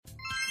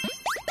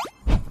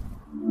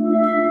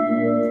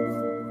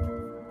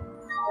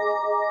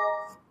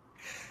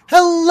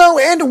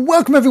And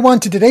welcome everyone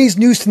to today's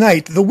News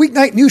Tonight, the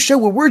weeknight news show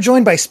where we're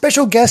joined by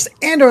special guests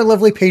and our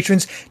lovely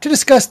patrons to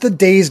discuss the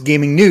day's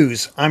gaming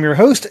news. I'm your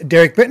host,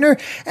 Derek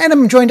Bittner, and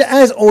I'm joined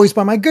as always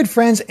by my good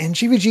friends and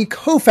GVG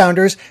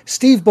co-founders,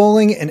 Steve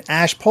Bowling and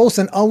Ash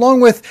Polson, along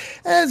with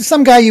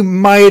some guy you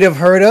might have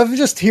heard of,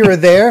 just here or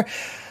there,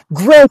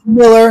 Greg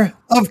Miller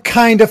of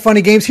Kinda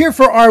Funny Games, here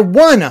for our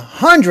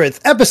 100th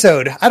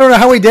episode. I don't know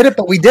how we did it,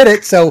 but we did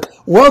it, so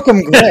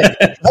welcome, Greg.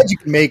 Glad you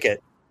can make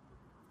it.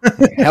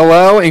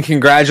 Hello and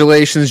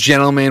congratulations,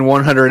 gentlemen.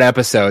 100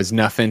 episodes.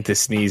 Nothing to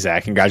sneeze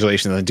at.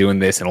 Congratulations on doing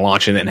this and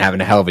launching it and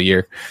having a hell of a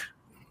year.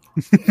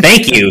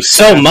 Thank you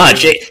so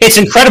much. It's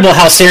incredible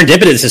how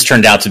serendipitous this has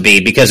turned out to be,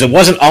 because it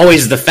wasn't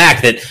always the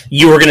fact that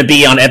you were going to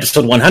be on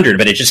episode 100,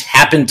 but it just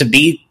happened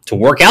to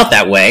work out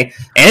that way,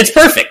 and it's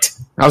perfect.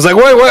 I was like,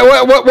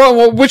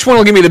 what, which one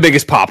will give me the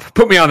biggest pop?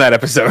 Put me on that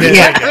episode.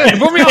 Yeah.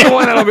 Put me on the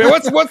one that'll be.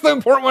 What's the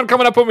important one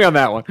coming up? Put me on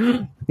that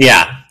one.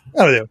 Yeah.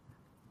 That'll do.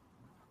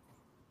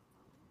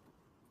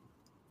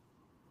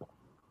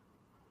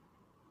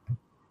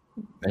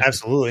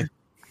 Absolutely.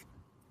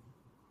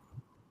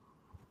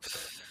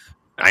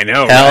 I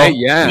know, Hell, right?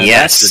 Yeah,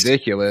 yes. That's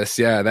ridiculous.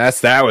 Yeah,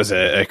 that was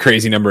a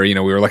crazy number. You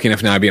know, we were lucky enough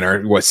to now be in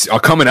our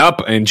coming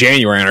up in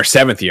January in our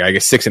 7th year. I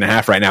guess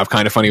 6.5 right now of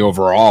Kinda Funny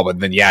overall. But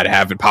then to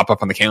have it pop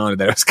up on the calendar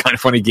that it was Kinda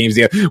Funny Games.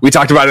 Yeah, we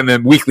talked about it in the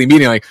weekly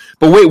meeting. Like,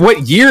 but wait,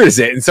 what year is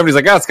it? And somebody's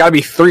like, oh, it's got to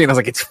be 3. And I was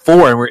like, it's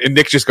 4. And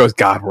Nick just goes,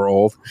 God, we're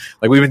old.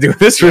 Like we've been doing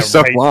this for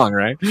so long,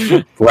 right?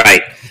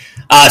 Right.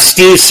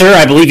 Steve, sir,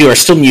 I believe you are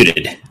still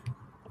muted.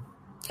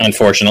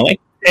 Unfortunately.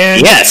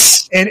 And,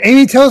 yes. And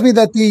Amy tells me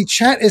that the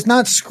chat is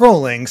not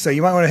scrolling, so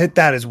you might want to hit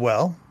that as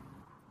well.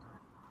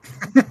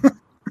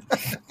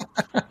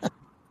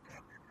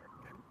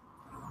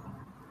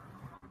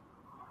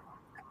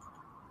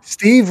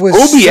 Steve was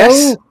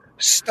OBS.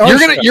 So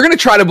you're gonna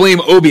try to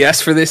blame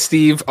OBS for this,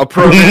 Steve. A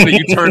program that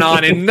you turn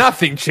on and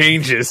nothing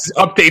changes,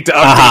 update to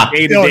update,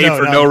 day to day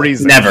for no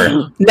reason.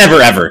 Never,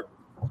 ever.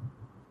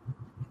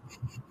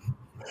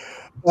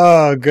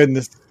 Oh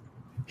goodness,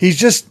 he's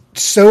just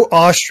so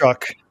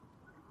awestruck.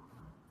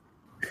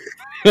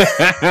 He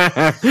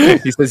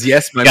says,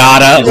 "Yes, my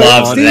gotta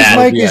love Steve's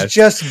that." mic is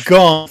just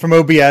gone from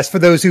OBS. For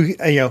those who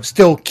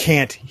still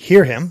can't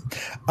hear him,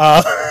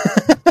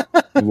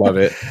 love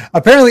it.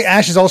 Apparently,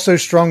 Ash is also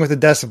strong with the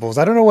decibels.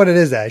 I don't know what it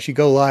is, Ash. You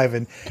go live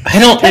and I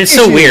don't. It's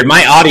so weird.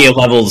 My audio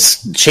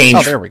levels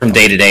change from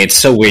day to day. It's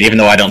so weird, even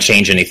though I don't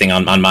change anything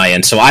on my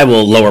end. So I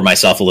will lower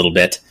myself a little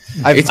bit.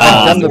 I've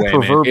done the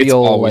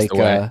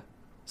proverbial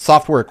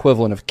software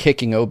equivalent of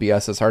kicking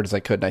OBS as hard as I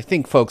could, and I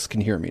think folks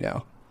can hear me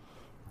now.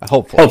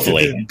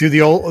 Hopefully. Do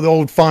the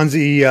old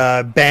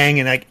Fonzie bang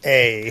and like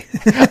A.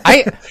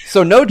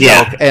 So no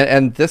joke,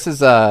 and this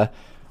is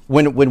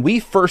when we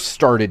first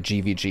started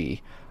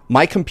GVG,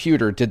 my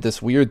computer did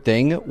this weird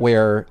thing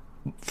where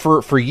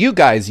for you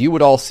guys, you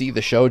would all see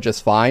the show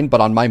just fine, but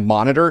on my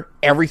monitor,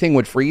 everything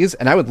would freeze,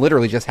 and I would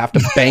literally just have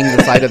to bang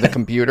the side of the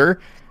computer,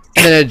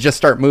 and then it'd just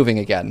start moving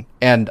again.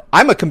 And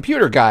I'm a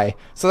computer guy,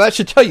 so that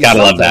should tell you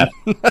something. Gotta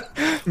love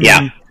that.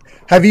 Yeah.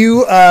 Have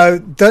you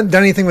done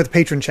anything with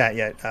patron chat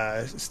yet,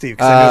 Steve?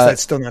 Because I know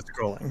that's still not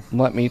scrolling.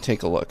 Let me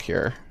take a look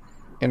here.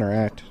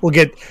 Interact. We'll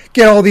get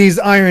all these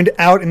ironed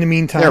out in the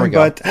meantime. There we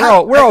go.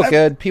 But we're all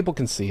good. People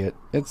can see it.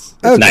 It's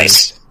okay.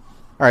 Nice.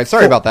 All right.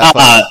 Sorry about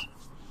that.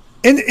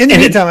 In the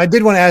meantime, I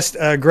did want to ask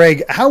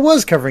Greg, how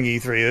was covering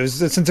E3?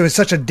 Since it was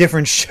such a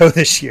different show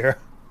this year.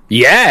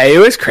 Yeah, it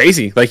was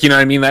crazy. Like, you know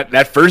what I mean?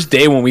 That first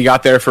day when we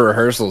got there for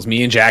rehearsals,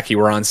 me and Jackie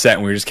were on set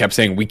and we just kept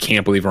saying, we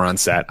can't believe we're on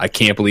set. I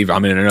can't believe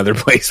I'm in another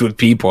place with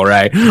people,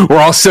 right? We're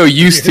all so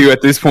used to,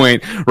 at this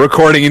point,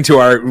 recording into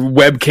our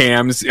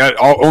webcams,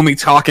 only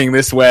talking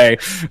this way,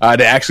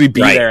 to actually be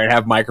there and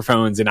have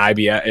microphones and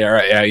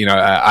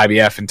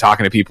IBF and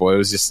talking to people.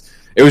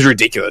 It was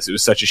ridiculous. It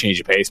was such a change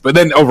of pace. But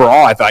then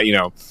overall, I thought,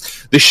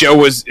 the show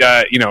was,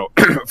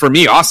 for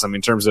me, awesome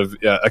in terms of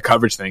a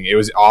coverage thing. It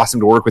was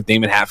awesome to work with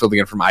Damon Hatfield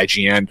again from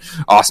IGN.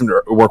 Awesome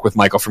to work with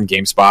Michael from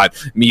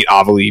GameSpot. Meet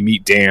Avali,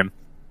 meet Dan.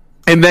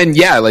 And then,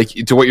 like,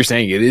 to what you're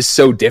saying, it is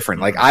so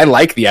different. Like, I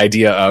like the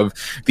idea of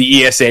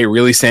the ESA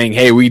really saying,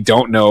 hey, we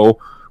don't know.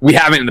 We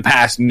haven't in the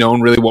past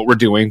known really what we're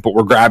doing, but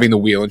we're grabbing the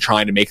wheel and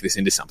trying to make this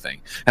into something.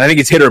 And I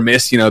think it's hit or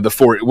miss, the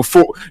four,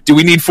 do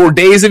we need 4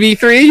 days of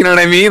E3? You know what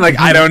I mean? Like,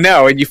 I don't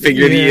know. And you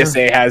figure the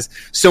ESA has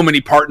so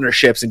many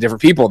partnerships and different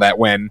people that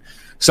when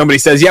somebody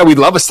says, yeah, we'd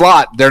love a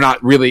slot, they're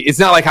not really, it's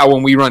not like how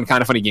when we run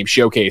Kinda Funny Game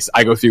Showcase,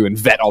 I go through and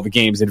vet all the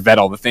games and vet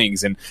all the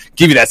things and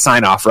give you that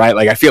sign off, right?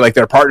 Like, I feel like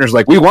their partners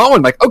like, we want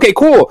one. Like, okay,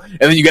 cool. And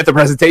then you get the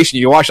presentation,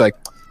 you watch, like,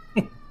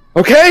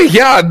 okay,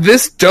 yeah,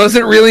 this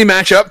doesn't really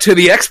match up to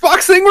the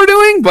Xbox thing we're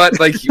doing, but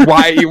like,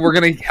 why we're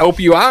gonna help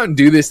you out and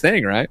do this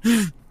thing, right?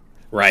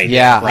 Right.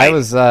 Yeah, right.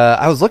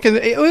 I was looking.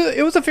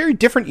 It was a very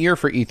different year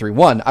for E3.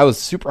 One, I was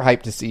super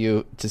hyped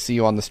to see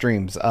you on the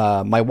streams.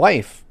 My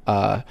wife,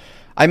 I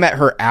met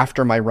her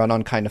after my run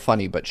on Kinda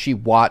Funny, but she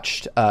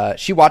watched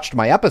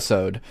my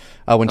episode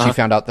when she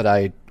found out that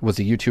I was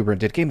a YouTuber and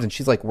did games, and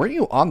she's like, "Were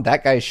you on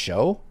that guy's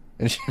show?"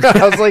 And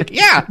I was like,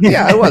 yeah,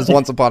 I was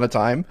once upon a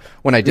time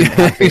when I didn't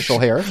have facial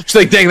hair. She's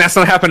like, dang, that's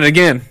not happening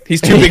again.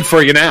 He's too big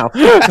for you now.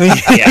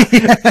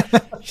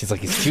 She's like,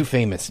 he's too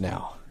famous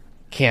now.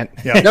 Can't.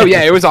 Yeah. No,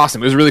 yeah, it was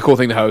awesome. It was a really cool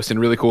thing to host and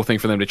a really cool thing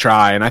for them to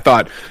try. And I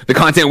thought the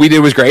content we did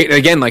was great. And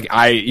again, like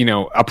I,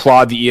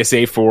 applaud the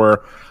ESA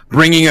for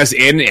bringing us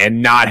in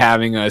and not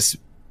having us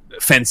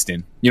fenced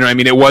in. You know what I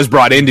mean? It was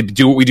brought in to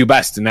do what we do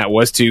best, and that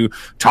was to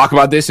talk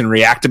about this and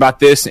react about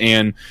this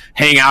and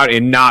hang out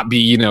and not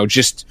be,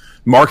 just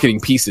marketing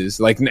pieces.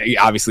 Like,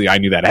 obviously I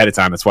knew that ahead of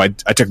time. That's why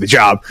I took the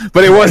job.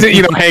 But it wasn't,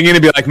 hang in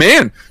and be like,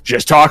 man,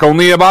 just talk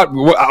only about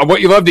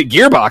what you loved at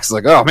Gearbox. It's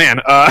like, oh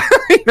man,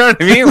 you know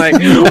what I mean? Like,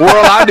 we're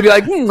allowed to be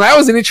like, that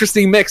was an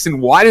interesting mix,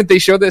 and why didn't they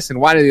show this and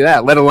why did they do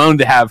that? Let alone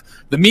to have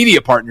the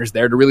media partners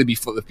there to really be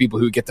the people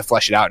who get to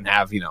flesh it out and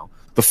have,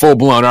 the full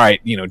blown, all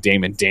right,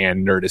 Damon,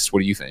 Dan, Nerdist, what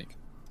do you think?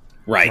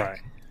 Right.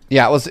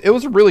 Yeah, it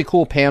was a really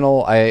cool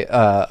panel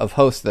of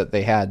hosts that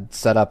they had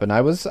set up, and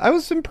I was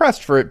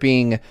impressed for it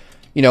being,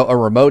 a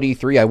remote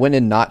E3. I went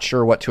in not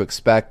sure what to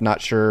expect,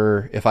 not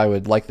sure if I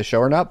would like the show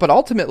or not, but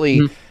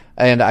ultimately,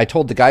 and I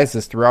told the guys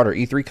this throughout our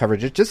E3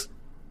 coverage,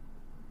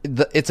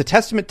 it's a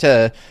testament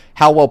to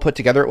how well put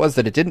together it was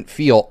that it didn't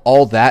feel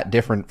all that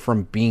different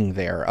from being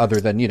there,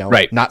 other than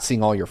not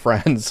seeing all your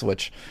friends,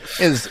 which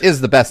is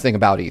the best thing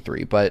about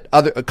E3. But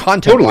other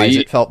content-wise,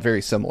 it felt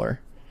very similar.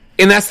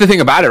 And that's the thing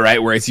about it,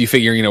 right? Where it's you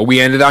figure,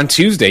 we ended on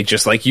Tuesday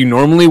just like you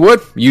normally would.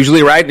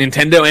 Usually, right?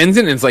 Nintendo ends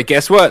it, and it's like,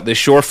 guess what? The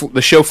show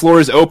floor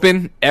is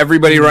open.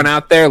 Everybody run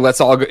out there.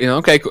 Let's all go.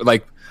 Okay,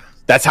 like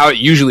that's how it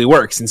usually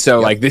works. And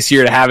so, like this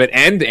year to have it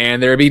end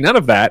and there be none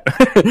of that.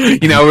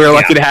 We were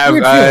lucky to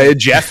have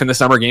Jeff in the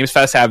Summer Games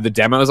Fest have the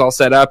demos all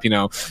set up.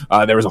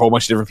 There was a whole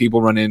bunch of different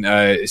people running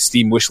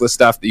Steam wishlist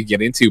stuff that you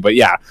get into. But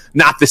yeah,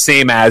 not the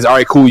same as, all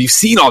right, cool, you've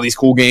seen all these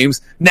cool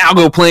games, now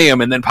go play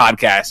them and then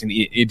podcast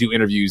and do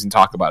interviews and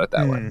talk about it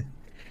that way.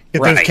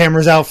 Get those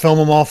cameras out, film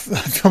them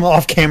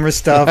off camera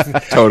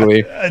stuff.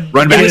 Totally.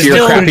 Run back to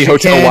your crappy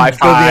hotel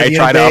Wi-Fi,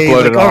 try to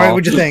upload it all. All right,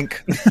 what'd you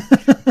think?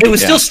 It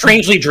was still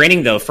strangely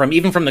draining, though,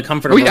 even from the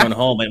comfort of our own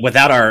home, and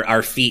without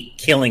our feet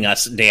killing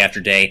us day after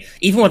day.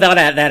 Even without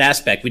that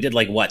aspect, we did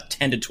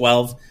 10 to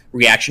 12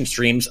 reaction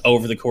streams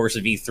over the course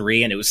of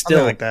E3, and it was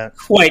still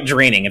quite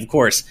draining. Of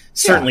course,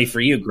 certainly for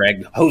you,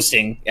 Greg,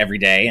 hosting every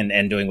day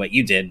and doing what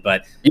you did.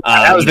 But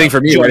that was the thing for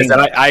me is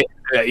that I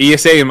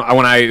ESA,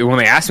 when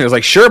they asked me, I was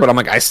like, sure, but I'm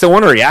like, I still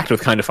want to react with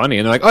Kind of Funny.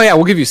 And they're like, oh yeah,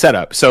 we'll give you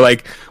setup. So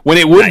when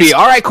it would be,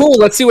 all right, cool,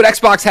 let's see what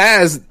Xbox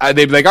has,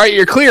 they'd be like, all right,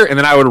 you're clear. And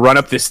then I would run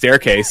up this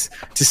staircase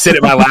to sit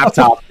at my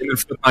laptop and then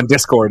flip on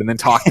Discord and then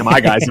talk to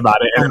my guys about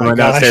it and then run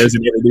downstairs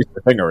and introduce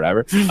the thing or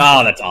whatever.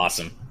 Oh, that's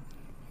awesome.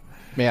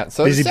 Man,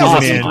 so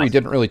Season 3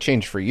 didn't really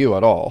change for you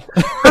at all.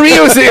 For me,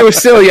 it was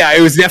still,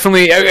 it was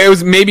definitely, it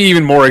was maybe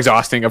even more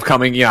exhausting of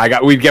coming,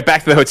 we'd get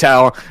back to the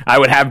hotel, I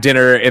would have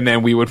dinner, and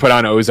then we would put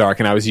on Ozark,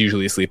 and I was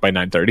usually asleep by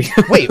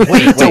 9:30. Wait.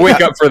 To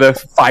wake up for the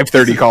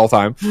 5:30 call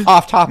time.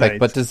 Off topic,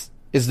 but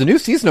is the new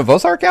season of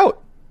Ozark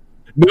out?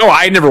 No,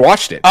 I never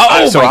watched it.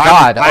 Oh, my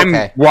God.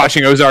 I'm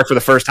watching Ozark for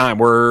the first time.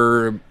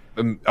 We're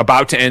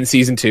about to end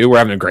season 2. We're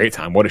having a great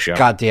time. What a show.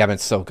 God damn,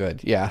 it's so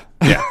good. Yeah.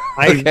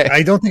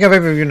 I don't think I've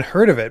ever even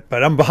heard of it,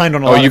 but I'm behind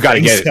on a lot of things. Oh, you got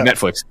to get it.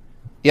 Netflix.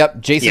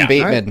 Yep, Jason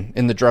Bateman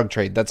in the drug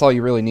trade. That's all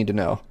you really need to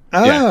know.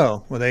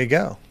 Oh, well, there you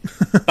go.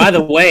 By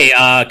the way,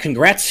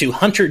 congrats to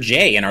Hunter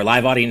J in our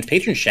live audience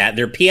patron chat.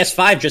 Their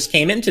PS5 just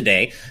came in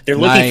today. They're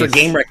looking for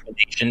game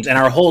recommendations, and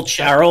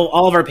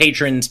all of our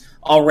patrons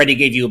already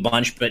gave you a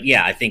bunch. But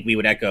yeah, I think we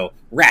would echo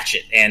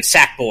Ratchet and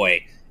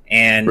Sackboy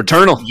and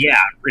Returnal. Yeah,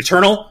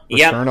 Returnal.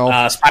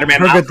 Yep.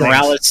 Spider-Man Miles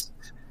Morales.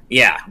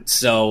 Yeah.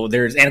 So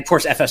and of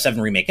course FF7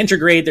 Remake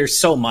Intergrade. There's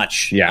so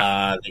much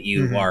that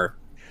you are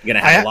going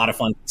to have a lot of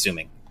fun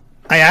consuming.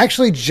 I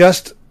actually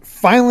just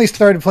finally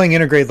started playing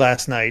Intergrade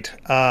last night.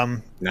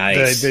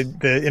 Nice.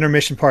 The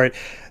intermission part.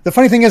 The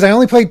funny thing is, I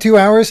only played 2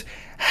 hours.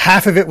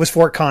 Half of it was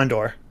Fort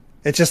Condor.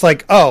 It's just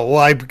like,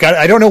 I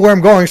don't know where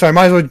I'm going, so I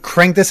might as well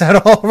crank this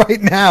out all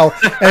right now.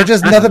 And it's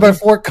just nothing but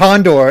Fort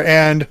Condor,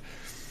 and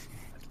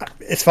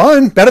it's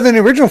fun. Better than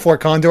the original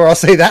Fort Condor, I'll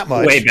say that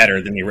much. Way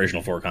better than the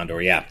original Fort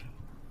Condor, yeah.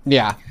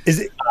 Yeah.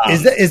 Is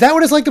that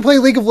what it's like to play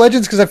League of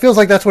Legends? Because it feels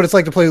like that's what it's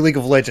like to play League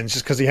of Legends,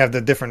 just because you have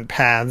the different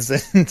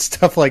paths and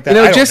stuff like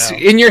that.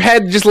 In your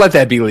head, just let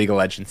that be League of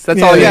Legends.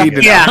 That's all you need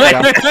to know.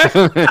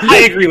 Yeah.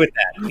 I agree with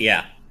that.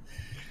 Yeah.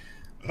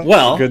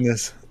 Well,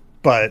 goodness.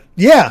 But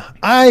yeah,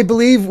 I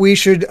believe we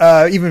should,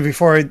 even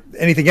before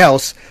anything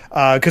else,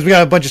 because we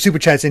got a bunch of super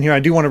chats in here. I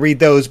do want to read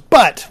those,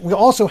 but we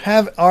also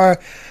have our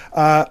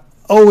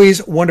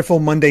always wonderful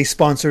Monday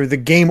sponsor, the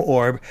Game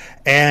Orb.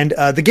 And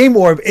the Game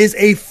Orb is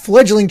a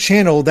fledgling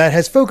channel that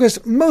has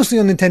focused mostly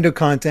on Nintendo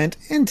content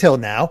until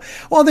now.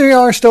 While they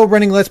are still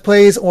running Let's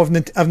Plays of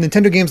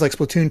Nintendo games like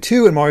Splatoon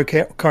 2 and Mario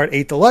Kart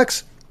 8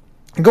 Deluxe,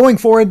 going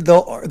forward,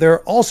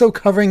 they're also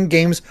covering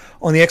games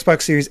on the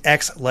Xbox Series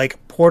X like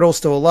portal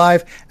still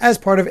alive as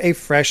part of a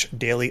fresh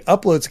daily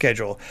upload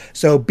schedule.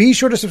 So be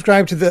sure to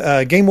subscribe to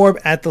the Game Orb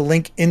at the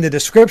link in the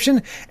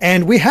description.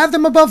 And we have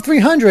them above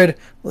 300.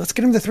 Let's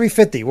get them to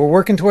 350. We're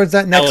working towards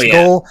that next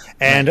goal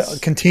and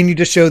continue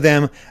to show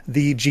them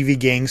the GV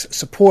Gang's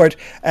support.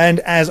 And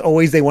as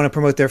always, they want to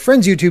promote their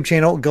friend's YouTube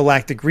channel,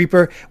 Galactic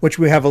Reaper, which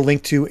we have a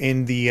link to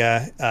in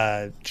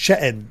the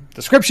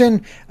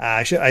description.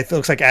 It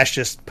looks like Ash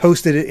just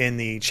posted it in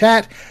the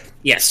chat.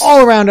 Yes.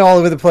 All around, all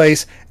over the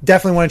place.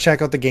 Definitely want to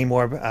check out the Game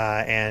Orb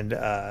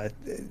and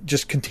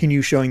just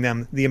continue showing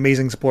them the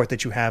amazing support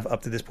that you have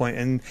up to this point.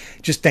 And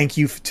just thank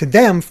you to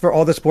them for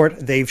all the support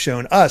they've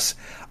shown us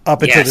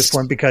up until this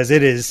point, because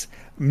it is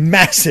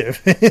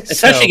massive.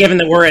 Especially given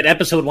that we're at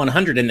episode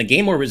 100 and the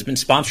Game Orb has been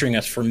sponsoring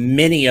us for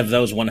many of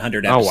those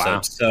 100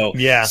 episodes. So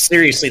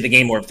seriously, the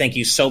Game Orb, thank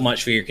you so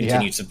much for your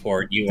continued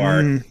support. You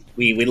are...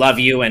 We love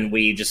you, and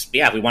we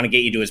want to get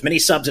you to as many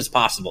subs as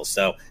possible.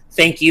 So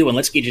thank you, and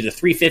let's get you to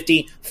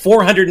 350,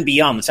 400 and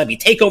beyond. Let's have you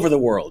take over the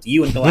world,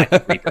 you and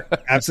Galactic Reaper.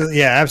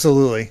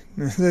 Absolutely.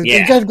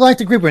 You got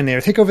Galactic Reaper in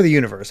there. Take over the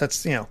universe. That's,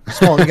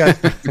 small.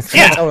 That's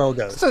how it all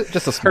goes. So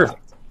just a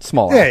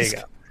small There you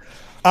go.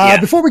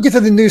 Before we get to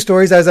the news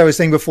stories, as I was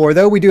saying before,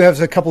 though, we do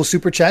have a couple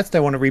super chats that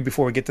I want to read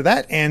before we get to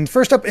that. And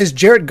first up is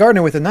Jarrett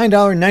Gardner with a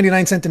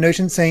 $9.99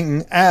 donation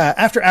saying,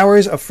 after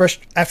hours of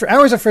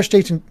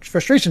frustration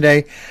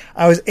day,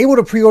 I was able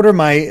to pre-order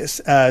my Shin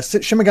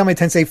Megami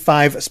Tensei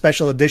 5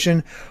 Special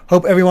Edition.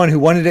 Hope everyone who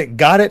wanted it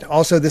got it.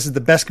 Also, this is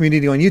the best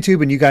community on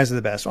YouTube, and you guys are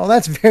the best. Well,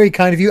 that's very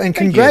kind of you, and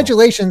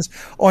congratulations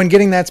on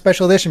getting that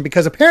special edition,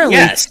 because apparently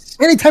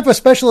any type of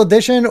special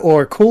edition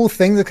or cool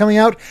thing that's coming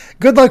out,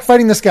 good luck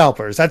fighting the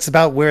scalpers. That's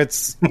about where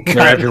it's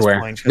they're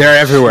everywhere. They're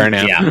everywhere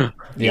now.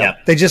 Yeah.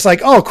 They just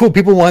like, oh, cool,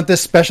 people want this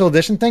special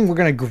edition thing, we're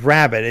going to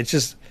grab it.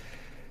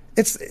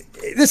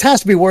 This has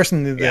to be worse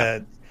than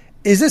the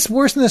is this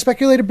worse than the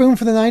speculator boom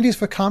for the 90s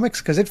for comics?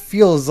 Because it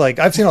feels like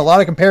I've seen a lot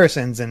of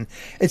comparisons, and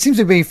it seems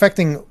to be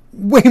affecting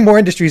way more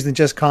industries than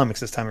just comics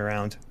this time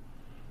around.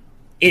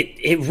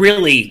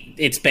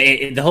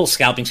 The whole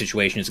scalping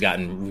situation has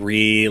gotten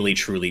really,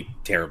 truly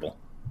terrible.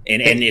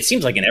 And it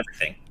seems like in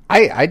everything.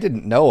 I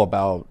didn't know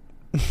about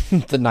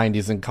the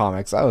 90s in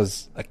comics. I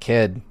was a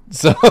kid,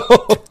 so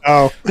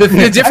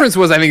the difference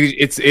was, I think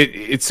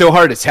it's so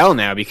hard to tell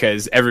now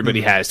because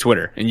everybody has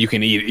Twitter and you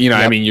can eat.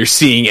 I mean, you're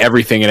seeing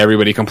everything and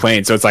everybody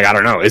complains. So it's like, I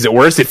don't know, is it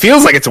worse? It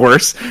feels like it's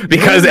worse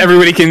because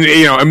everybody can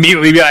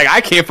immediately be like,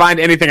 I can't find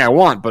anything I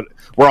want. But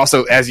we're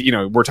also, as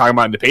we're talking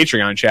about in the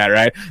Patreon chat,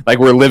 right? Like,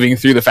 we're living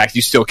through the fact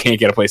you still can't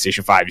get a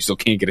PlayStation 5, you still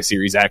can't get a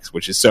Series X,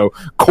 which is so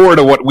core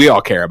to what we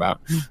all care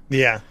about.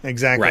 Yeah,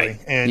 exactly. Right.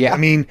 And I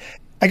mean,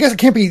 I guess it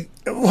can't be.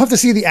 We'll have to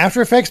see the after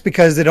effects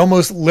because it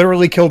almost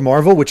literally killed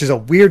Marvel, which is a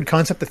weird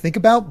concept to think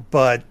about,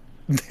 but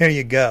there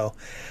you go.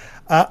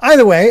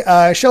 Either way,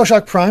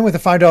 Shellshock Prime with a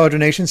 $5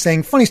 donation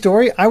saying, funny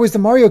story, I was the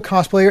Mario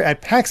cosplayer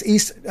at PAX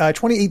East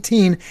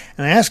 2018,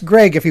 and I asked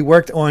Greg if he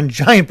worked on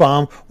Giant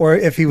Bomb or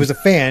if he was a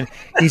fan.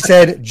 He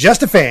said,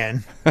 just a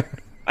fan.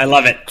 I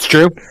love it. It's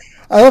true.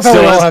 I love how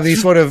we all have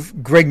these sort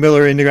of Greg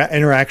Miller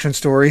interaction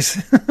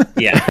stories.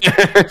 Yeah.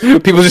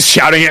 People just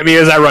shouting at me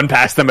as I run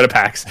past them at a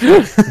PAX.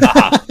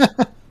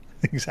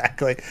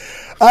 Exactly.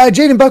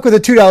 Jaden Buck with a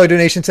 $2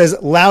 donation says,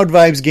 Loud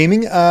Vibes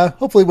Gaming.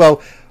 Hopefully,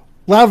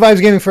 Loud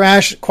Vibes Gaming for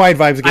Ash, Quiet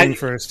Vibes Gaming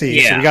for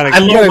Steve. Yeah, so I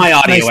love my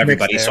audio,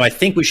 everybody, so I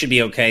think we should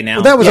be okay now.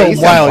 Well, that was a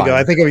while ago.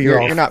 I think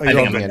you're not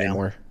paying me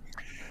anymore.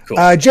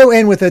 Cool. Joe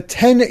N with a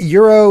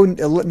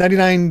 €10,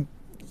 99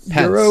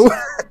 euro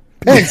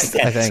pence.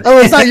 I think. Oh,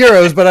 it's not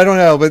euros, but I don't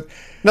know. But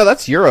no,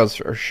 that's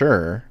euros for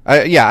sure.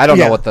 I don't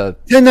know what the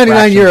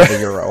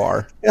 10.99 euro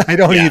are. I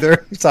don't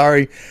either.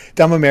 Sorry,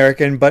 dumb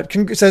American. But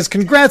says,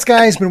 congrats,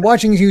 guys. Been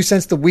watching you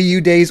since the Wii U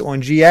days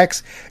on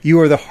GX. You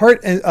are the heart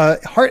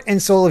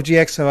and soul of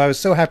GX. So I was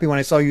so happy when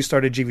I saw you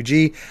started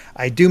GVG.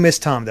 I do miss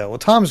Tom though. Well,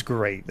 Tom's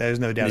great. There's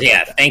no doubt. Yeah,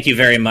 about that. Thank you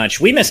very much.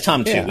 We miss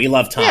Tom too. Yeah. We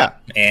love Tom, Yeah.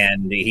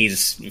 and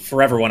he's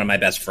forever one of my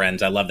best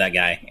friends. I love that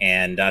guy,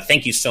 and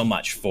thank you so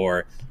much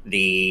for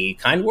the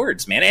kind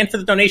words, man, and for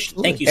the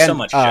donation. Thank you so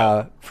much,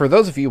 Joe. For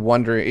those of you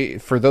wondering,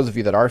 for those of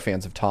you that are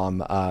fans of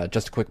Tom,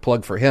 just a quick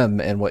plug for him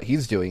and what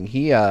he's doing.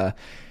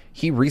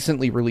 He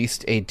recently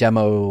released a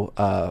demo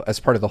as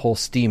part of the whole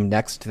Steam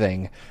Next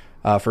thing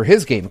for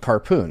his game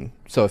Carpoon.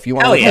 So if you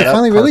want to look that up,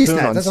 finally released Carpoon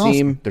that. on That's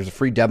Steam, awesome. there's a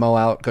free demo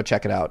out. Go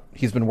check it out.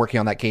 He's been working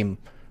on that game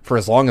for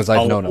as long as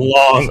I've known him.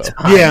 Long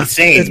time. Yeah,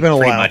 Insane, it's been a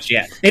pretty while. much,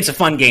 yeah. It's a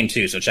fun game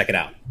too, so check it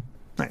out.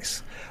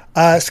 Nice.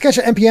 Sketch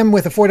at NPM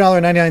with a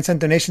 $4.99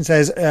 donation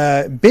says,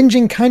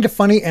 binging kind of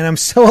funny, and I'm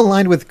so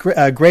aligned with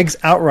Greg's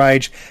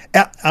outrage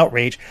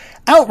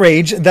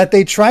that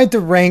they tried to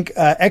rank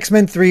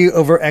X-Men 3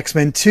 over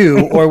X-Men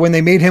 2, or when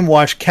they made him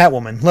watch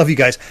Catwoman. Love you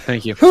guys.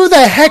 Thank you. Who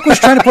the heck was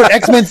trying to put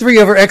X-Men 3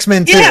 over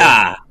X-Men 2?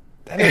 Yeah.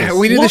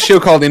 We did this show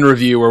called In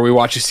Review where we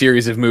watch a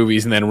series of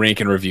movies and then rank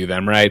and review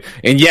them, right?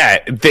 And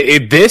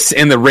this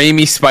and the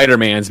Raimi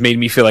Spider-Mans made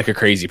me feel like a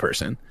crazy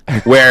person.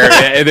 Where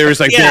there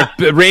was like,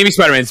 Raimi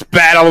Spider-Man's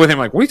bad all the way with him.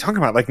 Like, what are you talking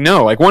about? Like,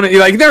 no, like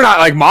they're not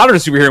like modern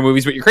superhero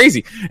movies, but you're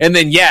crazy. And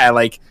then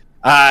like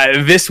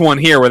This one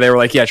here, where they were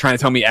like, trying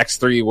to tell me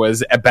X3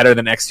 was better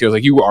than X2. I was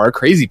like, you are a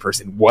crazy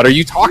person. What are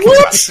you talking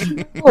about?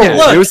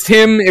 It was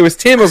Tim. It was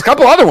a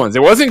couple other ones.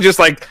 It wasn't just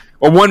like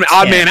one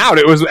odd man out.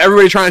 It was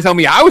everybody trying to tell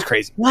me I was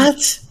crazy.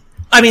 What?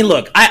 I mean,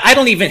 look, I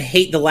don't even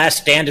hate The Last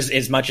Stand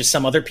as much as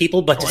some other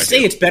people, but to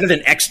say it's better than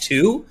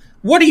X2,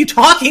 what are you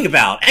talking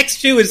about?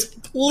 X2 is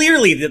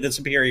clearly the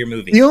superior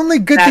movie. The only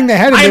good thing they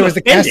had in there was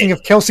the casting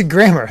of Kelsey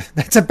Grammer.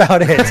 That's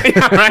about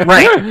it.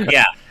 Right?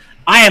 Yeah.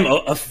 I am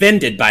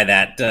offended by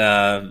that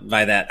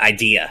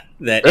idea.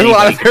 That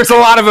there's a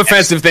lot of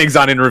offensive things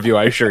on In Review,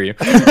 I assure you.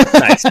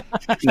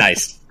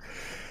 Nice.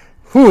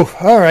 Whew.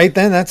 All right,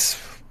 then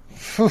that's.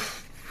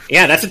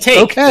 Yeah, that's a take.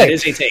 Okay, that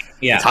is a take.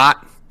 Yeah, it's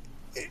hot.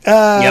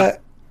 Yep.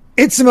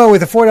 Itzimo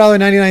with a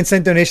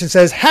 $4.99 donation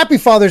says, "Happy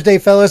Father's Day,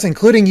 fellas,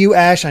 including you,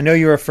 Ash. I know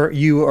you are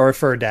a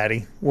fur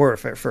daddy. We're a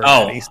fur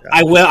daddy. So.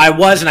 I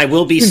was, and I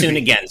will be soon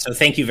again. So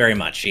thank you very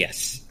much.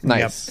 Yes,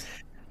 nice." Yep.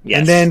 Yes.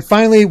 And then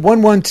finally,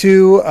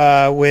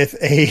 112 with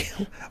a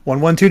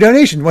 112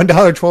 donation,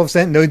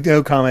 $1.12.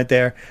 No comment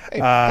there. Hey,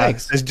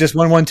 thanks. It's just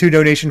 112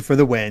 donation for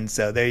the win.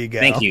 So there you go.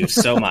 Thank you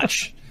so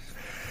much.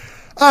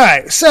 All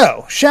right,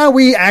 so shall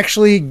we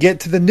actually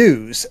get to the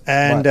news?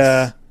 And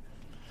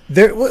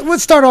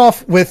let's start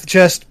off with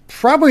just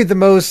probably the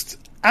most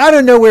out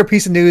of nowhere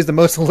piece of news, the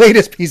most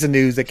latest piece of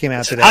news that came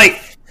out today.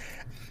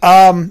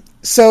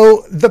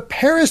 So the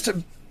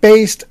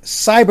Paris-based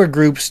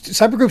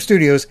Cybergroup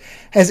Studios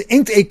has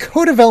inked a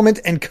co-development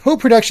and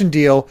co-production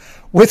deal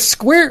with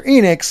Square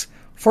Enix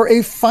for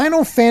a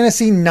Final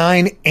Fantasy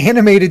IX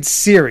animated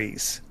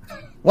series.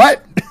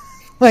 What?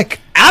 Like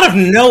out of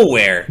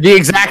nowhere, the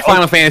exact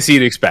Final Fantasy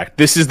you'd expect.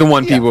 This is the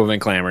one people have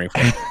been clamoring for.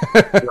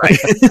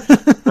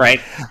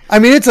 Right. I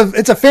mean, it's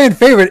a fan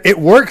favorite. It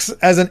works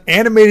as an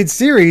animated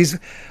series,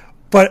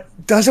 but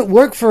does it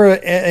work for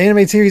an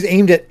animated series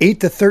aimed at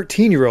 8 to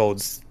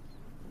 13-year-olds?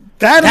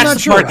 That's I'm not the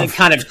sure. part that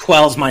kind of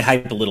quells my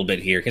hype a little bit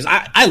here, because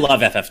I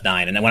love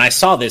FF9, and then when I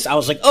saw this, I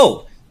was like,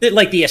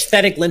 the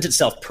aesthetic lends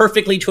itself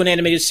perfectly to an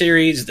animated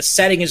series. The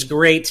setting is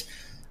great,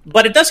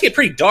 but it does get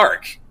pretty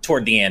dark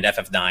toward the end,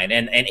 FF9,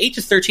 and 8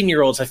 to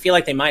 13-year-olds, I feel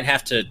like they might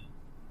have to,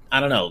 I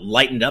don't know,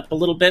 lighten it up a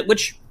little bit,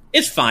 which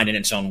is fine in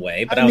its own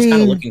way, but I was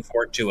kind of looking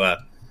forward to an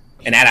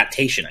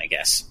adaptation, I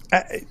guess.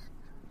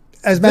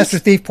 As Master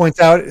Thief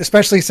points out,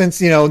 especially since,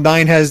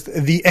 9 has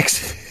the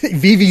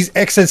Vivi's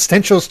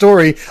existential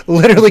story,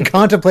 literally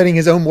contemplating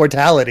his own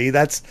mortality.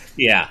 That's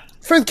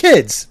for the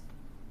kids.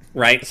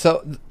 Right.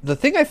 So the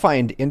thing I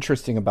find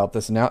interesting about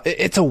this now,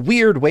 it's a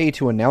weird way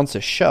to announce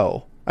a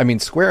show. I mean,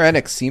 Square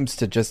Enix seems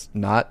to just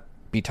not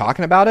be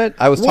talking about it.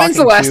 When's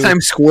the last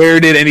time Square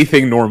did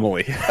anything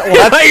normally? This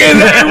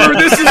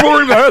is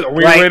what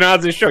we're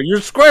announcing the show. You're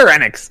Square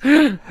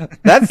Enix.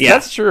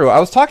 That's true. I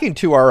was talking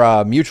to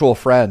our mutual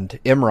friend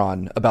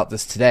Imran about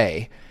this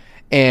today,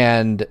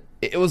 and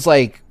it was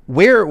like,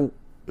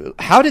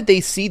 how did they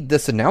seed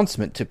this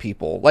announcement to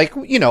people? Like,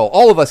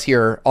 all of us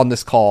here on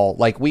this call,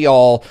 like, we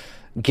all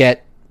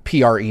get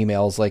PR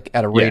emails like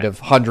at a rate of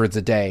hundreds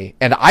a day,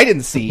 and I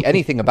didn't see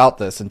anything about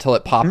this until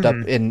it popped up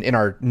in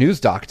our news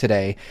doc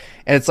today.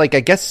 And it's like, I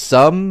guess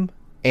some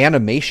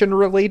animation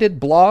related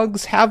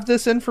blogs have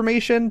this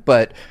information,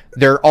 but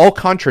they're all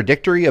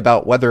contradictory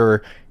about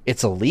whether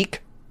it's a leak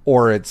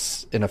or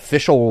it's an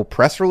official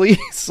press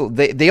release.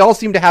 They all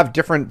seem to have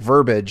different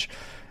verbiage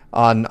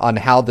on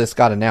how this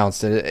got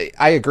announced. And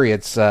I agree,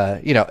 it's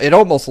it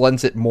almost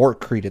lends it more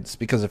credence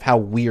because of how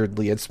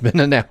weirdly it's been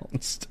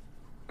announced.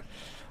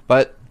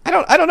 But I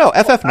don't know.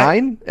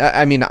 FF9.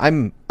 I mean,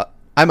 I'm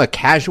a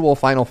casual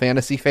Final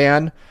Fantasy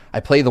fan. I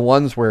play the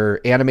ones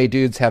where anime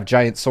dudes have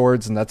giant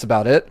swords, and that's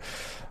about it.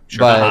 Sure.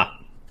 But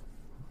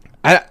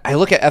I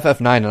look at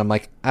FF9 and I'm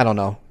like, I don't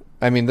know.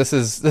 I mean, this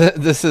is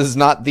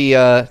not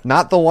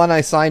the one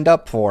I signed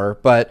up for.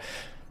 But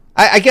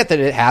I get that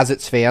it has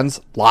its fans,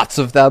 lots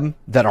of them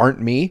that aren't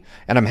me,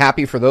 and I'm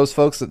happy for those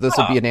folks that this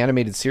would be an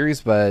animated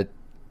series. But it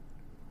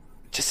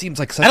just seems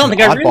like such an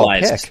oddball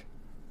pick.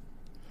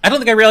 I don't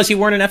think I realized you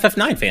weren't an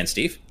FF9 fan,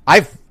 Steve.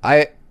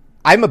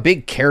 I'm a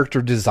big character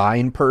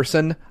design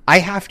person. I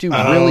have to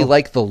really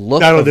like the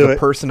look of the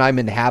person I'm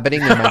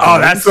inhabiting. In my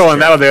that's the one.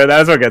 That'll do it.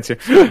 That's what gets you.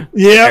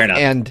 Yeah.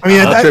 And I mean,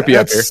 I'll trip you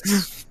up here.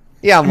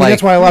 Yeah,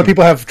 that's why a lot of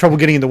people have trouble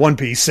getting into One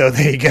Piece. So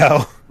there you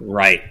go.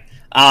 Right.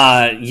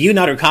 You,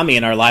 Narukami,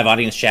 in our live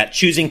audience chat,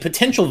 choosing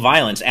potential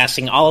violence,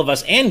 asking all of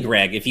us and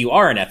Greg, if you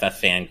are an FF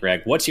fan,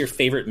 Greg, what's your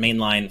favorite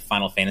mainline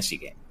Final Fantasy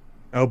game?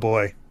 Oh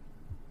boy.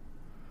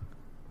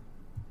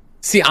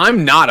 See,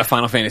 I'm not a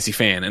Final Fantasy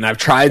fan, and I've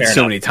tried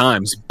so many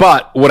times.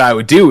 But what I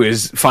would do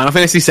is Final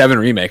Fantasy VII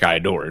Remake. I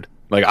adored.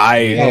 Like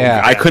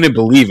I couldn't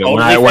believe it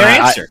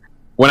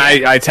when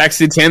I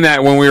texted Tim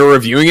that when we were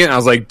reviewing it. I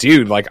was like,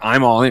 dude, like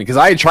I'm all in, because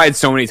I had tried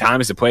so many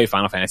times to play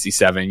Final Fantasy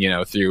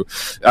VII. Through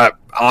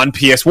on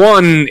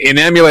PS1 in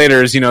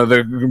emulators.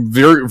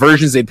 The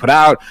versions they put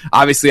out.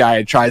 Obviously, I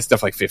had tried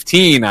stuff like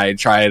 15. I had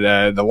tried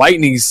the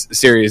Lightning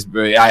series.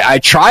 But I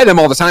try them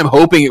all the time,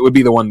 hoping it would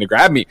be the one to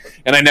grab me,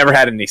 and I never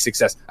had any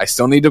success. I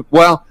still need to.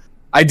 Well,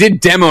 I did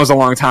demos a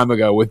long time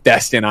ago with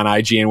Destin on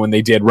IGN when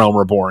they did Realm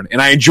Reborn,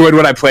 and I enjoyed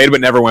what I played, but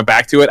never went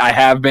back to it. I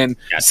have been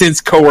since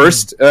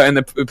coerced in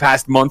the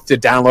past month to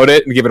download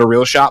it and give it a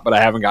real shot, but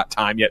I haven't got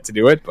time yet to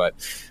do it. But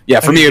yeah,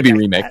 for me, it would be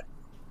remake.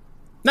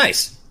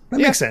 Nice. That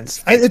makes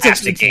sense.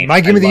 It's game.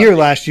 my game of the year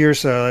last year,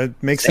 so it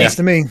makes sense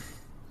to me.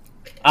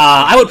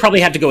 I would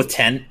probably have to go with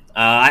 10.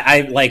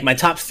 I like my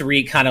top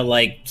 3 kind of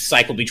like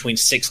cycle between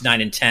 6,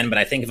 9, and 10, but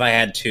I think if I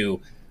had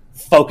to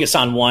focus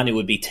on one, it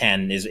would be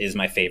 10 is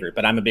my favorite.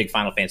 But I'm a big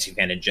Final Fantasy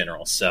fan in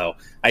general, so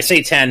I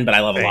say 10, but I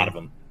love a lot of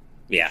them.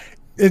 Yeah,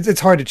 it's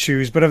hard to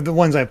choose, but of the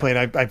ones I played,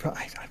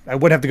 I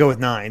would have to go with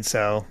 9.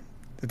 So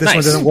if this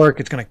one doesn't work,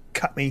 it's going to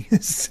cut me.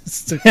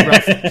 It's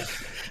rough.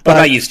 What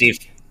about you, Steve?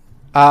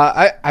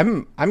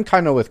 I'm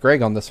kind of with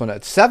Greg on this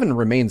one. 7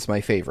 remains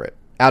my favorite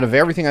out of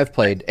everything I've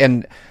played,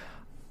 and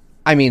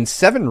I mean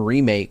 7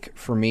 Remake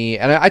for me.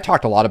 And I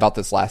talked a lot about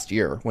this last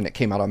year when it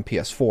came out on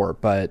PS4,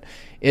 but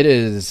it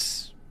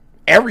is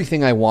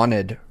everything I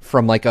wanted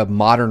from like a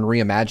modern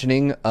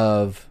reimagining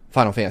of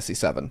Final Fantasy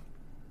VII.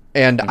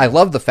 And I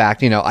love the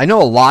fact, I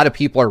know a lot of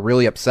people are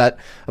really upset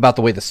about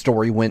the way the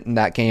story went in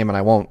that game, and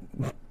I won't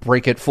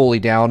break it fully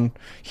down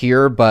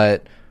here,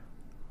 but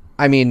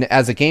I mean,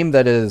 as a game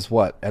that is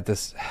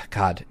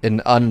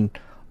an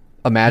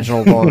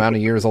unimaginable amount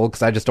of years old,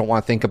 because I just don't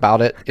want to think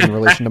about it in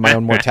relation to my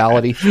own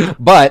mortality.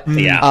 But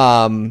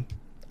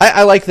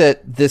I like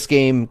that this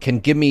game can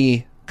give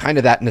me kind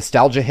of that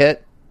nostalgia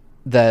hit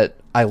that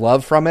I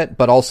love from it,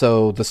 but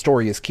also the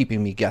story is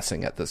keeping me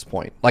guessing at this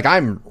point. Like,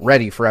 I'm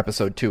ready for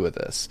episode 2 of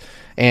this.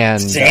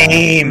 And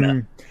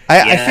Same.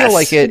 I feel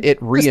like it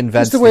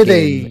reinvents the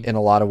game in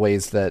a lot of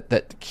ways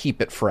that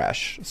keep it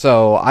fresh.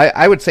 So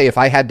I would say if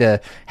I had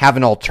to have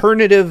an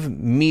alternative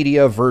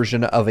media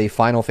version of a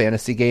Final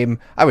Fantasy game,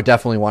 I would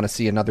definitely want to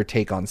see another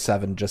take on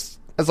 7. Just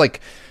as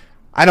like,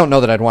 I don't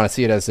know that I'd want to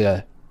see it as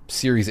a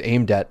series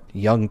aimed at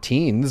young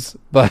teens,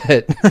 but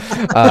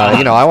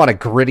I want a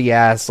gritty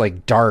ass,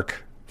 like,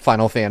 dark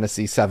Final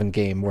Fantasy 7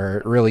 game where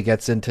it really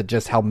gets into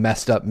just how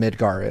messed up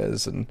Midgar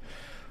is and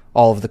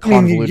all of the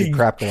convoluted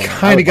crap going on.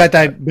 Kind of got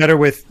that better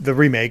with the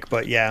remake,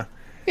 but yeah.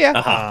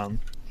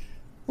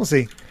 We'll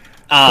see.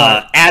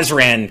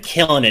 Azran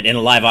killing it in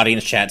a live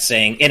audience chat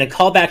saying, in a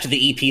callback to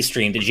the EP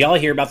stream, did y'all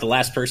hear about the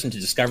last person to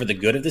discover the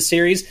good of the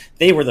series?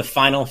 They were the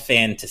final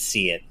fan to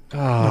see it.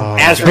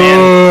 Azran.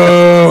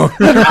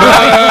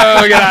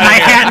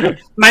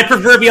 My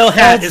proverbial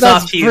hat is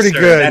off to you, sir.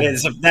 Good.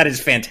 That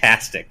is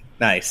fantastic.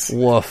 Nice.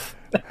 Woof.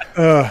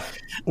 Wow.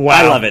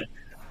 I love it.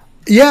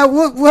 Yeah,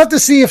 we'll have to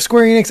see if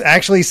Square Enix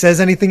actually says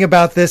anything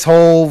about this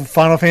whole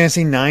Final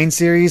Fantasy IX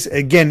series.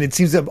 Again, it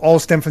seems to all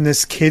stem from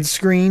this kids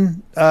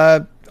screen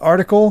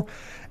article,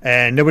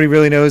 and nobody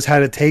really knows how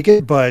to take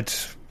it,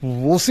 but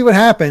we'll see what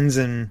happens.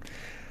 And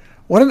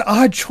what an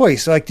odd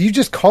choice. Like, do you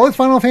just call it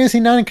Final Fantasy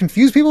IX and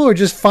confuse people, or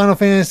just Final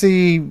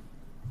Fantasy...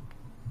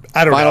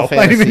 I don't know.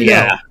 Fantasy,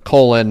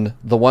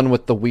 the one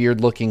with the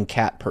weird-looking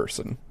cat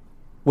person,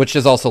 which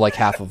is also like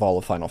half of all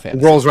of Final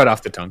Fantasy. Rolls right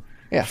off the tongue.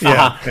 Yeah.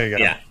 There you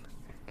go. Yeah.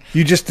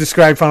 You just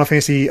described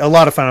a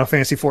lot of Final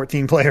Fantasy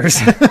 14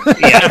 players.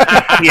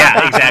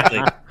 yeah,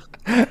 exactly.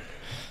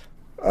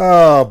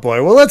 Oh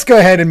boy. Well, let's go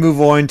ahead and move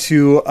on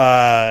to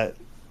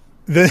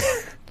the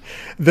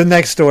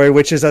next story,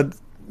 which is a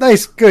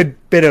nice, good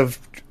bit of,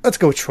 let's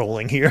go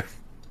trolling here.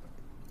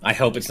 I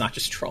hope it's not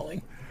just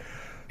trolling.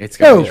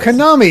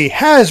 Konami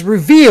has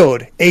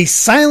revealed a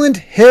Silent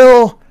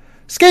Hill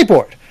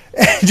skateboard.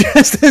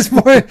 Just as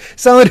more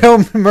Silent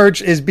Hill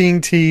merch is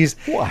being teased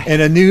in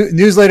a new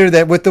newsletter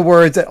that with the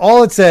words that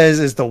all it says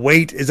is the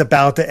wait is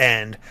about to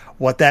end.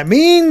 What that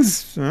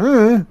means,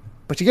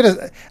 but you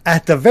get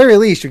at the very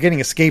least, you're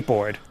getting a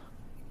skateboard.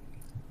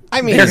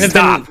 I mean,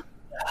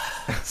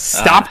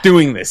 Stop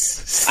doing this.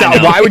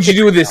 Stop. Why would you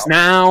do this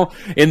now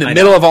in the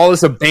middle of all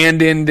this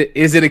abandoned?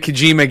 Is it a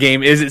Kojima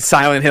game? Is it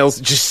Silent Hills?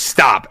 Just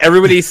stop.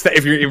 Everybody,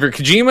 if you're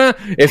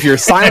Kojima, if you're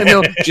Silent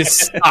Hill, just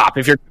stop.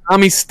 If you're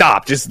Konami,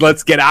 stop. Just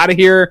let's get out of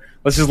here.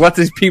 Let's just let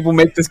these people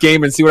make this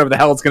game and see whatever the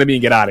hell it's going to be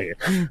and get out of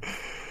here.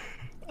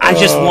 I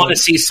just want to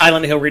see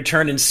Silent Hill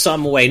return in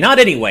some way. Not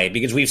any way,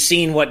 because we've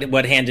seen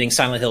what handing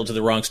Silent Hill to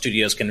the wrong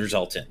studios can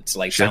result in. It's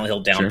like Silent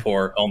Hill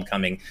Downpour,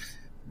 Homecoming.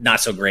 Not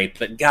so great,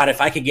 but God,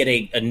 if I could get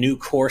a new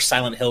core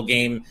Silent Hill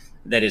game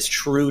that is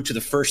true to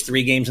the first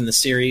 3 games in the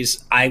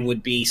series, I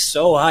would be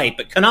so hyped.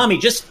 But Konami,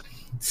 just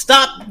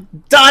stop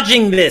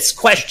dodging this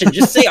question.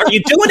 Just say, are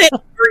you doing it or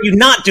are you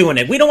not doing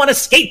it? We don't want a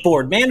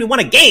skateboard, man. We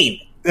want a game.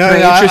 I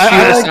like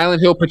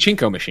Silent Hill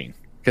pachinko machine.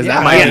 Because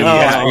that might be,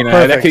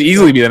 that could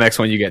easily be the next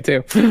one you get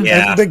too.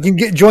 Yeah, they can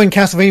join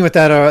Castlevania with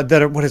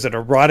that what is it,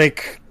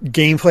 erotic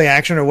gameplay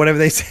action or whatever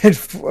they said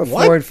for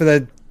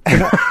that.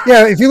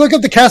 Yeah, if you look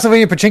up the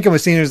Castlevania pachinko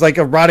machine, there's like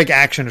erotic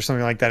action or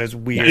something like that. It's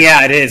weird.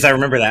 Yeah, it is. I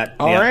remember that.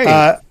 All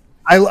right.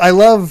 I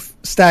love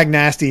Stag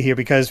Nasty here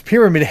because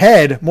Pyramid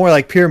Head, more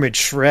like Pyramid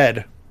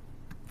Shred.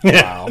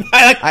 Wow.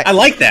 I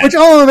like that. Which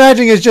all I'm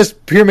imagining is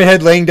just Pyramid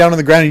Head laying down on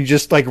the ground and you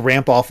just like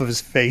ramp off of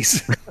his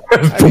face.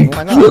 I mean,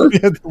 why not?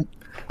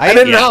 I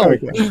didn't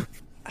know.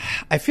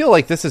 I feel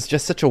like this is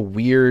just such a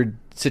weird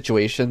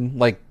situation.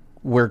 Like,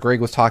 where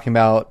Greg was talking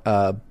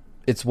about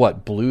it's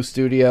what Blue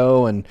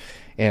Studio and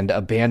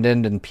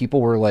Abandoned, and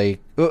people were like,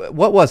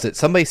 what was it?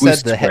 Somebody said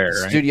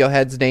the studio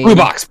head's name. Blue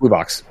Box.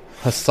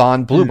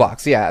 Hassan Blue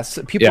Box. Yes,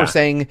 people were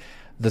saying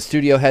the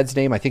studio head's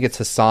name. I think it's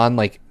Hassan.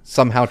 Like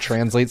somehow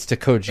translates to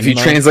Kojima. If you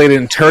translate it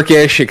in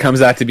Turkish, it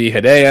comes out to be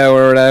Hideo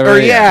or whatever.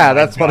 Or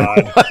that's what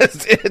it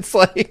was. It's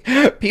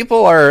like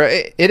people are.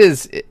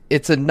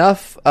 It's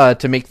enough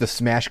to make the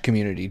Smash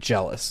community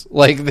jealous.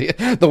 Like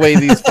the way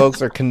these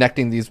folks are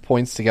connecting these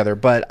points together.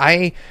 But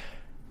I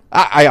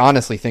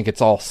honestly think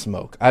it's all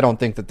smoke. I don't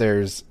think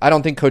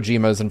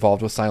Kojima is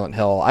involved with Silent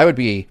Hill. I would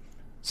be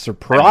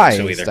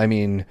surprised. I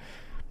mean,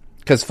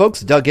 because folks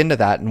dug into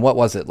that, and what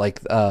was it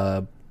like?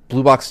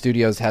 Blue Box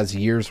Studios has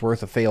years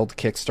worth of failed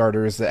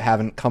Kickstarters that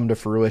haven't come to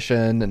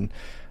fruition, and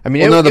I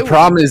mean, the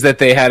problem is that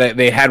they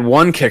had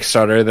one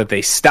Kickstarter that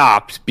they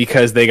stopped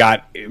because they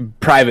got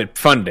private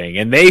funding,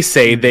 and they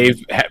say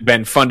they've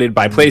been funded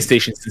by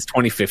PlayStation since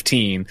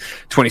 2015.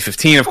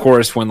 2015, of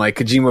course, when like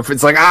Kojima,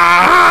 it's like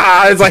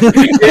it's like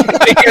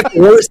it gets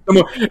worse.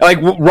 Like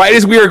right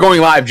as we were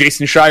going live,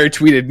 Jason Schreier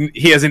tweeted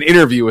he has an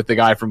interview with the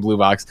guy from Blue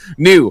Box.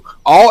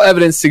 All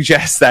evidence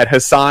suggests that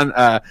Hassan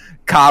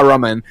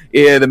Kahraman,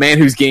 the man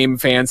whose game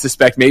fans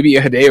suspect maybe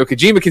a Hideo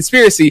Kojima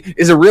conspiracy,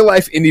 is a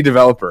real-life indie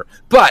developer.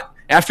 But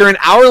after an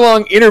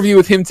hour-long interview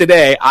with him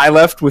today, I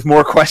left with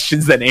more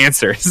questions than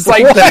answers. It's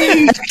like,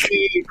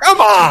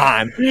 come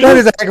on! That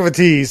is a heck of a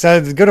tease.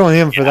 That's good on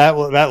him for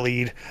that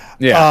lead.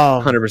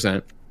 Yeah,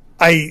 100%.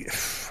 I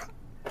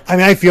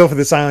mean, I feel for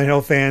the Silent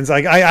Hill fans.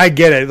 Like, I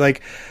get it.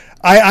 Like,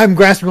 I'm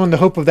grasping on the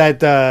hope of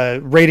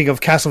that rating of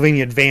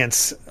Castlevania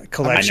Advance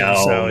collection. I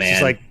know, so it's man.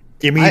 just like,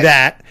 give me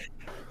that.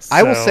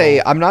 I will say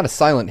I'm not a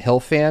Silent Hill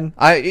fan.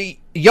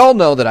 Y'all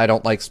know that I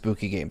don't like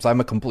spooky games. I'm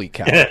a complete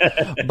coward.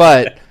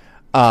 But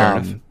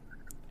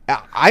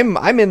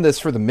I'm in this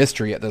for the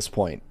mystery at this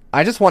point.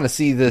 I just want to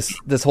see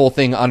this whole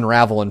thing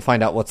unravel and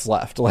find out what's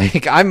left.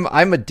 Like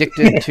I'm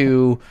addicted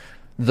to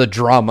the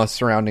drama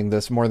surrounding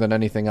this more than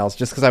anything else,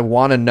 just because I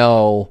want to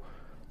know,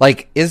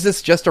 like, is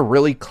this just a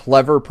really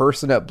clever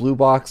person at Blue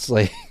Box,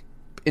 like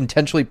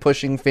intentionally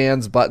pushing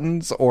fans'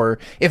 buttons, or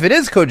if it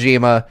is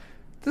Kojima,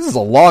 this is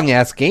a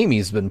long-ass game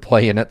he's been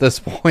playing at this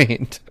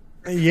point.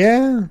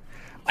 Yeah.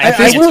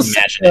 I will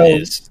imagine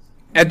it is.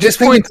 At this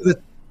point...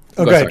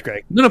 Go ahead,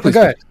 Greg. No, please.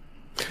 Go ahead.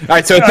 All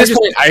right, so at this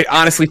point, I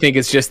honestly think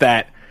it's just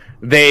that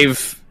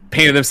they've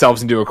painted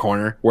themselves into a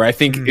corner where I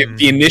think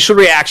the initial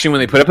reaction when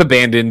they put up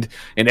Abandoned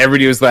and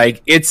everybody was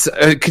like, it's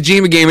a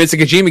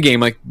Kojima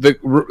game, like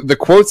the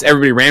quotes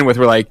everybody ran with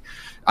were like,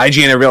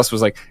 IGN and everybody else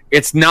was like,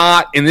 it's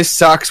not, and this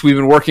sucks. We've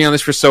been working on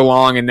this for so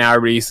long, and now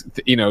everybody's,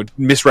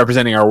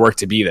 misrepresenting our work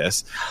to be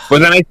this. But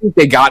then I think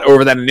they got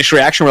over that initial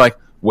reaction. We're like,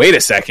 wait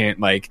a second,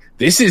 like,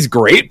 this is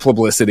great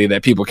publicity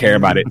that people care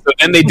about it. So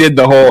then they did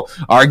the whole,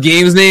 our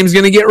game's name's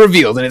going to get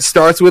revealed, and it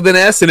starts with an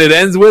S and it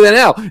ends with an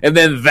L. And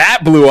then that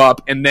blew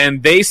up, and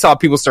then they saw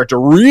people start to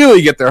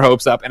really get their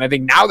hopes up, and I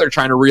think now they're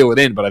trying to reel it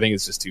in, but I think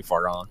it's just too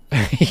far gone.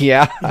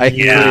 Yeah, I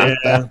agree with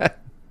that.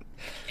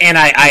 And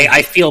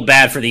I feel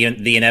bad for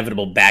the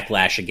inevitable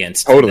backlash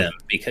against them,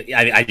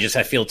 because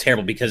I feel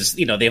terrible because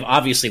they've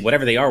obviously,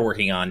 whatever they are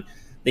working on,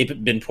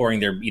 they've been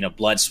pouring their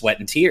blood, sweat,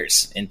 and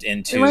tears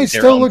into. It might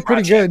still look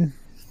pretty good.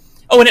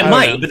 Oh, and it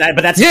might,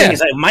 but that's the thing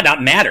is, it might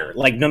not matter.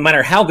 Like, no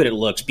matter how good it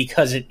looks,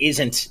 because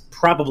it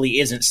probably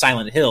isn't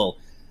Silent Hill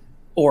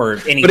or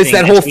anything. But it's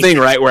that whole thing,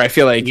 right, where I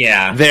feel like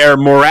their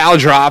morale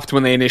dropped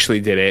when they initially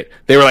did it.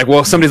 They were like,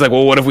 well, somebody's like,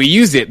 well, what if we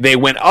used it? They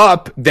went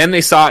up, then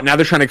they saw it, now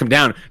they're trying to come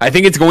down. I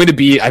think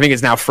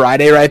it's now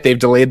Friday, right? They've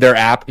delayed their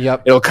app.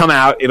 Yep. It'll come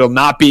out. It'll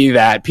not be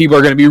that. People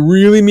are going to be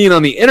really mean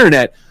on the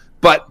internet,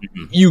 but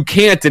you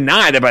can't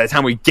deny that by the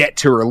time we get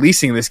to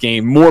releasing this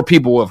game, more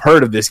people will have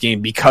heard of this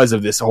game because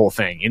of this whole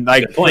thing. And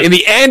like, in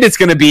the end, it's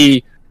going to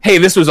be, hey,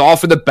 this was all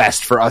for the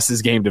best for us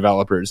as game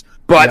developers.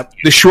 But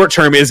the short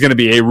term is going to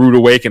be a rude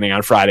awakening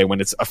on Friday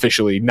when it's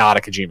officially not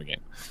a Kojima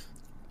game.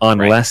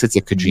 Unless it's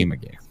a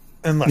Kojima game.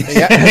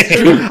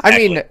 I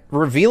mean,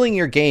 revealing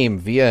your game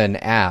via an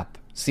app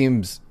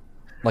seems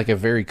like a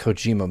very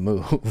Kojima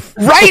move.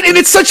 Right? And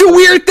it's such a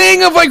weird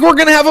thing of like, we're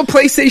going to have a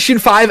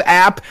PlayStation 5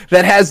 app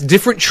that has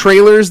different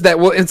trailers that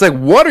will, it's like,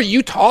 what are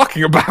you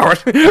talking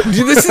about?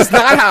 This is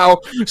not how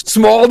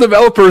small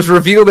developers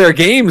reveal their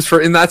games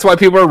and that's why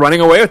people are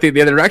running away with it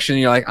the other direction.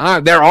 And you're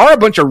like, there are a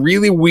bunch of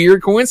really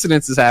weird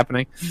coincidences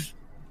happening.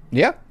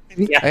 Yeah.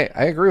 I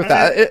agree with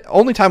that.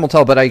 Only time will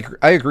tell, but I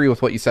agree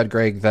with what you said,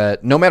 Greg,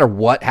 that no matter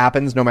what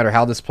happens, no matter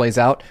how this plays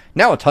out,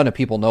 now a ton of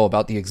people know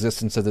about the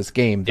existence of this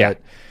game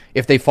that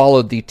if they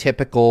followed the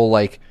typical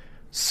like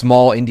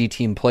small indie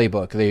team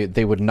playbook,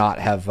 they would not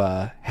have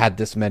had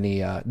this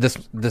many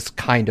this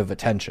kind of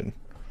attention.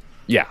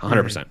 Yeah,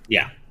 100%.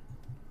 Yeah.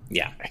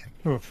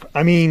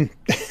 I mean,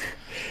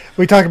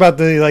 we talk about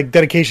the like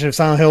dedication of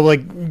Silent Hill,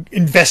 like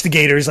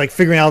investigators, like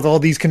figuring out all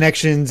these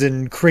connections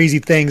and crazy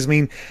things. I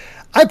mean,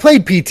 I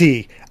played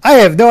PT. I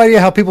have no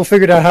idea how people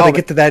figured out how to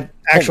get to that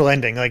actual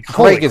ending. Like,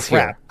 Greg is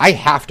crap. here. I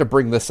have to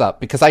bring this up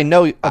because I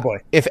know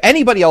if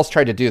anybody else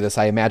tried to do this,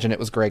 I imagine it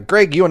was Greg.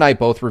 Greg, you and I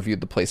both reviewed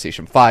the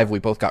PlayStation 5. We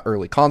both got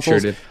early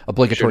consoles. Sure did.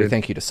 Obligatory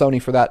thank you to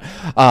Sony for that.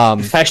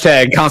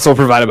 Hashtag console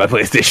provided by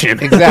PlayStation.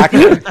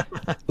 Exactly.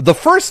 The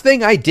first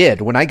thing I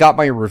did when I got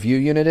my review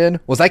unit in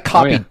was I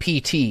copied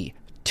PT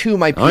to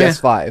my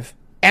PS5.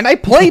 And I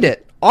played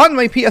it on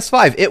my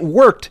PS5. It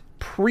worked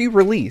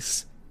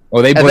pre-release.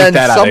 Oh, they and blinked then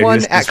that out.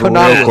 Someone at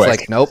Konami was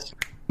like, nope.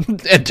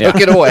 And took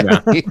it away.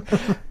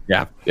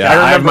 Yeah.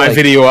 I have my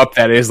video up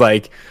that is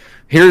like,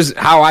 here's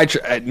how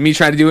me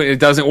trying to do it. It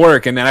doesn't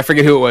work. And then I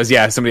forget who it was.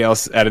 Yeah, somebody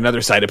else at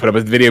another site to put up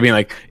a video being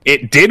like,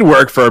 it did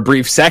work for a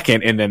brief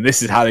second. And then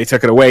this is how they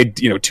took it away.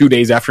 2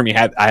 days after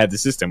I had the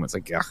system. It's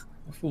like, yeah.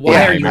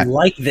 Why are you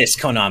like this,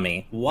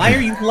 Konami? Why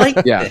are you like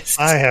this?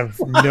 I have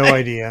no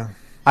idea.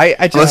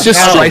 Let's just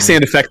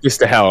Streisand effect this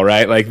to hell,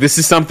 right? Like, this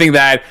is something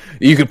that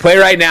you could play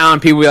right now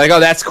and people will be like, oh,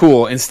 that's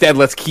cool. Instead,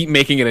 let's keep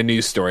making it a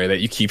news story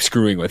that you keep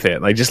screwing with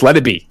it. Like, just let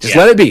it be.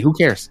 Let it be. Who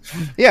cares?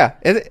 Yeah.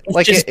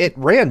 It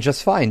ran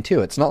just fine, too.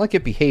 It's not like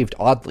it behaved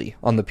oddly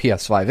on the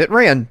PS5. It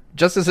ran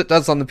just as it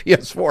does on the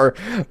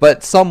PS4.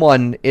 But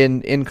someone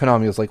in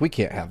Konami was like, we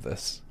can't have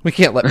this. We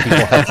can't let people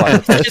have fun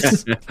with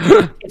this.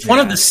 It's one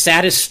of the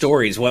saddest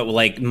stories,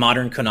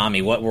 modern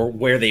Konami,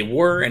 where they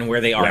were and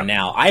where they are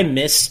now. I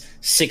miss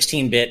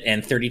 16-bit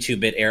and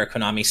 32-bit era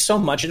Konami so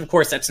much, and of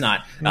course that's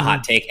not a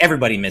hot take.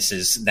 Everybody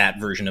misses that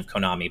version of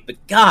Konami, but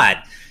God,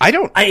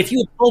 if you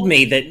had told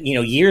me that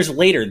years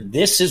later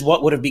this is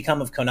what would have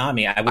become of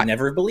Konami, I would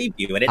never have believed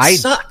you, and it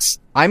sucks.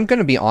 I'm going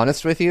to be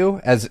honest with you,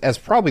 as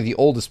probably the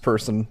oldest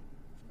person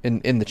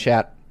in the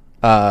chat.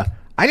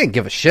 I didn't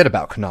give a shit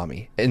about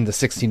Konami in the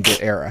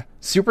 16-bit era.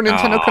 Super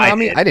Nintendo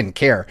Konami, I didn't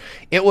care.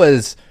 It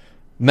was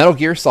Metal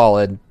Gear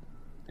Solid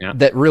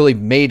that really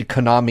made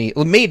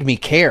me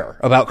care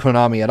about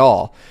Konami at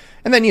all.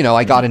 And then,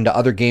 I got into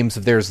other games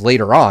of theirs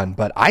later on,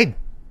 but I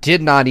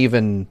did not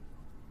even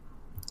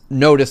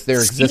notice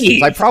their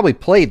existence. I probably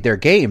played their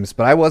games,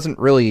 but I wasn't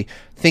really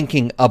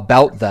thinking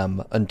about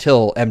them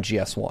until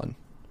MGS1.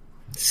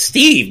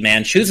 Steve,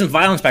 man, choosing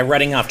violence by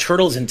writing off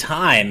Turtles in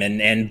Time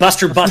and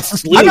Buster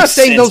Busts Loose. I'm not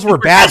saying those were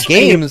bad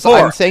games.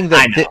 I'm saying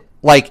that,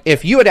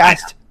 if you had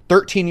asked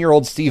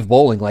 13-year-old Steve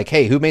Bowling, like,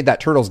 hey, who made that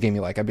Turtles game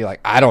you like? I'd be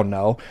like, I don't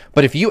know.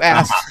 But if you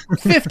asked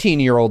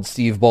 15-year-old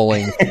Steve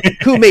Bowling,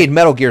 who made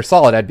Metal Gear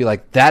Solid? I'd be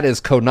like, that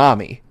is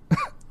Konami.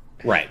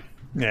 Right.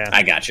 Yeah.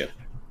 I got you.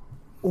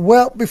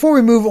 Well, before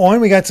we move on,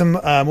 we got some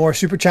more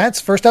super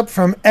chats. First up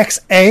from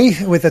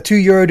XA with a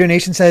 €2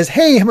 donation says,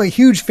 hey, I'm a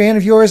huge fan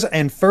of yours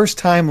and first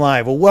time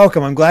live. Well,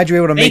 welcome. I'm glad you're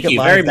able to make it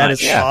live. That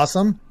is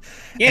awesome.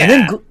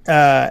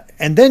 Yeah.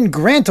 And then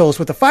Grantles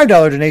with a $5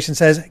 donation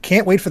says,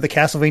 can't wait for the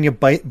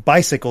Castlevania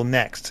bicycle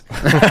next.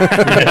 There's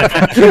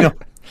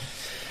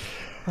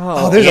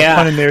a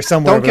pun in there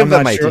somewhere. Don't give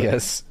them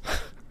ideas.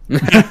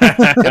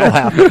 It'll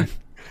happen.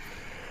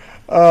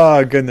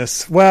 Oh,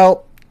 goodness.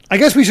 Well, I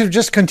guess we should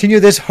just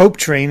continue this hope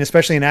train,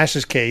 especially in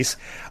Ash's case.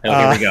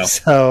 Here we go.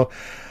 So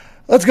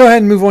let's go ahead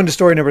and move on to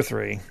story number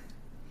 3.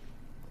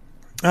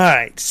 All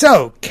right.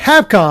 So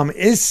Capcom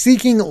is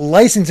seeking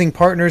licensing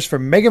partners for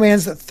Mega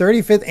Man's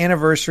 35th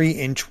anniversary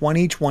in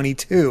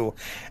 2022.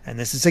 And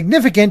this is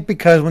significant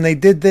because when they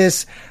did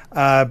this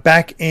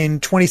back in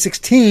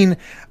 2016,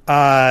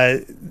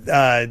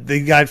 they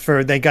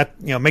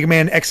got Mega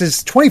Man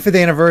X's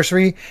 25th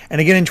anniversary, and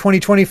again in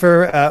 2020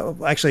 for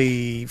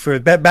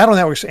Battle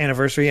Network's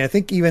anniversary. I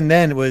think even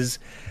then it was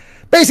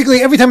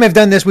basically every time they've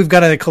done this, we've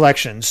got a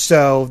collection.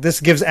 So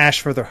this gives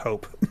Ash further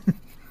hope.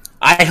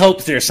 I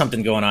hope there's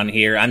something going on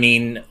here. I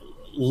mean,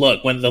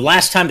 look, when the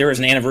last time there was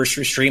an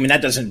anniversary stream, and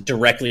that doesn't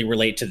directly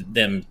relate to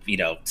them,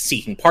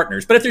 seeking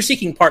partners, but if they're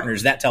seeking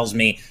partners, that tells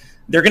me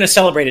they're going to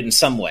celebrate it in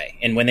some way.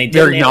 And when they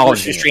did an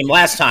anniversary stream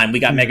last time,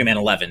 we got Mega Man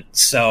 11.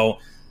 So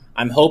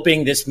I'm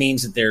hoping this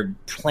means that they're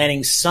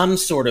planning some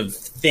sort of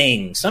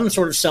thing, some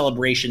sort of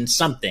celebration,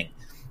 something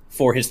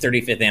for his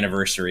 35th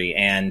anniversary.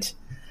 And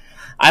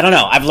I don't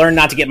know. I've learned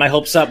not to get my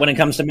hopes up when it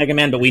comes to Mega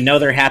Man, but we know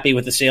they're happy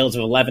with the sales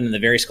of 11 in the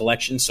various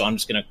collections, so I'm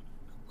just going to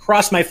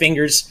cross my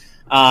fingers.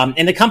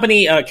 And the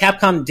company,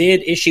 Capcom,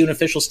 did issue an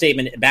official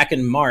statement back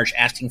in March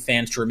asking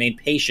fans to remain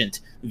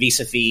patient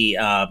vis-a-vis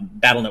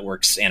Battle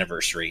Network's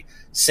anniversary,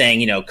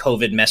 saying,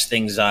 COVID messed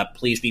things up.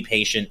 Please be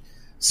patient.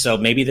 So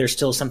maybe there's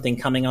still something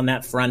coming on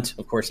that front.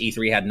 Of course,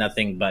 E3 had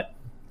nothing, but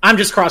I'm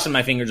just crossing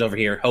my fingers over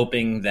here,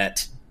 hoping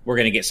that we're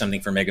going to get something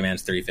for Mega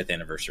Man's 35th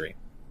anniversary.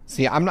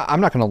 See, I'm not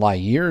going to lie.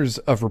 Years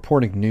of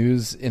reporting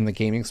news in the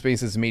gaming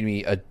space has made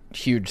me a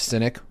huge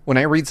cynic. When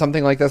I read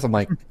something like this, I'm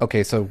like,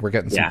 okay, so we're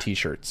getting some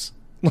T-shirts.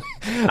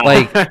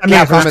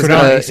 Capcom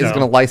is going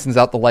to license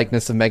out the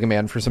likeness of Mega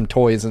Man for some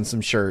toys and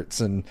some shirts,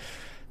 and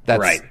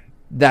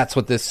that's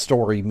what this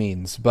story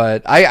means.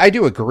 But I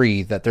do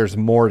agree that there's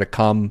more to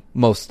come,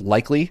 most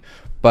likely.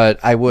 But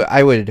I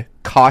would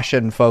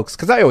caution folks,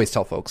 because I always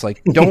tell folks,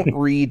 like, don't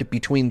read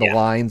between the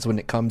lines when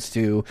it comes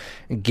to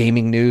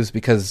gaming news,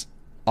 because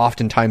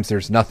oftentimes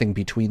there's nothing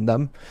between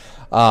them.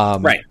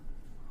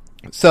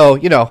 So,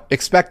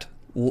 expect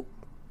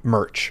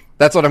merch.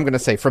 That's what I'm going to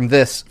say from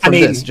this.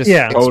 Just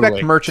expect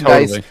totally,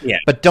 merchandise, totally.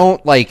 but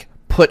don't like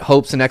put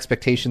hopes and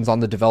expectations on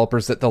the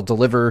developers that they'll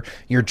deliver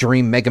your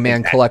dream Mega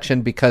Man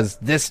collection, because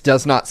this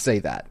does not say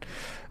that.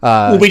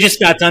 We just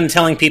got done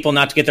telling people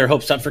not to get their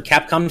hopes up for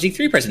Capcom's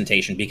E3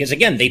 presentation because,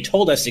 again, they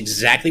told us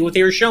exactly what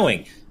they were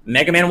showing.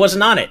 Mega Man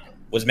wasn't on it.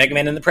 Was Mega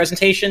Man in the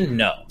presentation?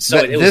 No.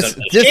 So this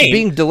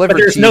being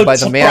delivered to you by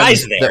the man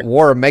that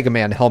wore a Mega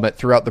Man helmet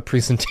throughout the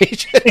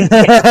presentation. He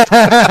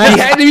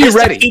had to be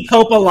ready. Keep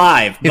hope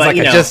alive. He's like,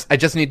 I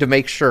just need to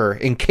make sure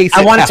in case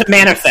I want it to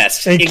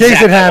manifest. In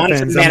case it happens, I want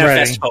it to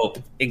manifest hope.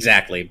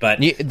 Exactly. But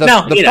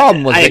the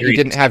problem was that you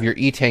didn't have your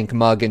E-Tank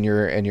mug and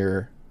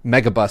your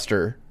Mega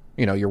Buster.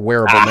 Your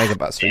wearable Mega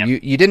Buster.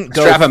 You didn't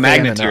go strap a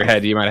magnet to your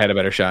head. You might have had a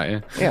better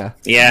shot. Yeah.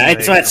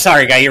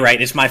 Sorry, guy. You're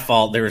right. It's my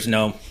fault. There was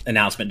no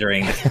announcement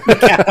during the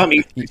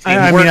Capcom.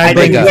 I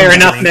didn't wear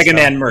enough Mega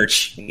Man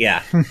merch.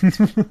 Yeah,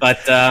 but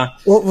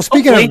well,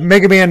 speaking of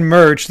Mega Man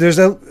merch, there's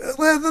a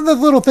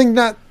little thing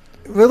not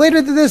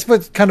related to this,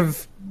 but kind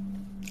of,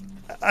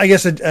 I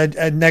guess,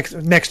 a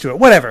next to it.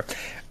 Whatever.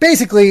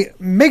 Basically,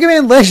 Mega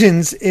Man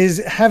Legends is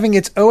having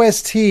its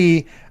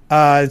OST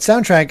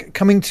soundtrack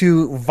coming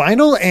to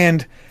vinyl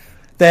and.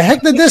 The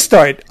heck did this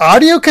start?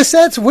 Audio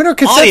cassettes? When are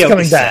cassettes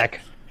coming back?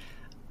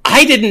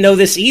 I didn't know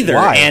this either.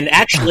 Why? And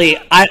actually,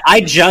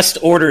 I just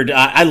ordered...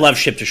 I love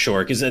Ship to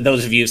Shore, because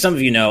some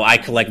of you know, I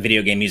collect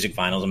video game music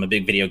vinyls. I'm a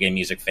big video game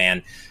music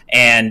fan.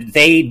 And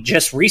they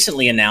just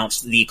recently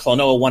announced the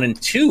Klonoa 1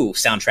 and 2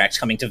 soundtracks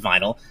coming to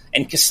vinyl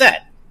and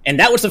cassette. And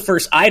that was the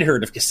first I'd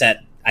heard of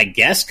cassette, I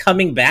guess,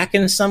 coming back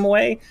in some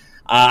way.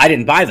 I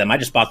didn't buy them. I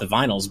just bought the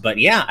vinyls. But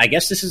yeah, I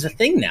guess this is a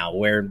thing now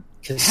where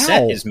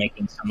cassette is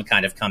making some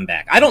kind of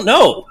comeback. I don't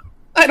know.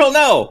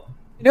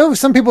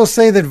 Some people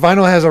say that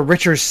vinyl has a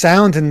richer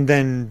sound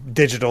than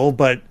digital,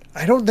 but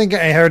I don't think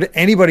I heard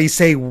anybody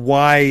say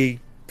why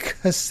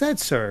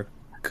cassettes are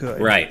good.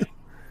 Right.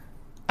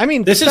 I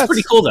mean, this is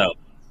pretty cool, though.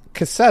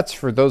 Cassettes,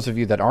 for those of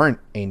you that aren't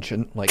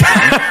ancient, like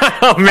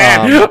oh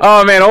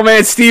man, old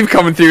man Steve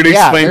coming through to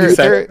explain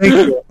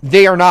cassettes.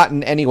 They are not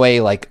in any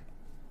way like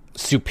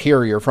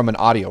superior from an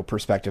audio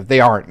perspective.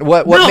 They aren't.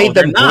 What made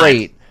them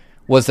great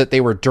was that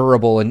they were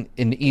durable and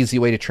an easy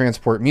way to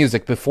transport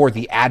music before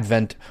the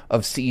advent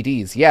of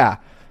CDs. Yeah.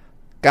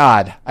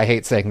 God, I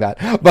hate saying that.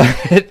 But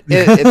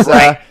it's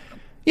right.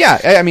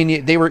 I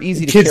mean, they were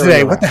easy to kids carry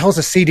today, around. what the hell's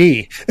a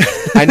CD?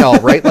 I know,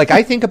 right? Like,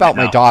 I think about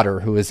my daughter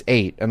who is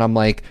 8, and I'm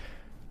like,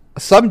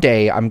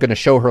 someday I'm going to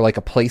show her like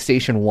a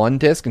PlayStation 1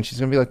 disc, and she's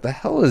going to be like, the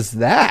hell is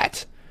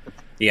that?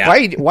 Yeah.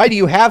 Why do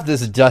you have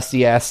this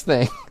dusty ass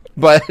thing?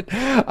 But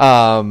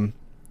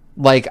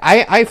like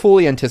I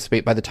fully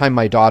anticipate by the time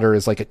my daughter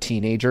is like a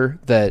teenager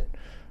that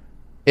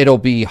it'll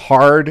be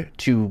hard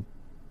to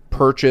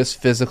purchase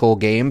physical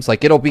games.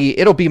 Like it'll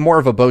be more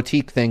of a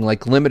boutique thing.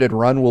 Like limited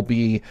run will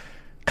be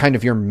kind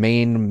of your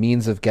main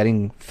means of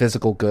getting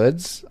physical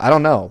goods. I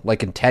don't know,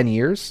 like in 10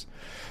 years.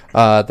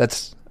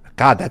 That's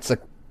a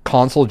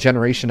console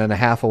generation and a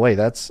half away.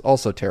 That's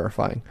also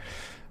terrifying.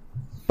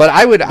 But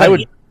I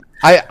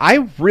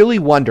really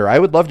wonder. I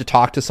would love to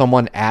talk to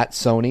someone at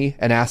Sony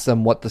and ask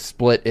them what the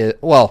split is.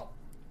 Well,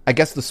 I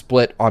guess the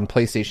split on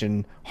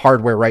PlayStation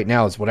hardware right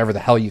now is whatever the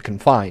hell you can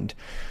find.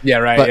 Yeah,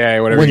 right. But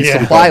whatever. When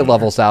supply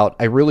levels out,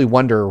 I really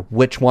wonder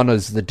which one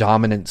is the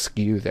dominant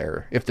SKU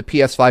there. If the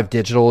PS5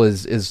 digital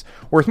is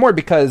worth more,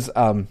 because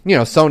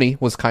Sony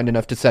was kind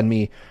enough to send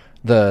me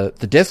the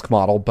disc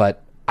model,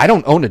 but I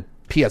don't own a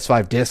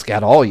PS5 disc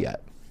at all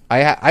yet.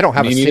 I don't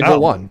have a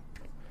single one.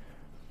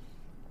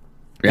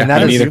 Yeah, and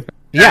that is neither.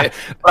 Yeah,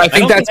 but I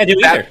think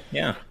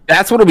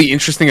that's what'll be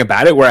interesting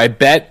about it. Where I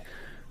bet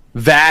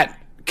that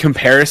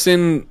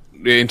comparison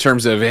in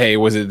terms of, hey,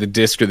 was it the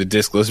disc or the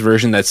discless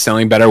version that's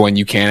selling better when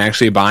you can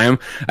actually buy them?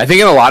 I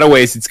think in a lot of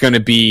ways it's going to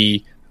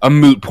be a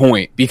moot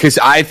point, because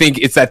I think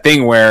it's that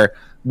thing where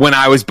when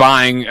I was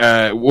buying,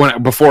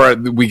 before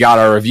we got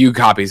our review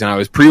copies and I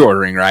was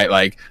pre-ordering, right?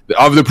 Like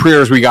of the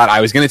pre-orders we got, I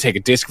was going to take a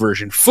disc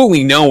version,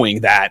 fully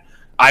knowing that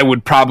I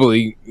would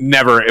probably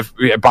never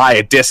buy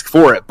a disc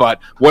for it. But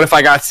what if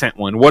I got sent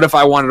one? What if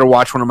I wanted to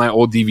watch one of my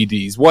old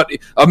DVDs?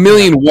 A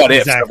million what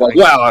ifs. Like,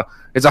 well,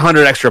 it's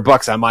 $100 extra.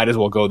 I might as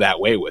well go that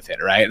way with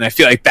it, right? And I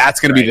feel like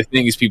that's going to be the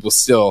thing, is people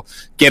still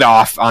get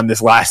off on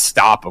this last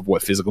stop of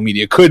what physical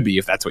media could be,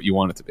 if that's what you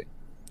want it to be.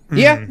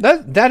 Yeah,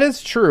 that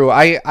is true.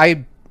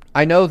 I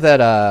know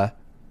that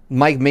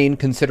my main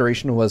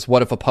consideration was,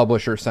 what if a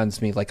publisher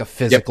sends me like a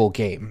physical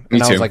game?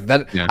 And I was like,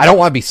 I don't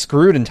want to be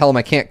screwed and tell them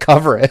I can't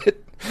cover it.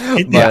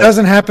 It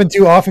doesn't happen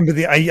too often, but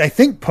I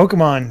think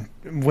Pokemon,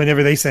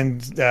 whenever they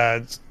send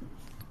not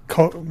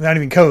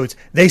even codes,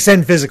 they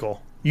send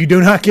physical. You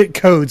do not get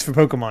codes for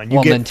Pokemon.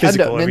 You get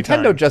physical every time.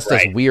 Nintendo just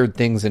does weird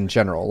things in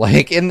general.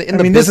 Like in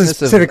the business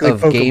of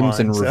Pokemon, games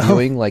and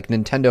reviewing, like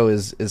Nintendo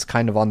is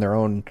kind of on their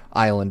own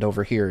island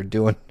over here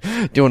doing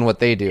what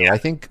they do. Yeah. I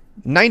think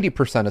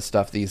 90% of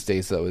stuff these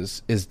days though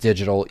is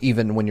digital,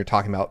 even when you're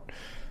talking about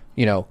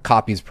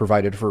copies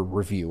provided for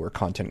review or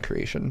content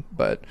creation.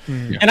 But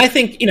and I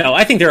think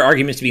there are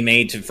arguments to be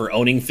made for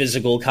owning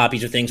physical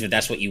copies of things if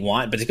that's what you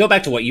want. But to go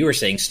back to what you were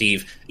saying,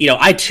 Steve,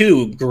 I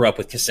too grew up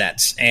with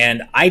cassettes,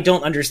 and I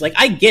don't understand.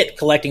 Like, I get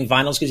collecting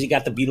vinyls because you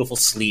got the beautiful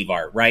sleeve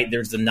art, right?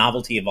 There's the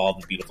novelty of all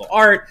the beautiful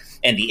art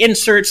and the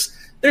inserts.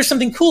 There's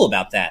something cool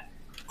about that.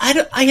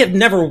 I have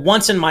never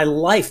once in my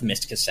life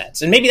missed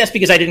cassettes, and maybe that's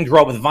because I didn't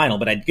grow up with vinyl,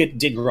 but I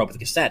did grow up with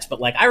cassettes. But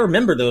like, I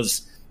remember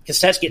those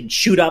cassettes getting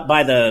chewed up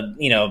by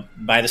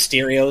the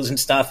stereos and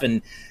stuff,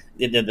 and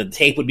the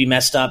tape would be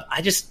messed up.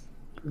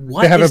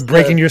 They have it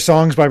breaking your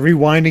songs by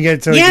rewinding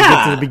it so you can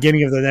get to the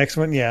beginning of the next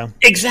one. Yeah,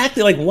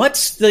 exactly. Like,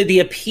 what's the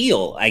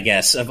appeal, I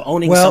guess, of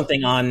owning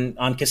something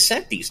on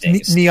cassette these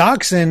days?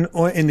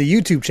 Neoxin in the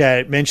YouTube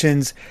chat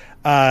mentions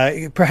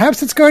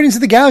perhaps it's Guardians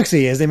of the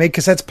Galaxy as they make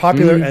cassettes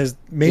popular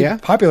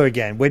popular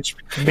again, which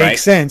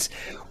makes sense.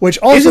 Which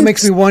also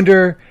makes me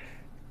wonder: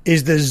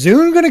 is the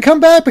Zune going to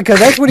come back? Because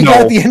that's what he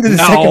got at the end of the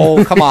second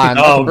movie. Come on.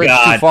 Oh,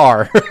 God. Too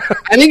far.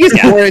 I think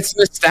it's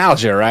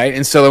nostalgia, right?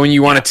 And so when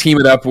you want to team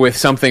it up with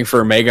something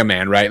for Mega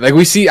Man, right? Like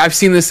I've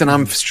seen this, and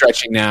I'm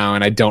stretching now,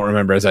 and I don't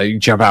remember as I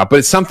jump out, but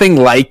it's something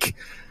like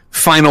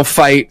Final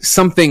Fight,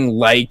 something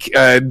like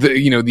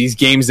these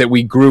games that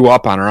we grew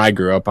up on, or I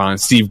grew up on,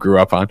 Steve grew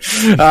up on,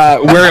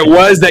 where it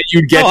was that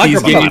you'd get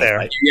these games.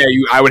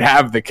 I would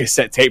have the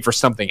cassette tape for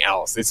something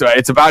else.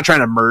 It's about trying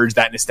to merge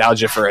that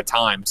nostalgia for a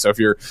time. So if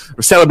you're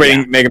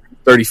celebrating Mega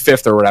Man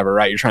 35th or whatever,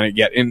 right, you're trying to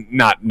get in,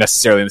 not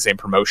necessarily in the same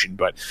promotion,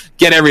 but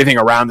get everything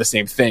around the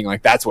same thing.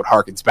 Like, that's what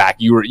harkens back.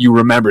 You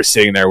remember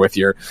sitting there with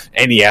your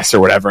NES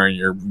or whatever and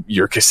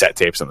your cassette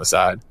tapes on the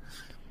side.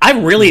 I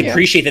really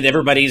appreciate that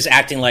everybody's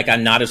acting like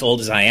I'm not as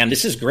old as I am.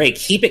 This is great.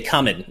 Keep it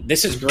coming.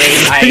 This is great.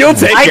 You'll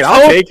take it.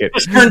 I'll take it. I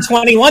just turned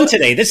 21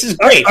 today. This is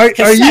great.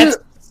 Are you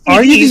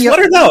what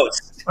are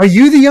those? Are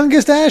you the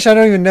youngest, Ash? I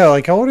don't even know.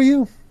 Like, how old are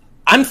you?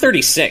 I'm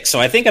 36,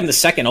 so I think I'm the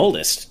second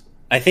oldest.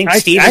 I think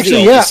Steve actually,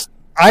 is the oldest.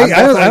 I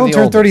don't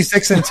turn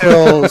 36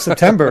 until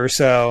September,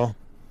 so.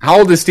 How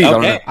old is Steve?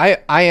 Okay.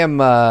 I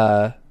am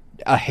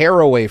a hair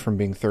away from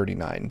being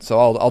 39, so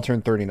I'll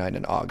turn 39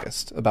 in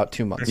August, about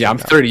 2 months. Yeah, I'm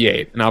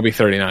 38, and I'll be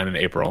 39 in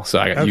April. So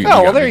I got you.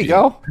 Oh, well, there you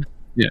go.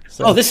 Yeah.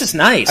 So. This is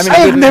nice. I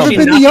have never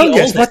been the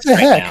youngest. What the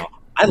heck? Now.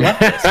 I love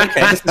this. Okay,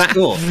 this is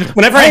cool.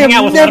 Whenever I hang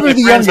out with one of my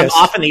friends, I'm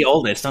often the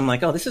oldest. I'm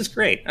like, oh, this is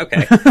great.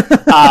 Okay.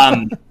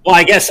 Well,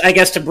 I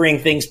guess to bring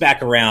things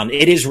back around,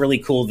 it is really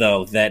cool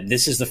though that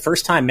this is the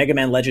first time Mega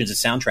Man Legends'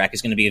 soundtrack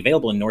is going to be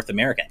available in North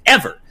America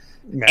ever.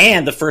 No.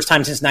 And the first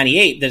time since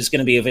 '98 that it's going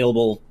to be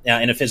available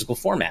in a physical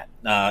format,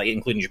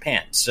 including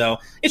Japan. So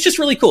it's just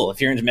really cool if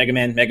you're into Mega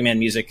Man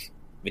music,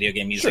 video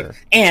game music. Sure.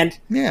 And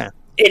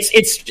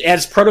it's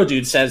as Proto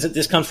Dude says,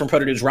 this comes from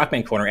Proto Dude's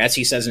Rockman Corner, as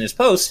he says in his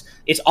post,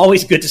 it's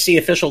always good to see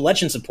official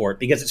Legend support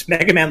because it's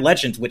Mega Man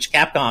Legends, which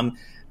Capcom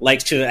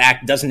likes to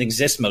act doesn't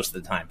exist most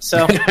of the time.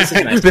 So this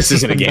is nice. This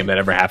isn't a game that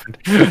ever happened.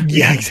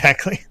 Yeah,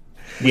 exactly.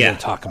 We don't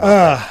talk about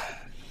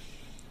that.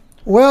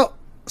 Well,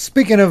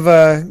 speaking of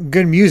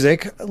good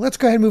music, let's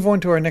go ahead and move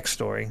on to our next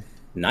story.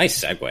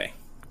 Nice segue.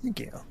 Thank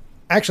you.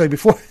 Actually,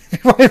 before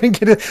I even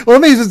get it,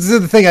 let me do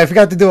the thing. I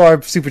forgot to do our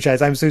super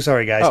chats. I'm so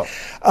sorry, guys.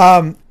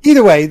 Oh.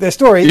 Either way, the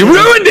story. You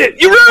ruined it.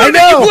 You ruined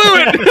it. You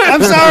blew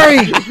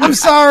it. I'm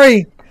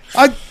sorry.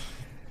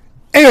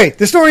 Anyway,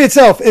 the story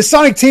itself is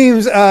Sonic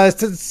Team's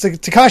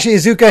Takashi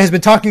Iizuka has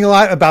been talking a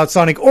lot about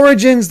Sonic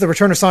Origins, the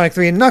return of Sonic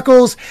 3 and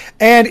Knuckles,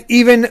 and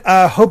even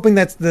hoping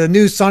that the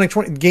new Sonic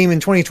game in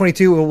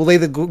 2022 will lay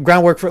the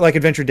groundwork for it like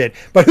Adventure did.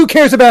 But who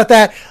cares about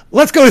that?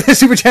 Let's go to the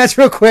Super Chats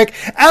real quick.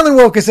 Alan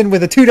Wilkerson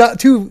with a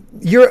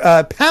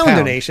 £2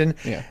 donation.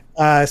 Yeah.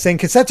 Saying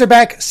cassettes are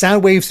back,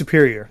 Soundwave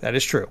superior. That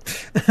is true.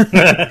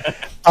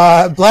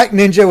 Black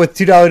Ninja with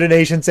 $2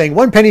 donation saying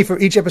 1 penny for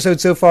each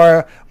episode so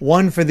far,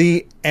 1 for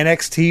the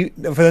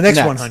NXT for the next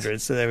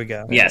 100. So there we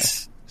go.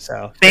 Yes.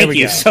 So thank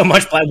you so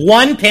much, Black.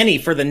 1 penny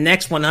for the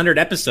next 100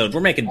 episodes.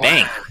 We're making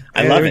bank.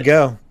 I love it. There we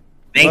go.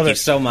 Thank you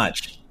so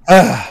much. All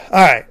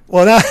right.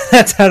 Well, now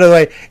that's out of the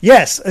way.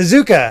 Yes,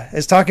 Iizuka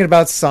is talking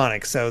about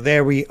Sonic. So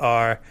there we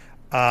are.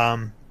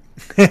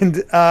 And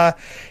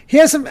he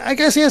has some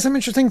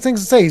interesting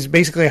things to say. He's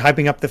basically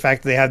hyping up the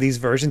fact that they have these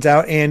versions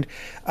out. And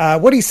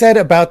what he said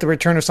about the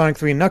return of Sonic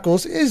 3 and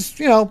Knuckles is,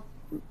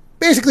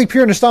 basically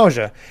pure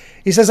nostalgia.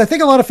 He says, I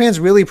think a lot of fans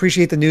really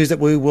appreciate the news that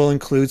we will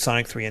include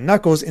Sonic 3 and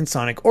Knuckles in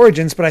Sonic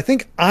Origins, but I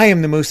think I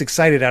am the most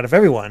excited out of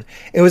everyone.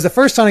 It was the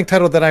first Sonic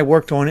title that I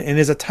worked on and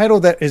is a title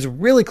that is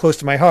really close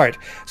to my heart.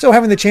 So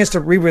having the chance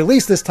to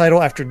re-release this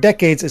title after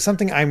decades is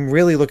something I'm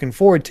really looking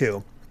forward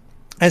to.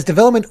 As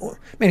development,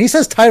 he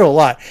says title a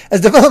lot.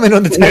 As development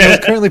on the title is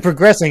currently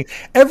progressing,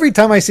 every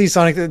time I see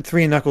Sonic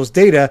 3 and Knuckles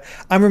data,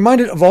 I'm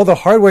reminded of all the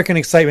hard work and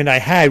excitement I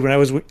had when I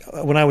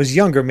was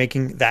younger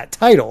making that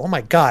title. Oh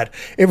my God.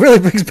 It really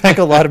brings back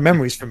a lot of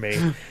memories for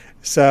me.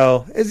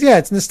 So,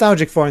 it's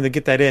nostalgic for him to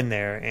get that in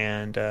there.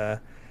 And,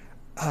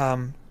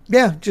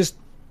 just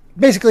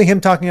basically him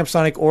talking up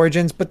Sonic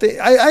Origins. But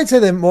I'd say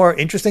the more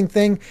interesting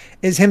thing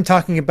is him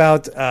talking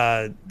about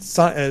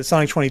Sonic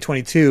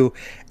 2022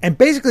 and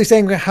basically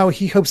saying how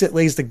he hopes it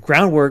lays the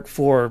groundwork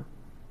for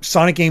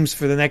Sonic games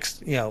for the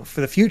next,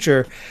 for the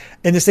future,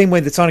 in the same way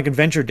that Sonic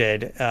Adventure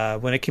did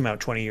when it came out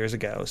 20 years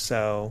ago.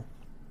 So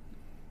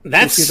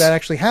let's see if that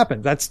actually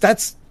happened.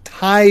 That's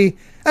high.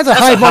 That's a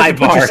high bar to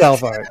put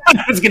yourself on.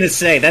 I was going to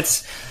say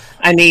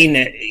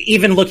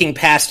even looking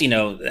past,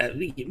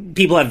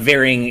 people have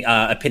varying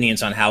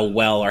opinions on how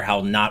well or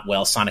how not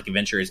well Sonic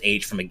Adventure is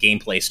aged from a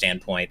gameplay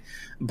standpoint.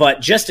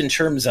 But just in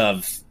terms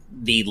of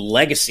the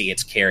legacy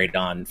it's carried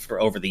on for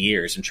over the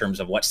years, in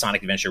terms of what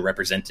Sonic Adventure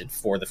represented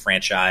for the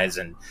franchise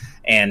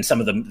and some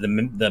of the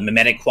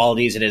mimetic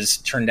qualities it has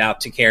turned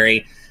out to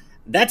carry,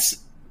 that's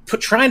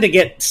trying to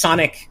get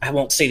Sonic, I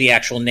won't say the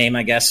actual name,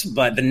 I guess,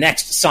 but the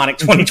next Sonic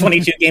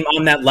 2022 game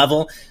on that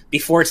level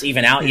before it's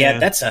even out yet,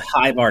 that's a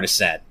high bar to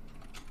set.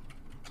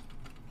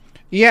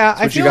 Yeah,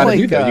 I feel like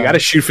you got to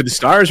shoot for the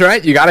stars,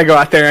 right? You got to go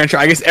out there and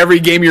try. I guess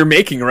every game you're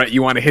making, right,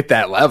 you want to hit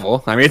that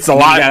level. I mean, it's a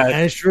lot.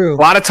 That is true. A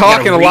lot of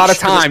talk and a lot of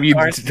time.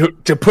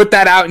 To put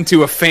that out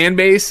into a fan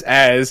base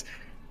as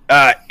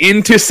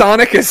into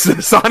Sonic as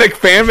the Sonic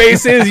fan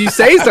base is, you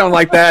say something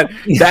like that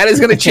is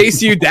going to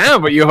chase you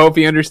down. But you hope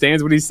he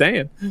understands what he's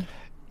saying.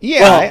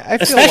 Yeah, well, I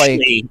feel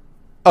like.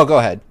 Oh, go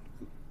ahead.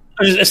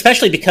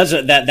 Especially because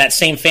of that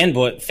same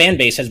fan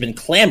base has been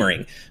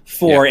clamoring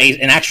for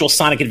an actual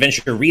Sonic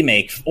Adventure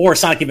remake or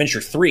Sonic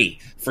Adventure 3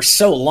 for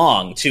so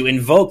long. To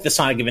invoke the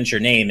Sonic Adventure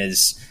name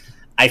is,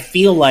 I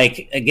feel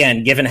like,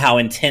 again, given how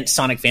intense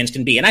Sonic fans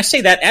can be, and I say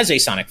that as a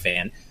Sonic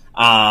fan,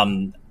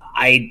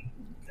 I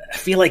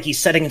feel like he's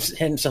setting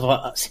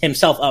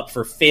himself up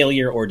for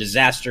failure or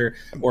disaster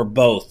or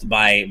both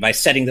by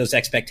setting those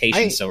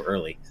expectations so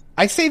early.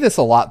 I say this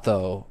a lot,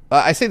 though.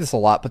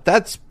 But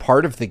that's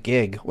part of the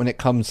gig when it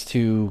comes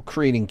to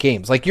creating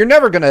games. Like you're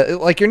never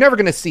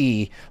gonna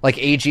see like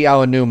Eiji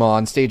Aonuma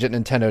on stage at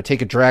Nintendo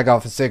take a drag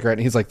off a cigarette,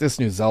 and he's like, "This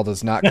new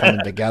Zelda's not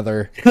coming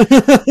together."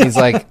 He's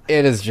like,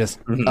 "It is just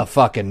a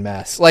fucking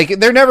mess." Like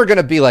they're never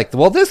gonna be like,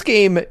 "Well, this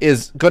game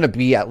is gonna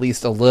be at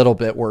least a little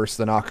bit worse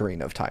than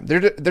Ocarina of Time." They're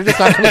just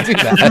not gonna do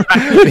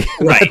that.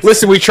 Right.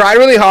 Listen, we tried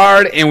really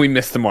hard and we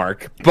missed the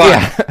mark.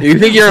 But you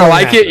think you're gonna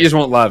like it, you just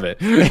won't love it.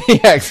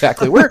 Yeah,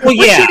 exactly. We're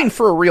shooting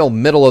for a real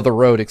middle of the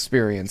road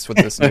experience with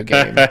this new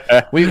game.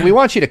 We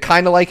want you to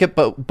kind of like it,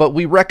 but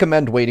we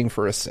recommend waiting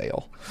for a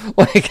sale.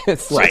 Like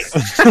it's right.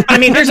 I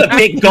mean, there's a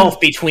big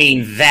gulf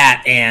between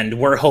that and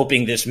we're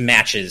hoping this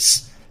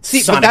matches.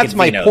 Sonic but that's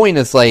my point.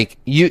 Is like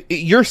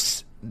they're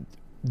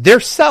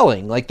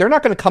selling. Like they're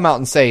not going to come out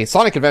and say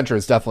Sonic Adventure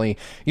is definitely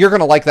you're going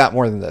to like that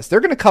more than this. They're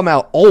going to come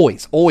out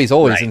always,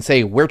 right. And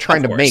say we're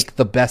trying to make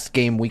the best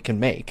game we can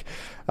make.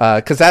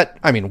 Because that,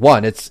 I mean,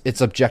 one,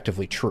 it's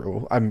objectively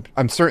true.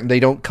 I'm certain they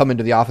don't come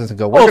into the office and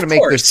go, "We're going to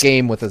make this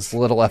game with as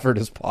little effort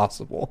as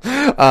possible."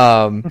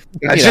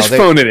 Just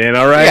phone it in,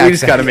 all right? Yeah, we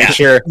just got to make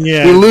sure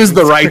we lose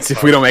the rights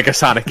if we don't make a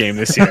Sonic game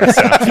this year.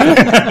 So.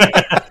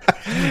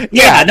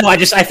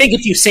 I think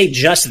if you say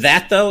just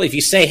that, though, if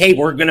you say, "Hey,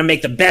 we're going to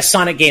make the best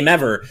Sonic game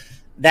ever,"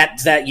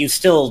 that you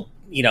still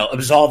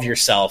absolve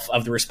yourself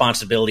of the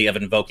responsibility of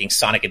invoking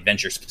Sonic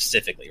Adventure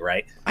specifically,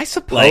 right? I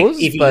suppose,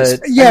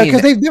 because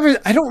they've never.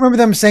 I don't remember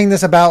them saying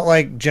this about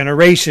like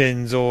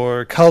Generations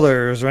or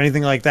Colors or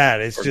anything like that.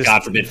 It's just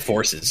God forbid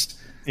Forces.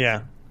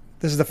 Yeah,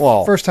 this is the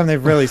first time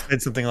they've really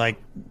said something like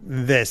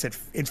this. It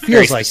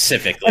feels like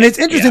specifically, and it's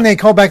interesting they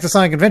call back to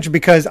Sonic Adventure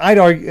because I'd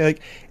argue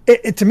like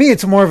to me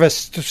it's more of a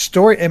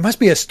story. It must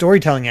be a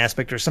storytelling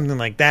aspect or something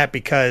like that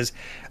because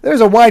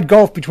there's a wide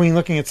gulf between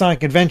looking at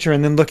Sonic Adventure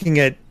and then looking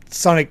at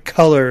Sonic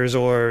Colors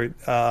or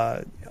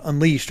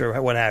Unleashed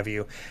or what have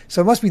you.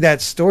 So it must be that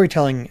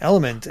storytelling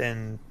element,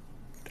 and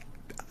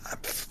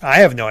I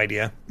have no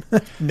idea.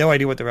 No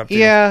idea what they're up to.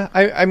 Yeah,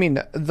 I mean,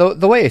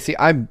 the way I see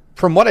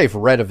from what I've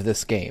read of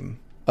this game,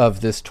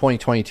 of this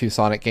 2022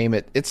 Sonic game,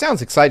 it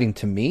sounds exciting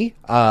to me.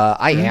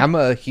 I am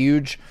a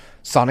huge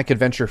Sonic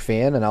Adventure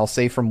fan, and I'll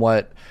say from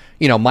what,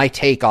 my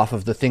take off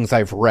of the things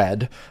I've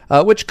read,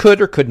 which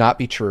could or could not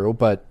be true,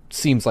 but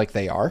seems like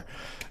they are,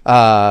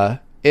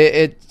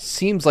 It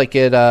seems like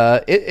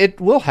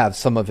it will have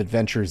some of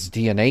Adventure's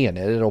DNA in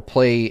it. It'll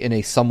play in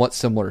a somewhat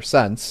similar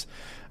sense,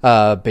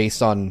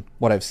 based on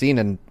what I've seen,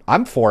 and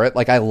I'm for it.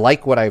 Like I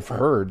like what I've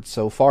heard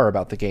so far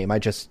about the game. I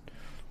just,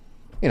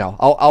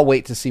 I'll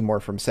wait to see more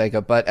from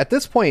Sega. But at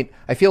this point,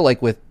 I feel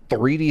like with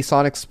 3D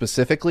Sonic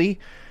specifically,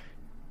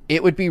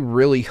 it would be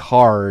really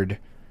hard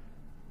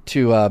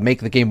to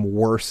make the game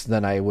worse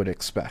than I would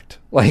expect.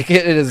 Like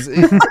it is,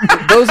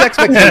 those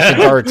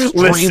expectations are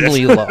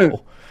extremely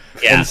low.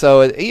 Yeah. And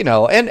so, I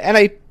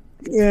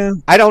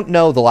don't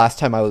know the last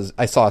time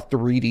I saw a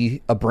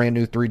brand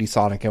new 3D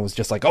Sonic and was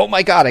just like, "Oh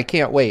my God, I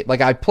can't wait." Like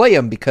I play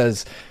him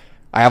because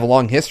I have a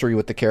long history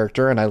with the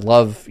character and I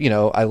love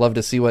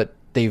to see what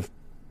they've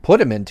put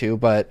him into,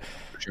 but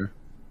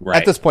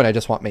at this point I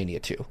just want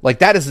Mania 2. Like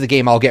that is the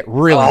game I'll get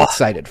really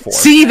excited for.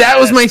 See, that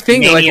was my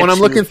thing. Mania like when I'm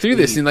looking through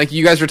this and like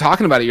you guys were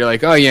talking about it, you're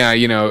like, "Oh yeah,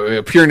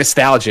 pure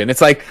nostalgia." And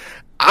it's like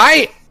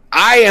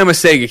I am a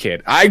Sega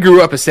kid. I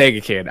grew up a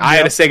Sega kid. I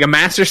had a Sega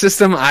Master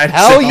System. I had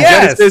Sega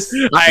Genesis.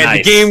 I had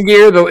the Game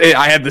Gear.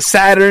 I had the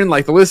Saturn.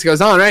 Like the list goes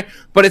on, right?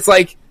 But it's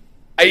like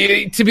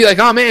to be like,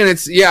 oh man,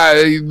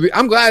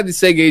 I'm glad the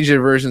Sega Asia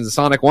versions of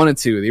Sonic 1 and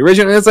 2, the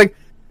original. It's like,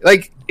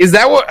 is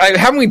that what?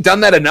 Haven't we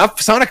done that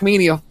enough? Sonic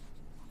Mania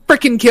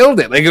freaking killed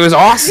it. Like, it was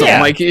awesome.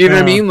 Yeah. Like, you know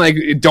what I mean? Like,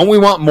 don't we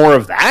want more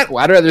of that?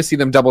 Well, I'd rather see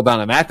them double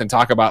down on that than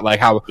talk about like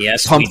how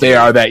pumped they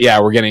are that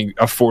we're getting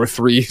a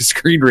 4:3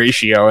 screen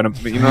ratio, and I'm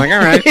like, all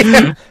right.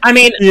 I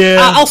mean,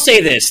 I'll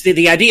say this: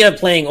 the idea of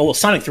playing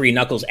Sonic 3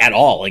 Knuckles at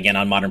all again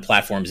on modern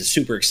platforms is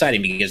super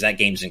exciting because that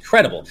game's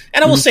incredible.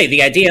 And I will say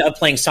the idea of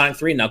playing Sonic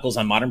 3 Knuckles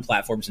on modern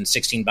platforms in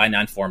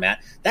 16:9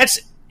 format, that's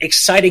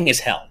exciting as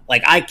hell.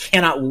 Like, I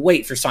cannot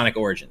wait for Sonic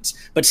Origins.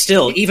 But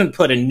still, even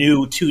put a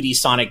new 2D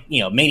Sonic,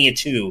 Mania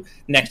 2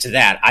 next to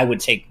that, I would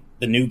take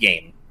the new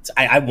game.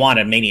 I want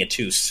a Mania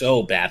 2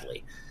 so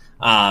badly.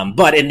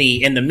 But in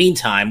the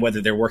meantime, whether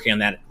they're working on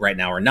that right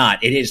now or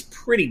not, it is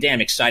pretty damn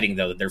exciting,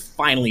 though, that they're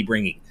finally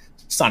bringing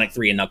Sonic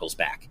 3 and Knuckles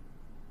back.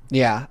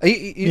 Yeah.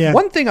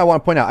 One thing I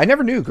want to point out, I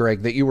never knew,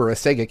 Greg, that you were a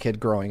Sega kid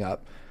growing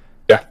up.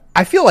 Yeah.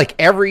 I feel like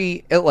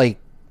every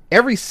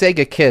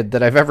Sega kid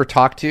that I've ever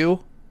talked to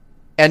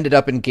ended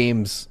up in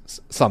games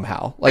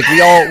somehow. Like,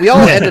 we all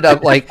ended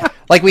up like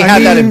we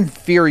had that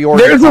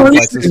inferiority. There's a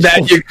reason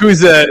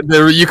that the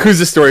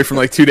Yakuza story from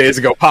like 2 days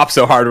ago popped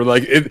so hard. We're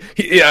like,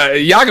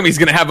 Yagami's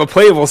gonna have a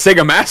playable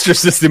Sega Master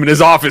System in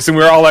his office, and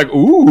we're all like,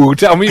 ooh,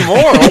 tell me more.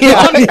 Let's go.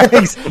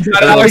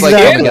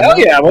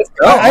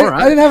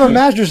 I didn't have a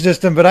Master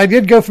System, but I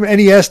did go from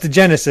NES to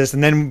Genesis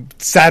and then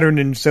Saturn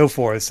and so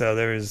forth. So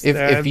there was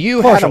if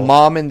you had a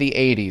mom in the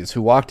 80s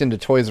who walked into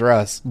Toys R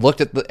Us,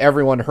 looked at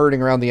everyone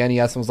herding around the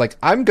NES and was like,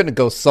 I'm gonna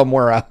go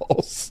somewhere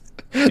else,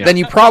 then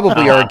you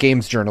probably are a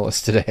games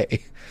journalist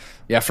today.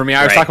 Yeah, for me,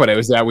 I was talking about it. It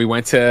was that we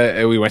went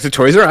to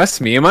Toys R Us,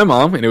 me and my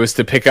mom, and it was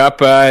to pick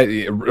up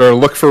or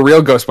look for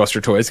real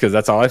Ghostbuster toys because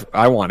that's all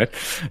I wanted.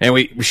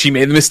 And she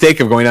made the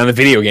mistake of going down the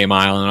video game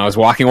aisle, and I was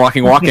walking,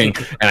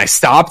 and I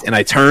stopped and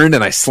I turned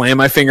and I slammed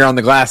my finger on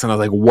the glass, and I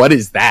was like, "What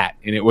is that?"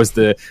 And it was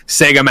the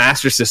Sega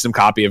Master System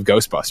copy of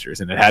Ghostbusters,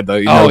 and it had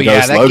the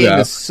Ghost that logo. game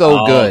is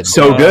so good,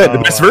 so good. The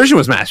best version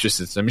was Master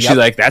System. She's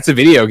like, "That's a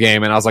video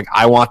game," and I was like,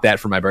 "I want that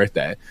for my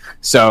birthday."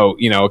 So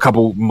a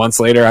couple months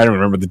later, I don't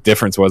remember what the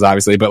difference was,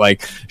 obviously, but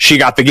like, she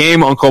got the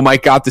game, Uncle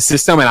Mike got the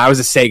system, and I was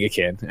a Sega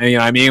kid.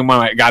 And when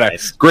I got a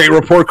great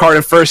report card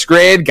in first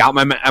grade, got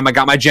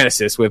my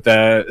Genesis with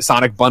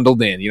Sonic bundled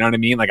in. You know what I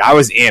mean? Like, I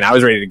was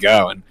ready to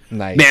go. And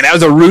man, that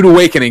was a rude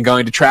awakening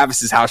going to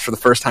Travis's house for the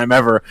first time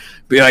ever.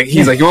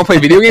 He's like, "You want to play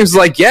video games?" I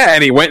was like, "Yeah."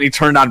 And he went and he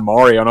turned on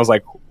Mario, and I was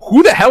like,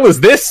 who the hell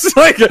is this?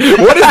 Like, what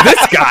is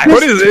this guy?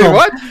 What is it?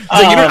 What? Like,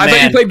 I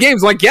thought you played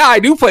games. I'm like, yeah, I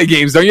do play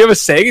games. Don't you have a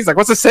Sega? He's like,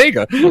 what's a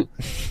Sega?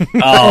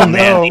 Oh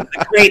man,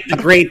 the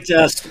great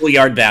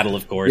schoolyard battle,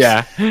 of course.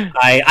 Yeah,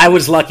 I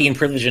was lucky and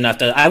privileged enough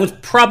to. I was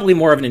probably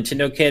more of a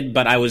Nintendo kid,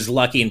 but I was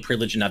lucky and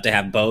privileged enough to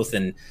have both.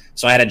 And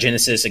so I had a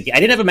Genesis. I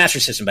didn't have a Master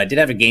System, but I did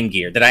have a Game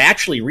Gear that I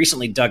actually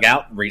recently dug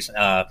out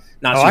not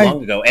too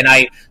long ago, and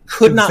I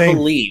could not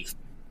believe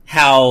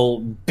how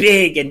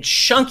big and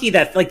chunky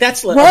that's a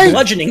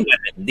bludgeoning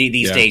weapon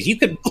these days. You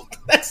could,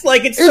 that's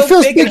like, it's so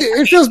big.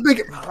 It feels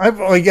big.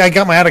 I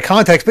got my out of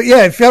context, but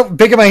yeah, it felt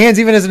big in my hands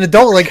even as an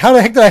adult. Like, how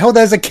the heck did I hold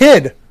that as a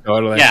kid?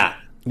 Totally. Yeah.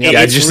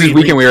 Just this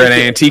weekend we were at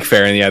an antique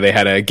fair, and they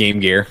had a Game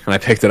Gear, and I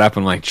picked it up,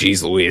 and I'm like,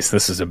 geez Louise,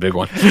 this is a big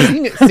one.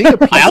 Seeing a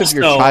piece of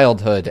your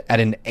childhood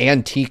at an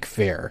antique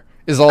fair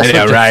is also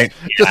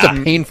just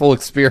a painful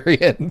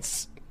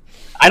experience.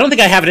 I don't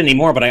think I have it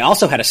anymore, but I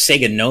also had a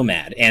Sega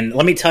Nomad. And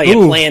let me tell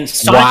you, playing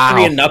Sonic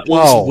 3 and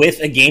Knuckles with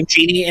a Game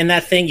Genie in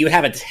that thing, you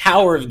have a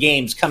tower of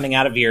games coming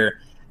out of your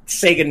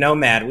Sega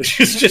Nomad,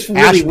 which is just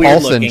really Ash weird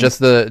Paulson, looking.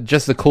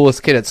 just the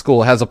coolest kid at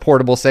school, has a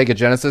portable Sega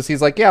Genesis.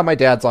 He's like, yeah, my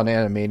dad's on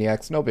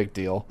Animaniacs, no big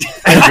deal.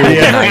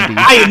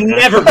 I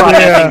never brought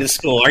that thing to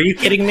school. Are you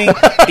kidding me?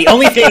 The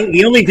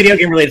only video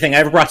game related thing I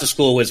ever brought to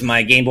school was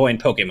my Game Boy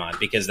and Pokemon,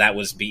 because that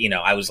was,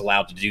 I was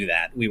allowed to do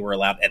that. We were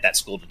allowed at that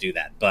school to do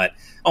that. But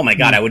oh my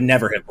god, I would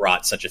never have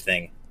brought such a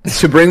thing.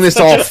 To bring this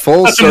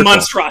full circle, a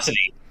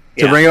monstrosity.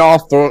 To bring it all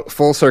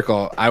full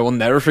circle, I will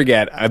never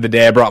forget the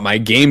day I brought my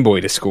Game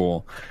Boy to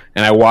school.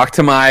 And I walked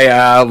to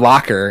my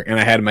locker, and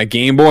I had my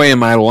Game Boy and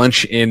my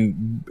lunch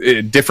in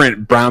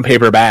different brown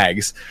paper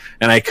bags.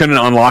 And I couldn't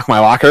unlock my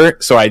locker,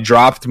 so I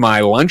dropped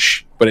my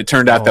lunch. But it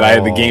turned out that I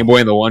had the Game Boy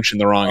and the lunch in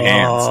the wrong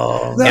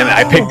hands. And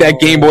I picked that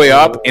Game Boy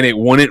up, and it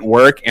wouldn't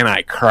work, and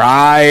I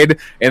cried.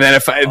 And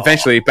then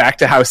eventually, back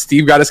to how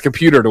Steve got his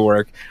computer to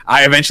work,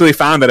 I eventually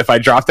found that if I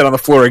dropped it on the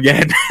floor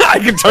again, I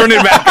could turn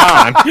it back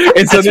on.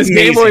 And so this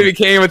Game Boy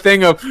became a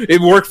thing of,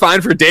 it worked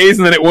fine for days,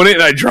 and then it wouldn't,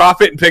 and I'd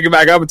drop it and pick it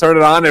back up and turn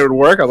it on, and it would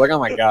work. I was like, oh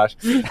my gosh.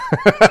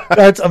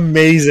 That's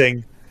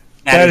amazing.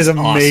 That is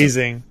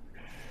amazing. Awesome.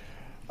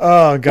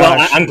 Oh gosh!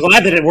 Well, I'm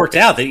glad that it worked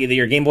out. That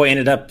your Game Boy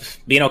ended up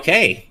being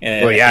okay.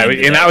 Well, yeah,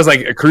 and that was like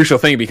a crucial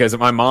thing, because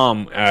my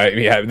mom,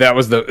 that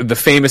was the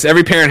famous.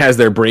 Every parent has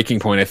their breaking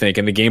point, I think,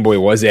 and the Game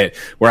Boy was it.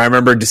 Where I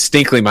remember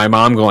distinctly my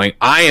mom going,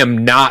 "I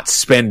am not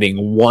spending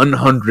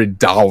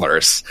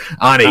 $100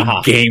 on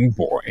a Game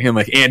Boy," and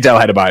like Aunt Dell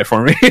had to buy it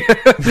for me.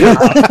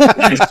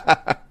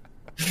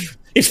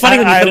 It's funny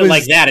when you put it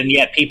like that, and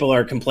yet people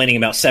are complaining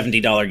about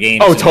 $70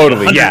 games. Oh,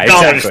 totally. Yeah,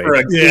 $100 exactly. for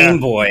a Game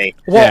Boy.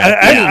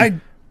 Well,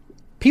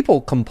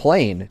 people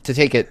complain, to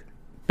take it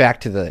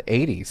back to the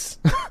 80s,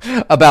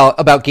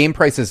 about game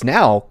prices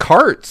now.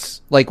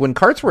 Carts, like when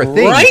carts were a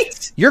thing,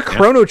 right? Your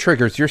Chrono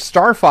Triggers, your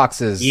Star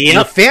Foxes,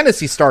 your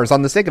Fantasy Stars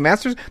on the Sega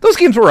Masters, those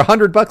games were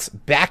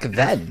 $100 back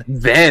then.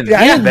 I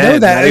didn't know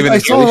that. I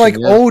saw like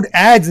old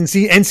ads and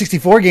see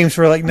N64 games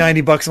for like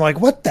 $90. I'm like,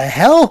 what the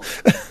hell?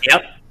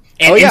 Yep.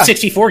 And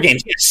N64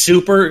 games,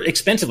 super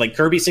expensive, like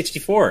Kirby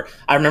 64.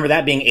 I remember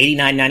that being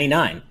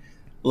 $89.99.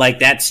 Like,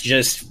 that's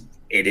just,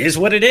 it is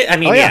what it is. I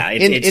mean,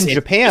 in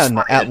Japan,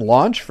 at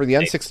launch for the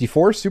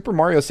N64, Super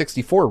Mario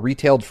 64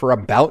 retailed for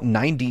about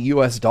 $90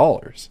 US.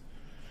 Jeez.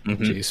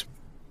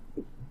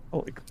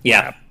 Holy crap.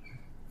 Yeah.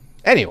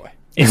 Anyway.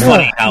 It's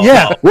funny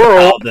how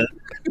world,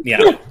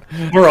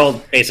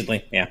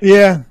 basically. Yeah.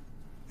 Yeah.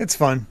 It's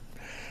fun.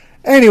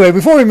 Anyway,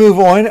 before we move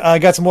on, I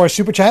got some more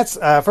super chats.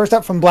 First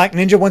up from Black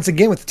Ninja, once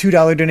again with a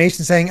 $2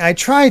 donation, saying, I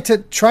try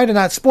to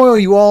not spoil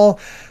you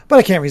all, but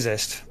I can't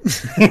resist.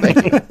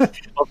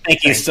 Well,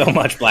 thank you so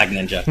much, Black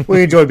Ninja.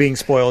 We enjoy being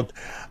spoiled.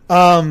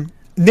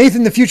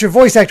 Nathan, the future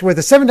voice actor, with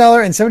a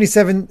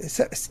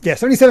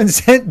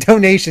 $7.77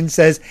 donation,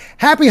 says,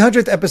 happy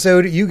 100th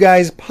episode. You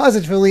guys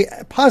positively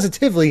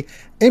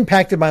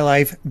impacted my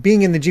life.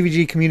 Being in the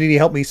GVG community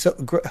helped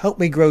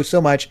me grow so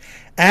much.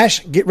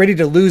 Ash, get ready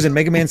to lose in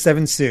Mega Man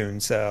 7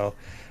 soon. So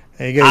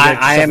there you go.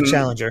 I am a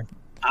challenger.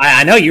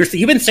 I know you've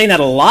been saying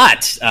that a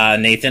lot,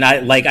 Nathan.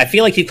 I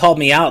feel like you called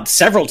me out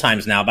several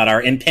times now about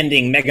our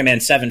impending Mega Man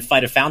 7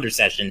 Fight of Founder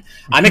session.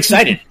 I'm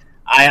excited.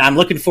 I'm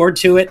looking forward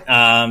to it.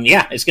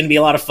 It's going to be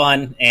a lot of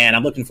fun, and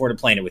I'm looking forward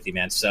to playing it with you,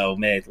 man. So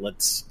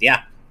let's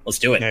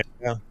do it.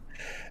 Yeah.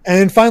 And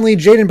then finally,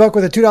 Jaden Buck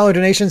with a $2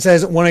 donation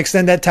says, want to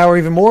extend that tower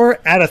even more?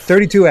 Add a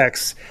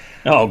 32X.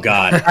 Oh,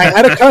 God. I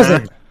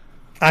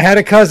had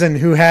a cousin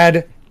who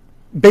had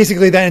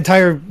basically that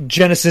entire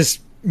Genesis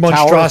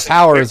monstrosity.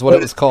 Tower is what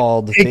it was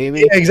called,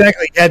 baby. Yeah,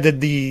 exactly. He had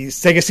the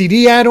Sega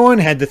CD add-on,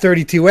 had the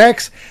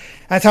 32X.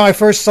 That's how I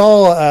first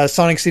saw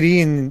Sonic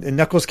CD and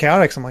Knuckles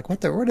Chaotix. I'm like,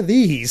 what are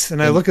these?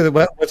 And I look at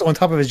what's on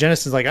top of his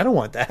Genesis, like, I don't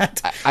want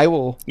that. I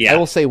will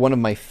say one of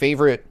my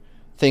favorite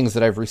things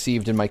that I've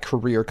received in my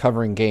career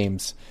covering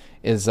games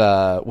is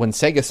when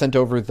Sega sent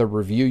over the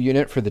review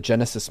unit for the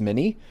Genesis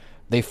Mini,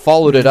 they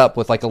followed it up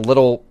with like a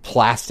little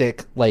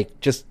plastic, like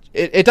just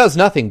it does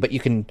nothing, but you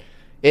can.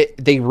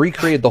 They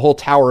recreated the whole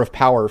Tower of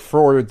Power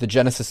for the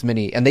Genesis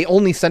Mini, and they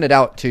only sent it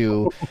out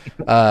to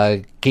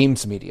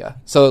Games Media.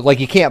 So like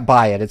you can't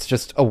buy it. It's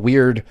just a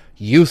weird,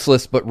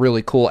 useless but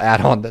really cool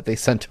add-on that they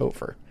sent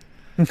over.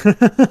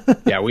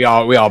 Yeah, we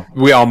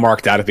all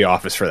marked out at the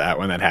office for that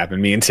when that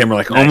happened. Me and Tim were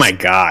like, "Oh my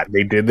god,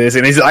 they did this!"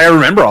 And I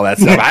remember all that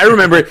stuff. I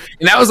remember, and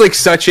that was like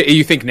such a.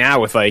 You think now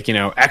with like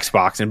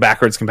Xbox and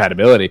backwards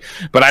compatibility,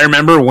 but I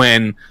remember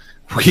when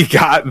we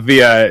got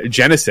the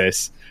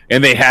Genesis.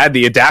 And they had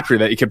the adapter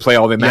that you could play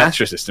all the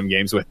Master System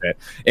games with it.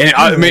 And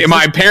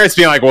my parents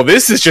being like, well,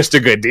 this is just a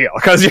good deal.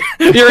 Because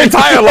your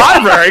entire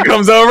library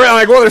comes over. And I'm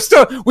like, well,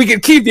 we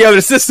could keep the other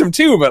system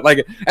too. But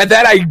like, at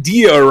that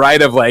idea,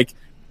 right, of like,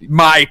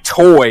 my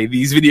toy,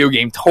 these video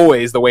game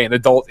toys, the way an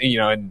adult, in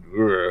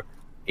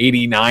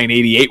 89,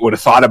 88 would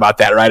have thought about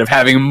that, right? Of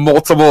having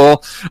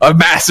multiple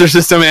Master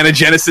System and a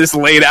Genesis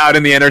laid out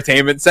in the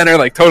entertainment center,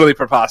 like totally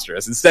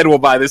preposterous. Instead, we'll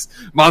buy this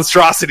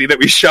monstrosity that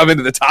we shove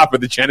into the top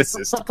of the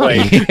Genesis to play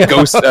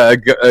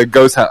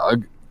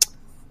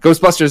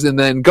Ghostbusters and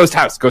then Ghost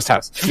House.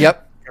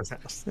 Yep. Ghost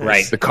House.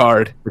 Right. The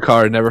card,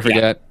 never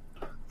forget.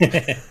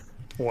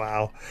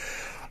 Wow.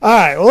 All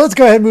right, well, let's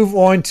go ahead and move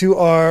on to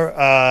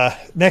our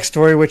next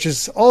story, which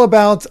is all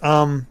about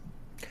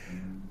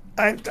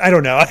I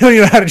don't know. I don't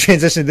even know how to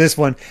transition to this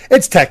one.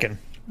 It's Tekken.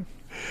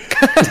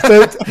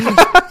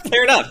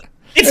 Fair enough.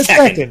 It's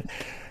Tekken.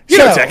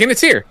 Tekken,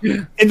 it's here.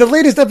 In the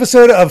latest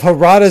episode of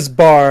Harada's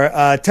Bar,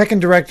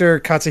 Tekken director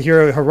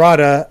Katsuhiro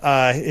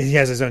Harada, he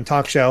has his own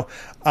talk show,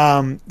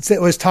 I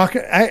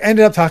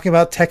ended up talking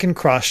about Tekken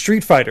Cross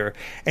Street Fighter,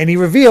 and he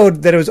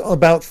revealed that it was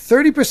about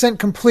 30%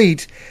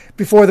 complete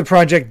before the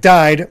project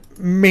died,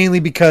 mainly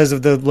because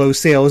of the low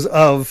sales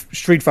of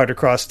Street Fighter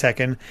Cross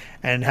Tekken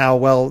and how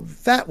well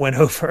that went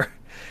over.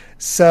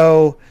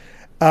 So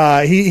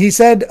he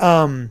said,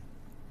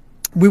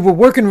 we were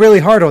working really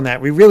hard on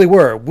that. We really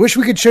were. Wish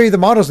we could show you the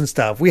models and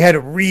stuff. We had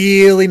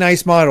really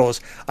nice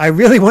models. I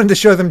really wanted to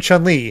show them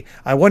Chun-Li.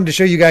 I wanted to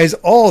show you guys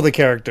all the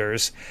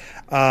characters.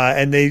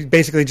 And they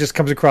basically just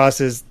comes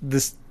across as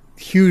this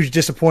huge,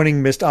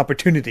 disappointing missed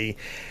opportunity.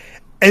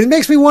 And it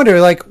makes me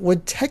wonder, like,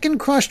 would Tekken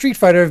Cross Street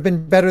Fighter have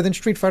been better than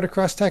Street Fighter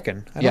Cross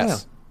Tekken? I don't know.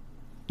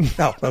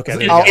 Oh, okay.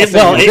 We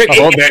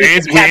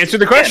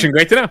answered the question.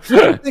 Great to know.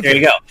 There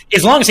you go.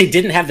 As long as they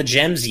didn't have the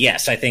gems,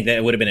 yes, I think that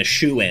it would have been a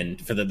shoe-in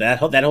for that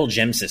whole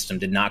gem system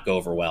did not go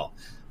over well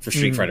for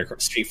Street Fighter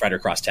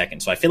Cross Tekken.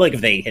 So I feel like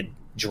if they had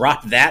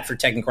dropped that for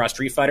Tekken Cross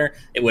Street Fighter,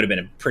 it would have been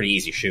a pretty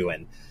easy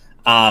shoe-in.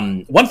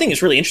 One thing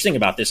that's really interesting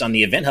about this on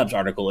the Event Hubs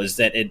article is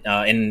that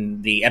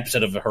in the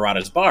episode of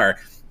Harada's Bar,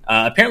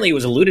 apparently it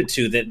was alluded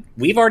to that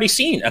we've already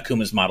seen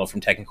Akuma's model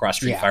from Tekken Cross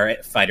Street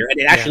Fighter, and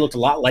it actually looked a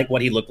lot like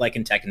what he looked like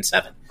in Tekken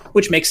 7,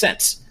 which makes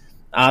sense.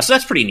 So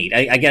that's pretty neat.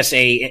 I guess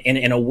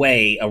in a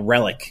way, a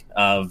relic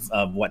of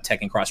what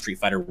Tekken Cross Street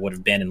Fighter would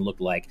have been and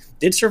looked like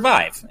did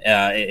survive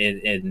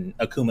in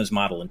Akuma's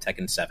model in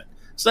Tekken 7.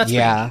 So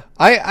that's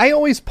I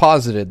always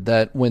posited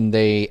that when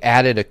they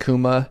added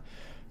Akuma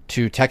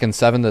to Tekken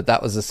 7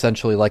 that was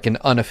essentially like an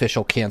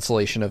unofficial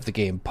cancellation of the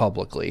game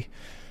publicly.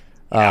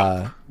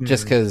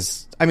 Just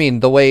because, I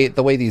mean, the way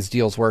these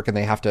deals work, and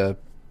they have to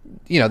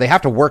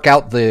work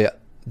out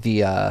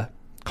the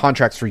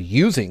contracts for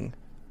using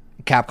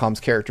Capcom's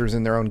characters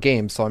in their own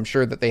games, so I'm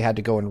sure that they had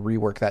to go and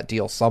rework that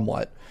deal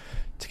somewhat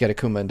to get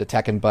Akuma into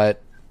Tekken,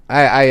 but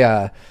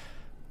I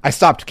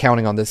stopped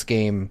counting on this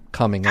game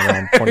coming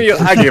around 20.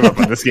 I gave up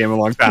on this game a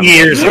long time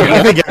years ago.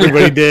 I think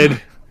everybody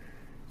did.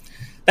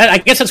 I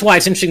guess that's why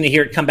it's interesting to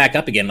hear it come back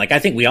up again. Like, I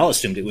think we all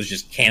assumed it was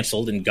just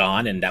canceled and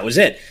gone, and that was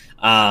it.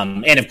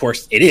 And of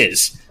course, it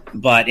is.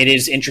 But it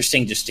is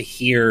interesting just to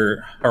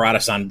hear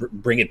Harada-san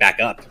bring it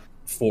back up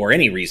for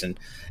any reason.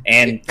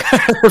 And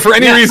for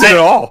any reason at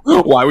all.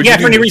 Why would you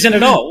do for any this? reason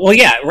at all. Well,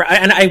 yeah.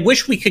 And I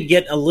wish we could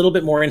get a little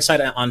bit more insight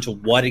onto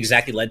what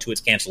exactly led to its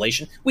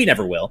cancellation. We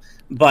never will.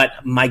 But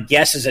my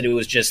guess is that it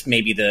was just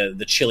maybe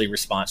the chilly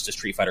response to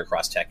Street Fighter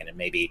Cross Tekken, and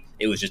maybe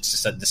it was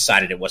just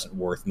decided it wasn't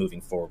worth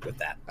moving forward with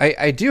that.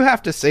 I do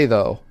have to say,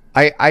 though,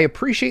 I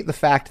appreciate the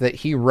fact that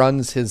he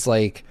runs his,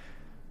 like,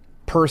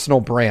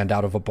 personal brand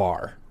out of a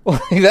bar.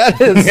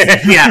 That is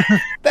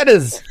that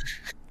is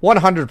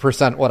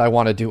 100% what I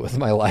want to do with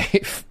my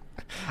life.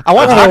 I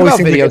want to talk about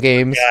video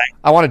games.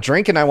 I want to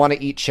drink, and I want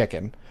to eat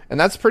chicken, and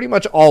that's pretty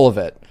much all of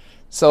it.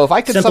 So if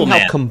I could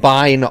somehow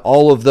combine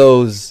all of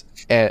those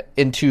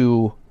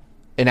into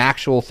an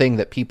actual thing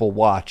that people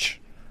watch,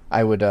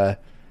 I would.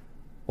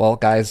 Well,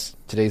 guys,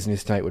 today's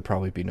news tonight would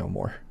probably be no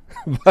more.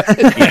 Guys,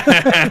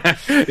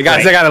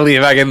 I gotta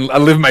leave. I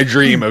live my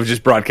dream of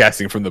just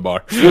broadcasting from the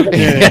bar.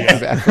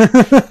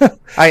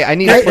 I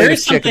need a plate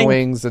of chicken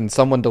wings and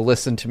someone to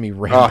listen to me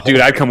ramble. Oh, dude,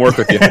 I'd come work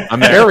with you.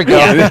 I'm there. There we go.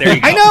 Yeah, there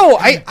you go. I know.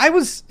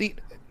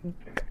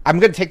 I'm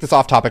going to take this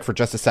off topic for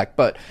just a sec,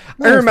 but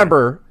I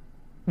remember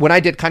when I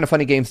did Kind of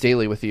Funny Games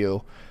Daily with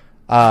you,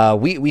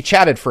 we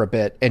chatted for a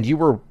bit, and you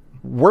were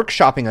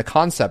workshopping a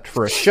concept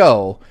for a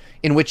show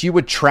in which you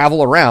would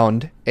travel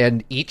around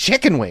and eat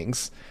chicken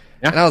wings.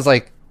 Yeah. And I was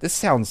like, this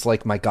sounds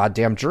like my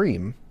goddamn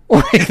dream.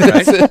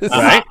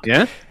 Right?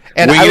 Yeah.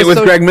 And Winging it with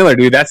Greg Miller,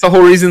 dude. That's the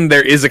whole reason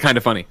there is a Kind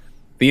of Funny.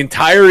 The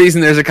entire reason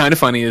there's a Kind of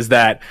Funny is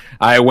that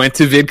I went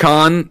to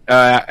VidCon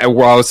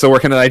while I was still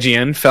working at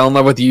IGN, fell in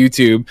love with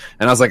YouTube,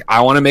 and I was like,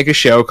 I want to make a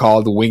show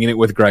called Winging It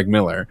with Greg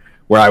Miller,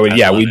 where I would,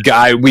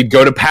 we'd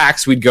go to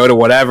PAX, we'd go to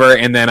whatever,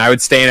 and then I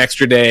would stay an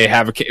extra day,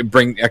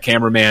 bring a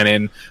cameraman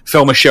in,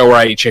 film a show where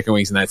I eat chicken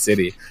wings in that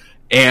city.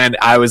 And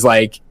I was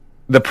like,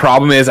 the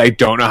problem is I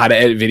don't know how to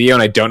edit video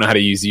and I don't know how to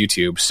use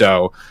YouTube.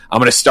 So I'm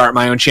going to start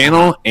my own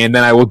channel, and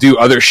then I will do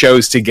other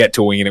shows to get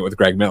to Winging It with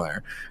Greg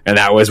Miller. And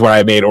that was where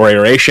I made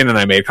Oration, and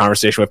I made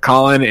Conversation with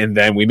Colin, and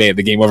then we made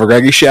the Game Over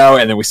Greggy show,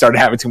 and then we started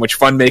having too much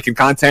fun making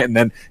content, and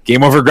then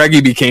Game Over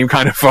Greggy became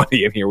Kind of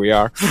Funny, and here we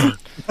are.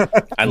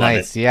 I love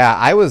it. Yeah,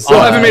 I was.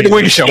 Still haven't made the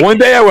Wing show. One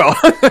day I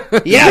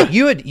will. Yeah,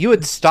 you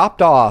had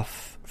stopped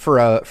off for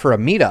a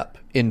meetup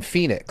in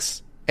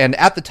Phoenix, and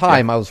at the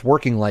time I was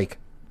working like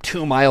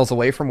 2 miles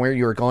away from where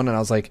you were going, and I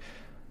was like,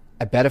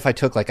 I bet if I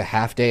took like a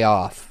half day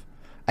off,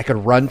 I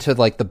could run to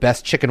like the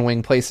best chicken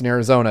wing place in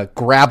Arizona,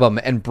 grab them,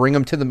 and bring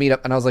them to the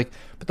meetup. And I was like,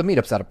 but the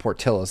meetup's out of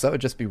Portillo's. That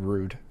would just be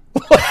rude.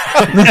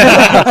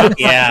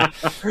 Yeah.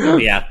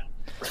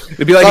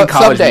 It'd be like in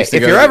college. Someday, if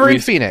you're ever in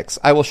Phoenix,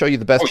 I will show you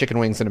the best chicken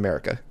wings in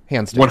America,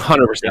 hands down.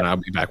 100%. I'll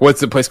be back.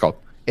 What's the place called?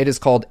 It is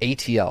called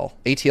ATL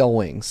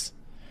Wings.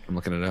 I'm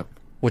looking it up.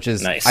 Which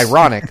is nice.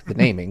 Ironic, the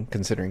naming,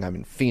 considering I'm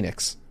in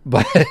Phoenix.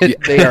 But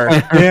they are.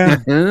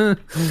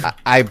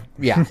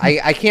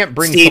 I can't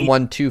bring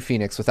someone to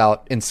Phoenix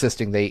without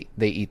insisting they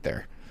eat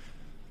there.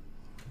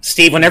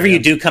 Steve, whenever you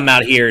do come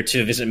out here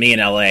to visit me in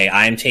LA,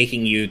 I'm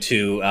taking you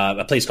to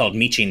a place called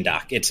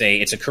Michindak. It's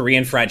a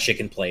Korean fried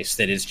chicken place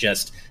that is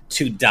just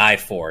to die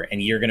for,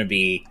 and you're going to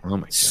be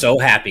so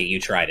happy you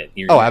tried it.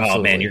 Absolutely.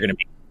 Oh man, you're going to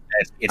be.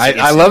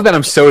 I love that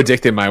I'm so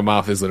addicted. My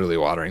mouth is literally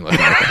watering.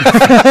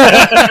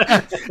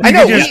 I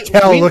know.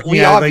 We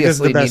at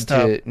obviously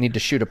need to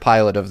shoot a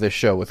pilot of this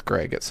show with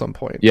Greg at some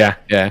point. Yeah.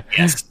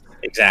 Yes,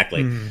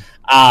 exactly.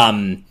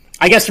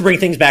 I guess to bring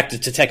things back to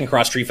Tekken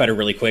Cross Street Fighter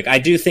really quick, I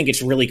do think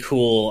it's really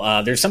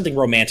cool. There's something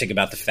romantic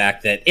about the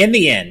fact that in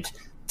the end,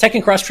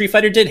 Tekken Cross Street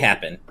Fighter did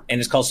happen, and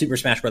it's called Super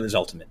Smash Bros.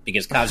 Ultimate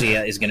because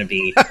Kazuya is going to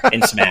be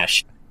in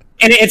Smash.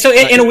 And so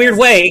in a weird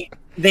way,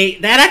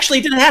 that actually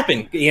did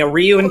happen. You know,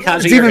 Ryu and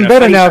Kazuya. It's even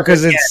better now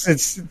because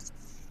it's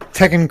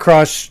Tekken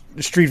Cross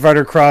Street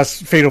Fighter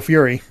Cross Fatal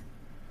Fury.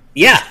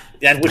 Yeah,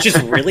 which is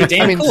really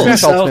damn cool.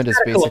 Smash Ultimate is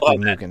basically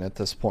Mugen at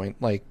this point.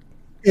 Like,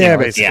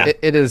 basically,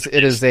 it is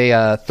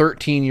a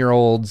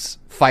 13-year-old's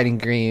fighting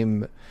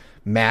game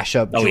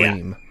mashup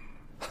dream.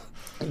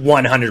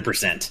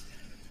 100%.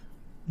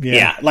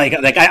 Yeah, like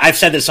I've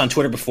said this on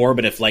Twitter before,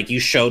 but if like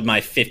you showed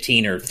my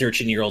 15 or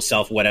 13-year-old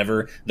self,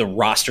 whatever, the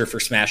roster for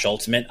Smash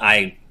Ultimate,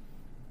 I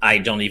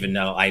don't even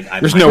know.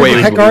 There's no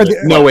way.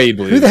 No way.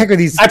 Who the heck are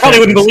these? I probably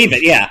wouldn't believe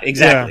it. Yeah,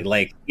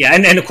 exactly. Yeah.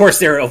 And of course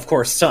there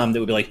are some that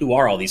would be like, who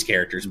are all these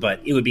characters?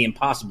 But it would be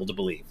impossible to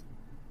believe.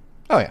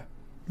 Oh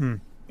yeah.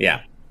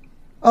 Yeah.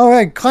 All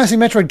right, Classic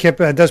Metroid Kip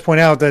does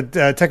point out that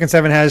Tekken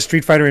 7 has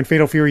Street Fighter and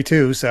Fatal Fury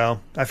 2, so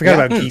I forgot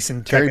about Geese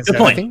and Tekken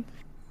 7. Point.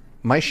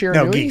 My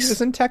Shiranui is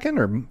in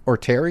Tekken, or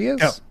Terry is?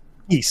 No,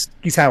 Geese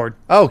Howard.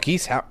 Oh,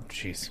 Geese Howard.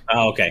 Jeez.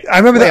 Oh, okay. I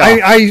remember that.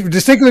 I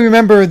distinctly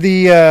remember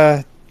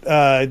the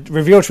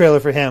reveal trailer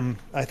for him.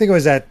 I think it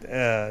was at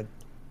I'm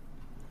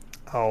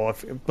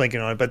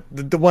blanking on it, but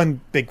the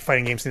one big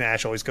fighting game scene that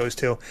Ash always goes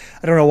to.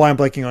 I don't know why I'm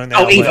blanking on it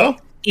now. Oh, Evo.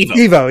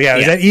 Evo, yeah. It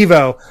was at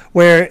Evo,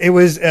 where it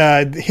was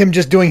him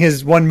just doing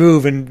his one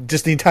move and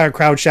just the entire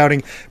crowd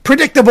shouting,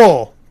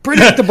 "Predictable!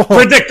 Predictable!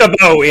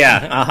 Predictable!" Yeah,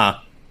 uh-huh.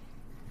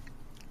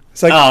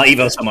 It's like,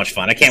 Evo's so much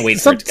fun. I can't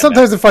wait for it to come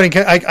sometimes the fighting...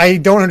 I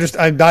don't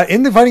understand... I'm not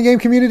in the fighting game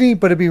community,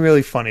 but it'd be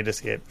really funny to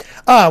see it.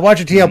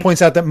 Watcher TL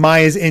points out that Mai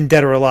is in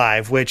Dead or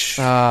Alive, which...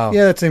 yeah,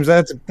 that seems...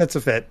 That's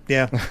a fit,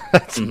 yeah.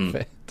 That's a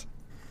fit.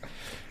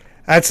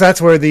 That's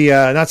where the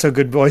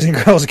not-so-good boys and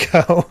girls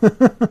go.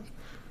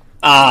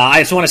 I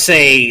just want to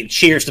say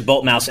cheers to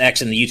Boltmouse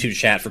X in the YouTube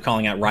chat for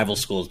calling out Rival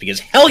Schools, because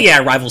hell yeah,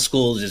 Rival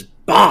Schools is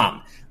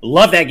bomb.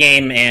 Love that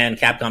game, and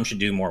Capcom should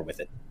do more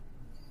with it.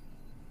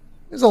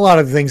 There's a lot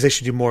of things they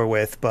should do more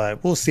with,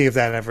 but we'll see if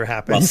that ever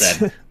happens. Well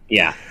said.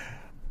 Yeah.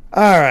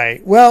 All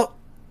right. Well,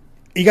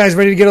 you guys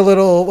ready to get a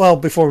little... Well,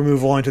 before we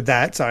move on to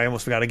that, sorry, I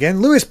almost forgot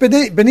again. Luis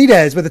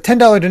Benitez with a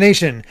 $10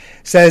 donation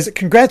says,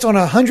 congrats on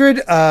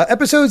 100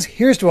 episodes.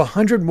 Here's to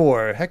 100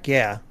 more. Heck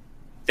yeah.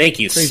 Thank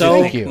you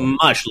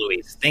much,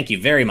 Luis. Thank you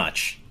very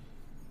much.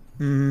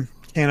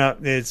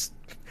 It's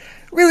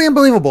really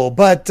unbelievable.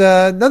 But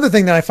another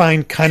thing that I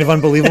find kind of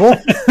unbelievable.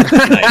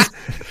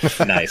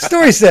 Nice.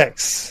 Story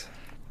 6.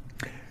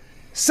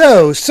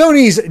 So,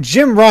 Sony's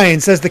Jim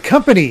Ryan says the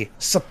company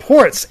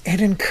supports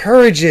and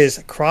encourages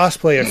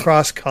crossplay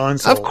across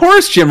consoles. Of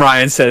course Jim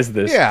Ryan says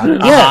this. Yeah.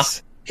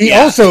 Yes. He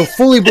also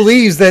fully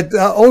believes that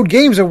old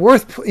games are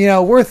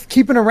worth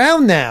keeping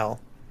around now.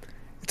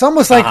 It's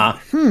almost like,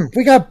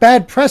 we got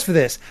bad press for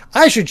this.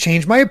 I should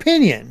change my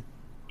opinion.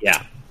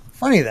 Yeah.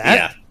 Funny that.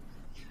 Yeah.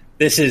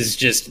 This is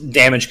just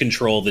damage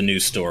control, the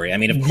news story. I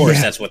mean, of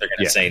course, that's what they're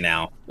going to say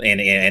now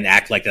and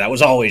act like that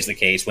was always the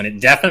case when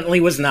it definitely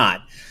was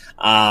not.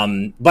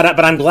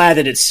 But I'm glad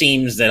that it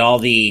seems that all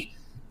the,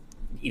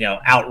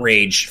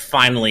 outrage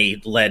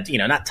finally led,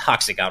 not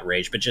toxic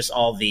outrage, but just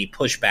all the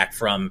pushback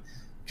from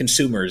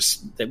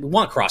consumers that we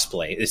want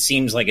crossplay. It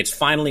seems like it's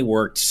finally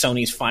worked.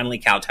 Sony's finally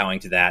kowtowing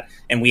to that,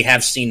 and we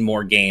have seen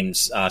more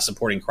games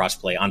supporting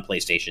crossplay on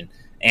PlayStation,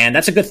 and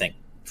that's a good thing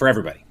for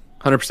everybody.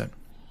 100%.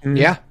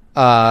 Yeah.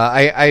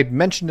 I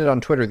mentioned it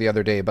on Twitter the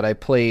other day, but I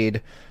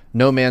played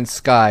No Man's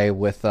Sky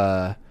with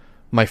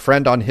my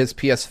friend on his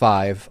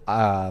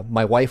PS5.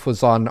 My wife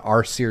was on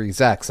our Series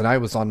X, and I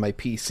was on my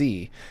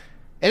PC.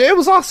 And it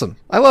was awesome.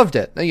 I loved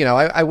it.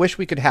 I wish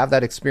we could have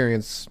that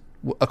experience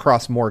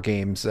across more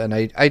games, and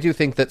I do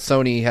think that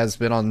Sony has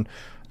been on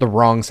the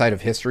wrong side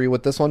of history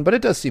with this one, but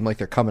it does seem like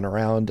they're coming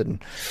around. And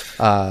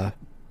the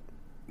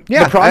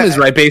problem is,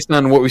 right, based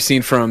on what we've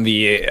seen from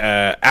the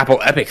Apple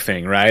Epic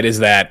thing, right, is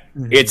that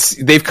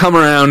they've come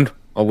around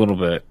a little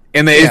bit.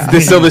 And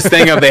there's still this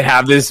thing of they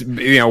have this,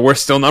 we're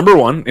still number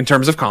one in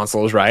terms of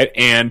consoles, right?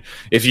 And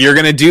if you're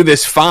going to do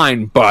this,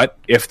 fine. But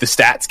if the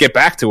stats get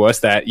back to us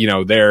that,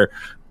 they're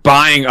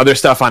buying other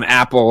stuff on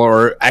Apple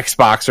or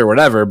Xbox or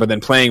whatever, but then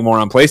playing more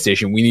on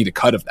PlayStation, we need a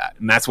cut of that.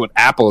 And that's what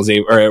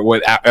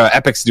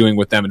Epic's doing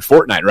with them in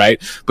Fortnite,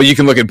 right? But you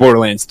can look at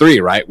Borderlands 3,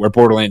 right? Where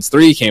Borderlands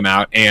 3 came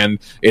out and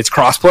it's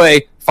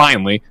crossplay,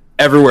 finally,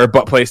 everywhere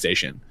but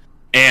PlayStation.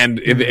 And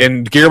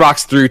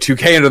Gearbox threw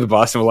 2K under the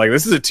bus and was like,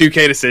 this is a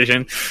 2K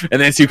decision. And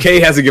then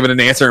 2K hasn't given an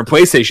answer and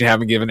PlayStation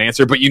haven't given an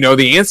answer, but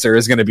the answer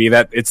is going to be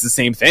that it's the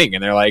same thing.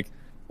 And they're like,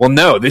 well,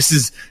 no, this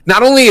is,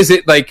 not only is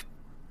it like,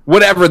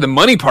 whatever the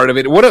money part of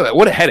it, what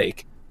a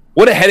headache.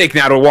 What a headache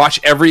now to watch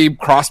every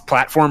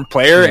cross-platform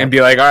player and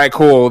be like, all right,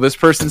 cool, this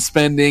person's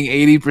spending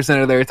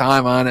 80% of their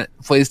time on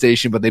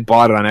PlayStation, but they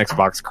bought it on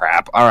Xbox.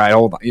 Crap. All right,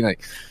 hold on.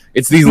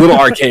 It's these little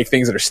archaic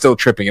things that are still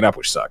tripping it up,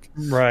 which suck.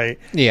 Right.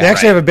 Yeah. They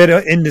actually have a bit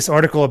in this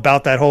article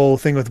about that whole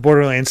thing with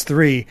Borderlands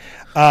 3.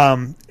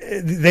 Ryan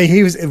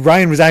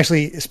was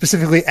actually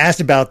specifically asked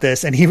about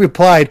this, and he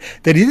replied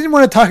that he didn't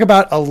want to talk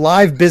about a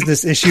live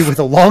business issue with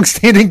a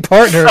long-standing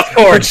partner,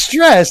 but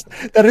stressed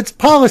that its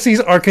policies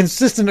are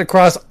consistent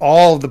across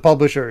all of the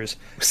publishers.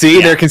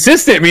 See, they're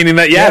consistent, meaning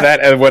that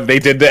that what they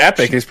did to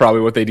Epic is probably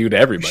what they do to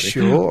everybody.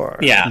 Sure.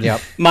 Yeah. Yep.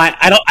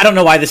 I don't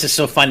know why this is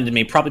so fun to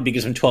me. Probably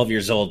because I'm 12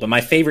 years old. But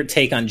my favorite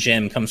take on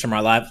Jim comes from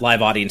our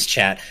live audience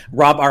chat.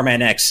 Rob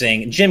Arman X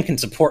saying, "Jim can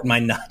support my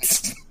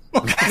nuts."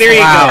 There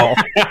you go.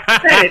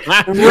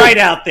 Right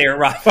out there,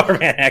 Rob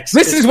Arman X.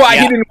 This is why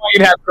he didn't want you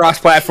to have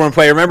cross-platform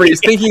play. Remember, he's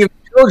thinking of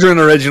the children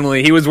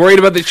originally. He was worried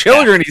about the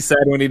children, he said,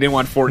 when he didn't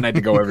want Fortnite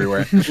to go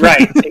everywhere.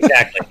 Right,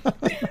 exactly.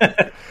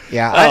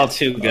 Yeah.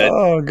 Too good.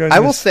 Oh, goodness. I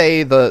will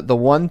say the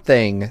one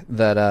thing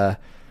that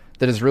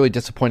is really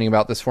disappointing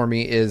about this for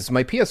me is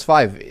my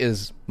PS5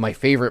 is my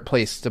favorite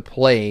place to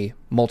play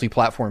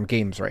multi-platform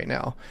games right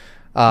now.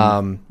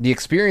 The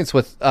experience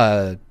with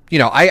I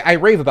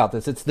rave about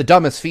this. It's the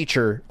dumbest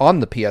feature on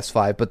the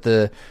PS5, but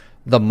the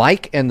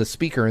mic and the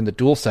speaker and the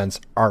DualSense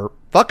are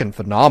fucking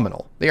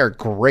phenomenal. They are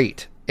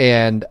great.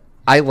 And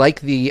I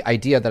like the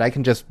idea that I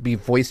can just be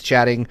voice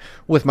chatting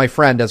with my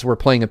friend as we're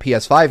playing a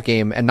PS5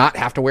 game and not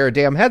have to wear a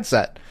damn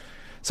headset.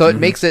 So it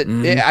makes it,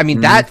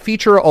 that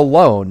feature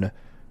alone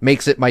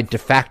makes it my de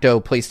facto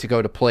place to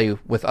go to play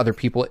with other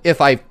people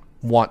if I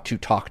want to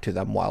talk to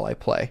them while I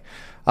play.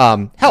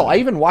 Hell, I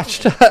even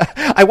watched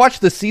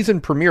the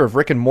season premiere of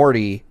Rick and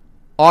Morty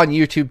on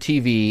YouTube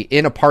TV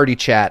in a party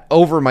chat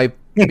over my,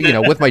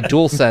 with my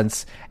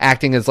DualSense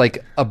acting as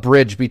like a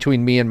bridge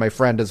between me and my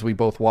friend as we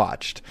both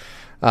watched.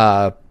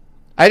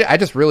 I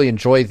just really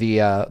enjoy the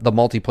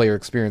multiplayer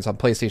experience on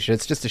PlayStation.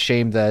 It's just a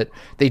shame that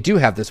they do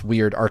have this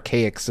weird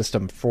archaic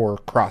system for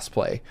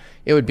crossplay.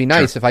 It would be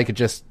nice if I could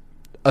just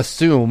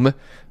assume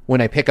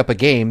when I pick up a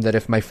game that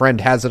if my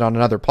friend has it on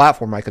another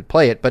platform, I could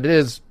play it, but it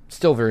is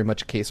still very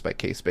much a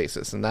case-by-case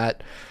basis, and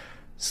that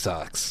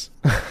sucks.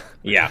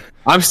 Yeah.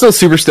 I'm still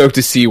super stoked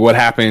to see what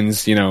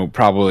happens,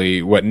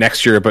 probably what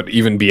next year, but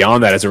even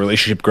beyond that as the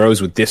relationship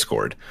grows with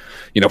Discord.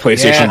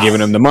 PlayStation giving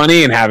them the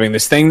money and having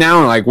this thing now,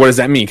 and like, what does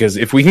that mean? Because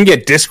if we can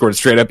get Discord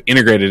straight up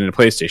integrated into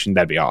PlayStation,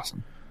 that'd be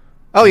awesome.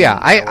 Oh, yeah.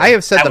 I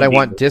have said that I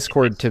want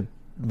Discord to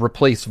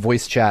replace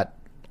voice chat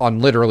on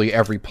literally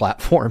every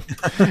platform.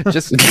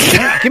 Just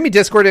give me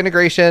Discord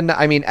integration.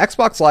 I mean,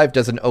 Xbox Live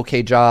does an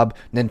okay job.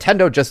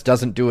 Nintendo just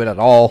doesn't do it at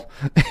all.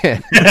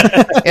 And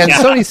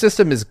Sony's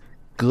system is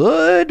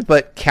good,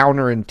 but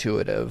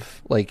counterintuitive,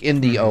 like in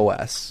the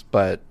OS.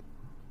 But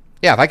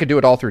yeah, if I could do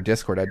it all through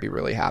Discord, I'd be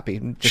really happy.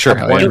 Just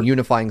have one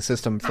unifying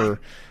system for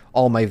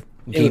all my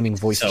gaming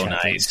voice chat.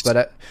 Nice.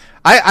 But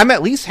I'm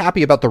at least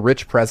happy about the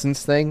rich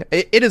presence thing.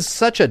 It is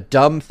such a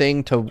dumb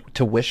thing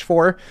to wish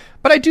for,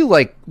 but I do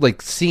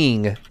like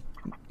seeing,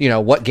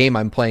 what game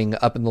I'm playing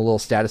up in the little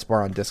status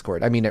bar on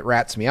Discord. I mean, it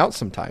rats me out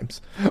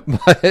sometimes,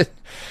 but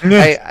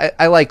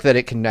I like that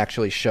it can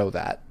actually show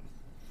that.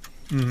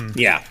 Mm-hmm.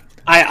 Yeah.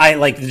 I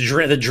like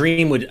the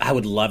dream I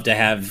would love to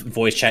have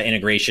voice chat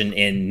integration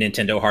in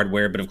Nintendo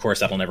hardware, but of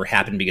course that'll never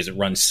happen because it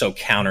runs so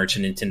counter to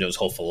Nintendo's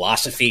whole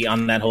philosophy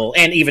on that whole,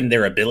 and even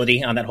their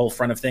ability on that whole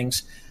front of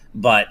things.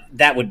 But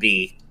that would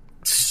be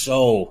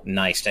so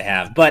nice to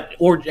have.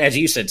 Or as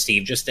you said,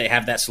 Steve, just to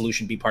have that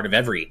solution be part of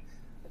every,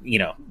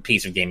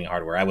 piece of gaming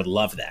hardware. I would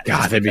love that.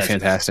 God, that'd be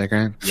fantastic,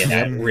 right? Yeah,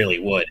 that really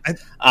would.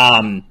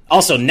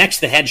 Also, Next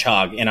the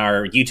Hedgehog in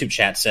our YouTube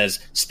chat says,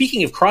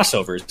 speaking of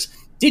crossovers,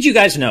 did you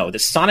guys know that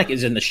Sonic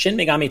is in the Shin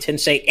Megami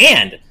Tensei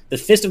and the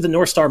Fist of the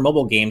North Star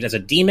mobile games as a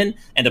demon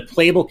and a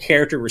playable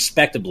character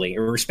respectively?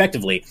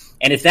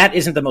 And if that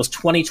isn't the most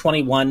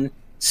 2021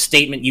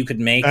 statement you could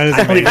make,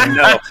 I don't even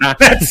know.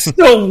 That's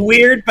so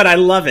weird, but I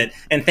love it.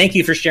 And thank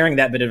you for sharing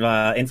that bit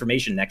of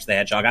information, Next the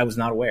Hedgehog. I was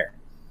not aware.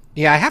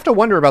 Yeah, I have to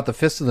wonder about the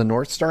Fist of the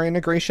North Star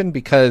integration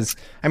because,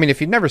 I mean,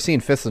 if you've never seen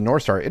Fist of the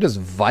North Star, it is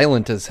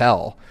violent as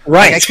hell.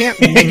 Right. Like, I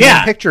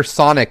can't picture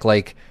Sonic,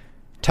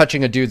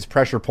 touching a dude's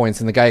pressure points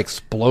and the guy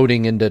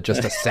exploding into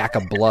just a sack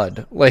of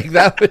blood. Like,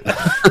 that would...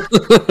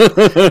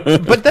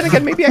 But then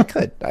again, maybe I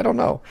could. I don't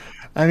know.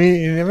 I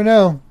mean, you never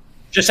know.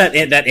 Just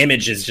that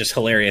image is just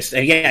hilarious.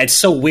 Yeah, it's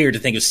so weird to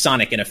think of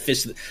Sonic in a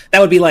fist. That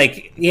would be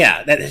like,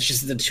 it's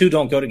just the two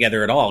don't go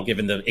together at all,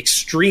 given the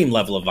extreme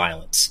level of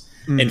violence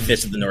in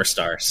Fist of the North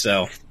Star.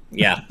 So,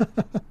 yeah.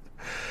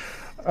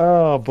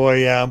 Oh boy,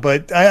 yeah.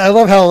 But I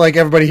love how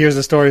everybody hears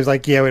the story is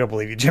like, yeah, we don't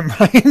believe you, Jim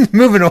Ryan.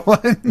 Moving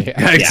on.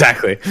 Yeah,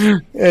 exactly.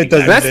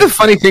 That's the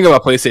funny thing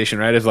about PlayStation,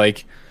 right? Is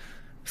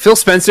Phil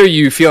Spencer,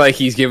 you feel like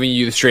he's giving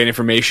you the straight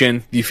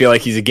information. You feel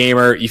like he's a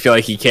gamer. You feel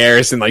like he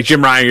cares. And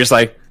Jim Ryan, you're just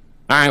like,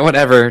 all right,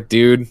 whatever,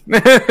 dude.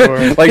 You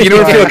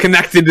don't feel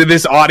connected to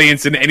this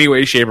audience in any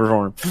way, shape,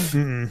 or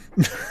form.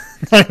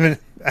 Not even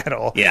at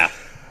all. Yeah.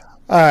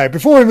 All right,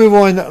 before we move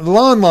on,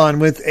 Lon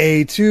with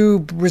a two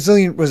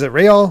Brazilian, was it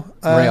Real?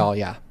 Real,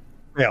 yeah.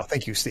 Real,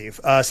 thank you, Steve.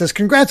 Says,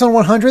 congrats on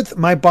 100th.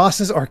 My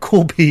bosses are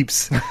cool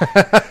peeps.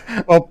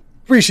 Well,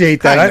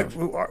 appreciate that. I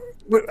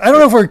don't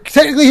know if we're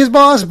technically his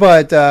boss,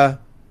 but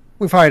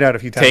we've hired out a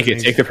few times.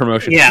 Take the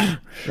promotion. Yeah,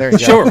 there you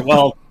go. Sure.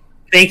 Well,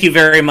 thank you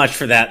very much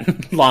for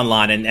that,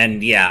 Lon.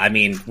 And yeah, I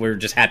mean, we're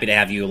just happy to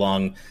have you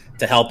along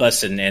to help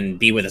us and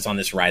be with us on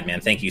this ride,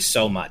 man. Thank you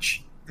so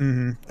much.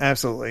 Mm-hmm,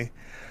 absolutely.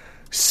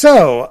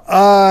 So,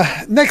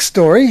 next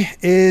story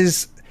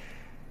is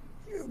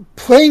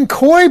playing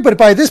coy, but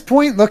by this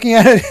point, looking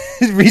at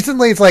it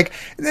recently, it's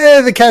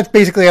the cat's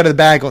basically out of the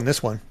bag on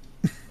this one.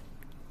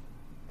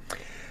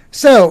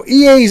 So,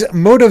 EA's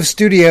Motive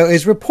Studio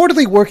is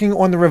reportedly working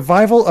on the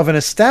revival of an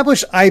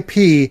established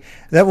IP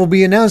that will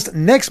be announced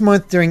next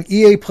month during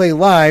EA Play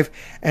Live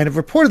and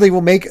reportedly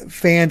will make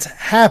fans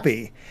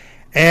happy.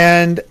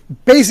 And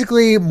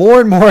basically,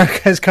 more and more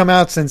has come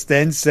out since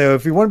then. So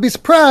if you want to be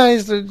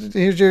surprised,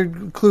 here's your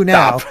clue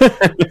now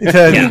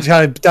to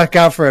try to duck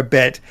out for a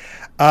bit.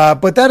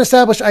 But that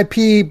established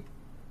IP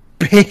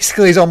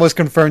basically is almost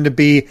confirmed to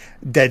be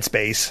Dead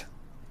Space.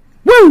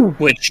 Woo!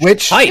 Which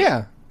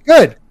yeah,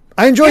 good.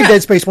 I enjoyed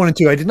Dead Space 1 and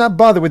 2. I did not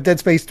bother with Dead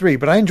Space 3,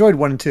 but I enjoyed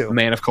 1 and 2.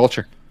 Man of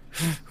culture.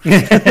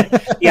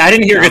 Yeah, I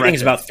didn't hear good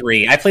things about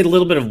 3. I played a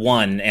little bit of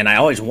 1, and I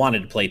always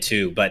wanted to play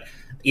 2, but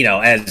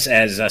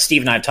as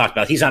Steve and I have talked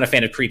about, he's not a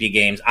fan of creepy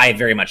games. I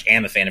very much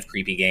am a fan of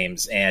creepy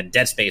games, and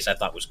Dead Space I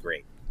thought was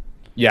great.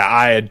 Yeah,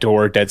 I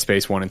adore Dead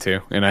Space 1 and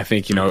 2, and I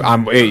think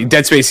I'm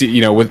Dead Space.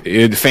 With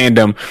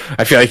fandom,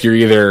 I feel like you're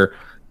either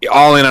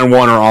all in on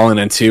 1 or all in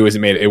on 2. As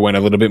it went a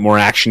little bit more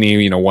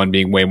actiony. 1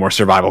 being way more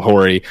survival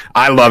horror-y.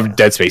 I loved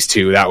Dead Space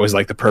 2. That was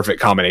like the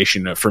perfect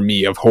combination for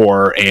me of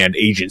horror and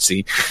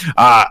agency.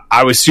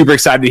 I was super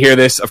excited to hear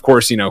this. Of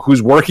course,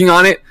 who's working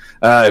on it.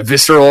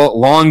 Visceral,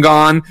 long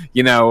gone.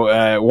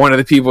 One of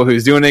the people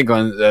who's doing it,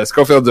 Glenn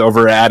Schofield's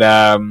over at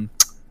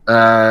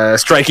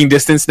Striking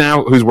Distance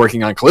now, who's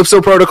working on Calypso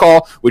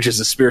Protocol, which is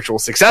a spiritual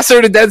successor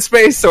to Dead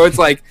Space. So it's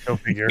like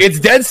it's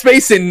Dead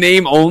Space in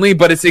name only,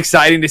 but it's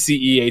exciting to see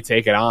EA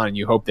take it on, and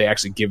you hope they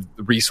actually give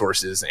the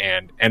resources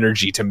and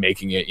energy to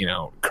making it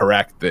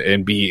correct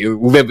and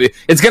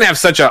it's going to have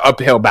such an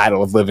uphill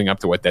battle of living up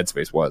to what Dead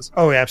Space was.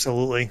 Oh,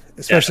 absolutely,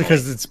 especially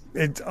because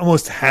it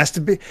almost has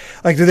to be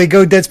like, do they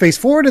go Dead Space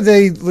 4 or do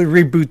they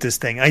reboot this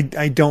thing?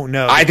 I don't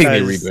know. I think they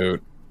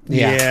reboot.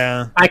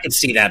 Yeah, I could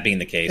see that being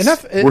the case.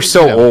 We're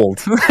so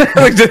old.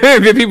 Like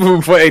the people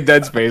who play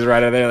Dead Space right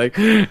there, like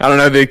I don't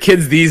know, the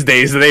kids these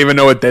days, they even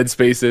know what Dead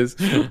Space is.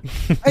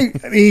 I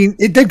mean,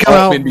 it did come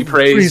out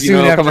pretty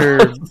soon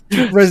after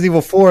Resident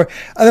Evil 4.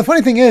 The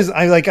funny thing is,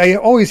 I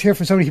always hear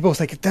from so many people,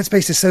 it's like, Dead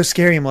Space is so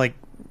scary. I'm like,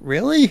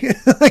 really?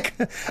 Like,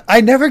 I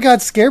never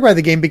got scared by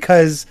the game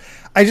because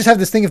I just have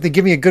this thing, if they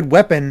give me a good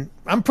weapon,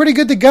 I'm pretty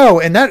good to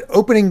go. And that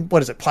opening,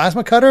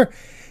 plasma cutter?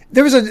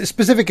 There was a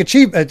specific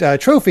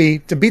trophy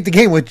to beat the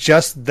game with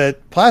just the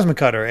plasma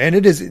cutter, and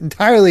it is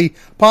entirely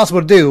possible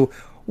to do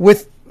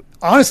with,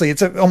 honestly,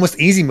 it's almost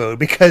easy mode,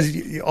 because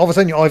all of a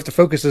sudden all you have to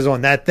focus is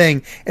on that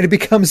thing, and it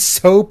becomes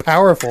so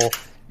powerful.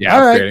 Yeah,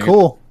 all right,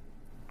 cool.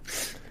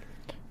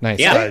 Nice.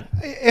 Yeah.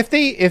 If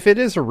it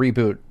is a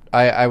reboot,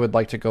 I would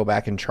like to go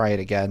back and try it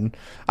again.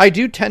 I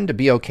do tend to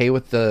be okay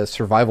with the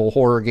survival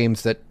horror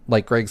games that,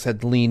 like Greg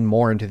said, lean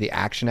more into the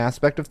action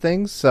aspect of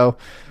things. So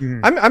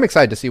I'm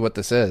excited to see what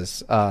this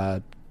is.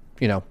 But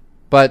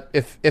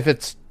if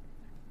it's,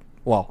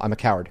 well, I'm a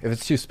coward. If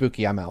it's too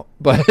spooky, I'm out.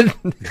 But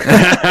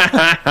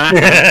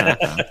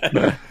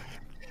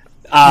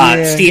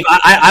Steve,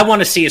 I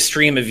want to see a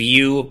stream of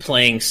you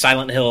playing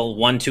Silent Hill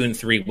 1, 2, and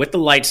 3 with the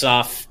lights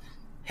off,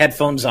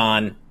 headphones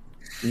on.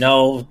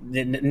 No,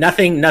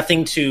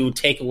 nothing to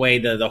take away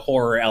the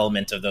horror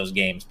element of those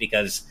games,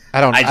 because I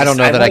don't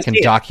know that I can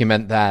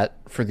document that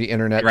for the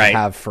internet to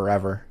have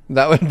forever.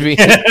 That would be.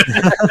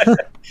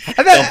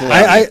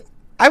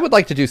 I would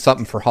like to do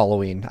something for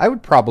Halloween. I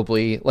would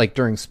probably, like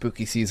during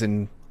spooky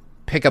season,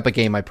 pick up a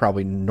game I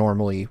probably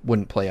normally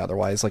wouldn't play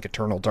otherwise, like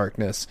Eternal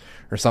Darkness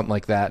or something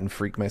like that, and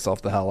freak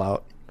myself the hell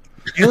out.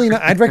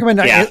 I'd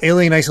recommend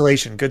Alien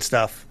Isolation. Good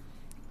stuff.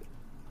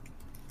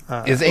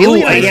 Is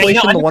Alien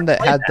Isolation the one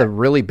that had the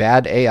really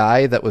bad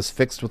AI that was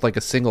fixed with like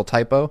a single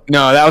typo?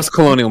 No, that was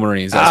Colonial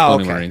Marines.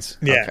 Marines.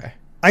 Yeah. Okay.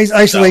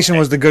 Isolation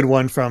was the good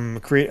one from,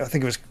 I think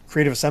it was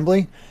Creative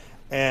Assembly.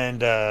 And,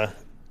 God,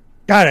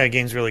 that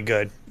game's really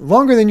good.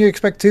 Longer than you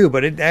expect, too,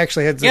 but it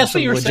actually had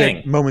some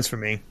legit moments for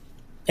me.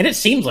 And it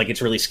seems like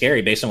it's really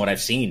scary based on what I've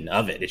seen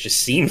of it. It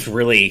just seems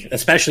really,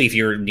 especially if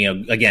you're,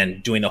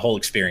 again, doing the whole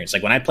experience.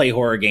 Like when I play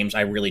horror games,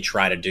 I really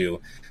try to do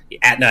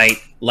at night,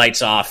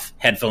 lights off,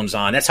 headphones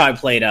on. That's how I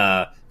played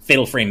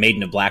Fatal Frame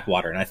Maiden of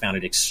Blackwater, and I found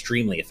it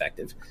extremely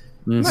effective.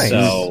 Nice.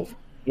 So,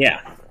 yeah.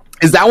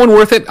 Is that one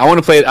worth it? I want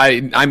to play it.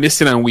 I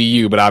missed it on Wii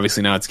U, but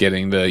obviously now it's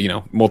getting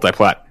the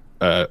multi-plat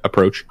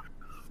approach.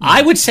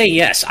 I would say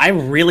yes. I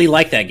really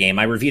like that game.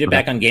 I reviewed it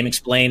back on Game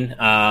Explain.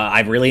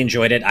 I really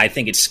enjoyed it. I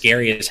think it's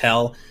scary as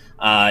hell.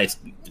 It's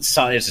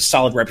a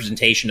solid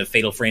representation of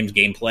Fatal Frame's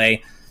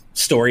gameplay.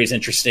 Story is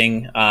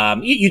interesting.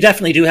 You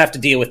definitely do have to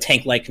deal with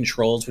tank-like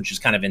controls, which is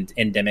kind of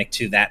endemic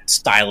to that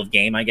style of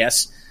game, I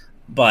guess.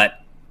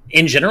 But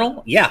in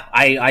general, yeah,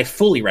 I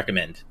fully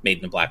recommend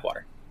Maiden of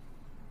Blackwater.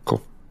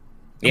 Cool.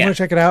 I'm going to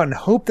check it out and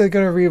hope they're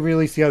going to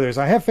re-release the others.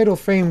 I have Fatal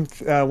Frame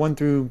 1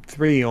 through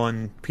 3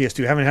 on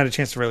PS2. I haven't had a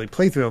chance to really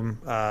play through them.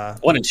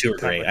 1 and 2 are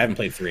great. I haven't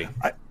played 3.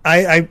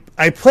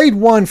 I played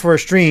 1 for a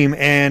stream,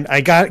 and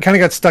I kind of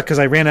got stuck because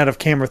I ran out of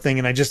camera thing,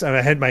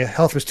 and my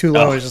health was too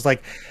low. I was just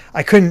like,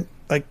 I couldn't,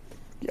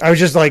 I was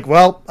just like,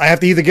 well, I have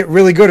to either get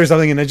really good or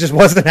something, and it just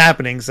wasn't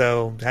happening,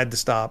 so I had to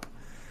stop.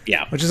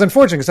 Yeah. Which is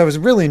unfortunate, because I was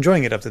really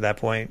enjoying it up to that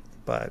point,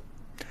 but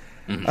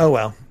oh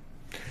well.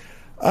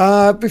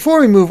 Before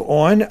we move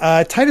on,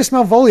 Titus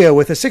Malvolio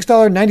with a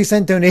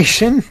 $6.90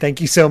 donation. Thank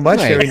you so much.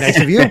 Nice. Very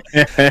nice of you.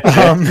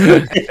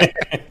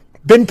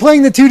 Been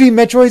playing the 2D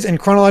Metroids in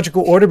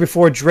chronological order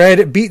before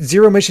Dread. Beat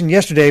Zero Mission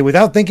yesterday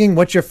without thinking.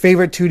 What's your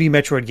favorite 2D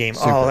Metroid game?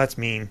 Super. Oh, that's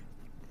mean.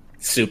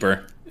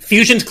 Super.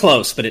 Fusion's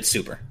close, but it's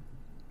Super.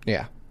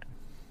 Yeah.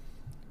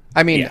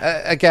 I mean,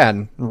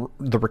 again,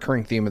 the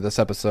recurring theme of this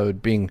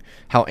episode being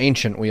how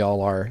ancient we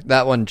all are.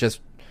 That one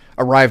just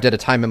arrived at a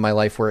time in my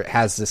life where it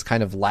has this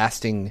kind of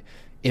lasting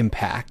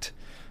impact.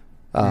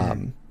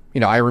 You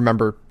know, I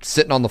remember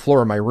sitting on the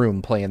floor of my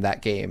room playing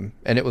that game,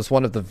 and it was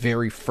one of the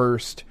very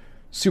first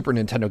Super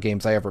Nintendo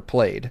games I ever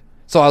played.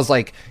 So I was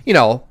like, you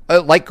know,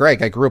 like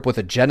Greg, I grew up with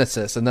a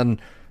Genesis, and then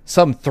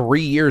some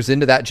 3 years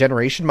into that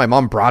generation, my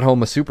mom brought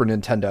home a Super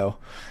Nintendo,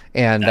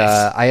 and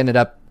nice. I ended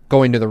up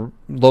going to the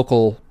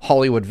local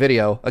Hollywood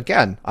Video,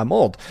 again, I'm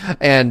old,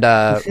 and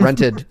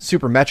rented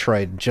Super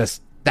Metroid.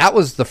 Just, that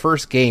was the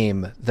first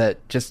game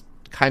that just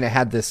kind of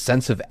had this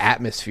sense of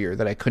atmosphere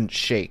that I couldn't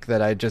shake,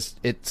 that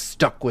it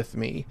stuck with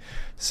me.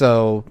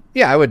 So,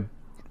 yeah,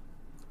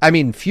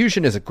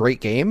 Fusion is a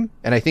great game,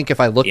 and I think if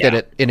I looked at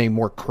it in a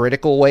more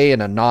critical way, in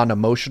a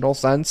non-emotional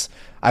sense,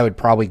 I would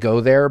probably go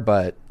there,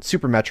 but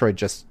Super Metroid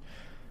just,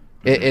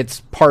 it's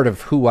part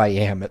of who I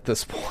am at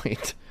this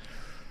point.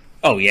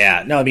 Oh,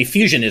 yeah. No, I mean,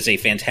 Fusion is a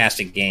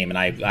fantastic game, and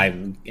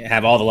I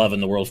have all the love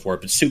in the world for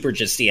it, but Super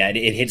just,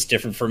 it hits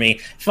different for me.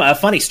 A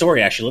funny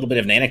story, actually, a little bit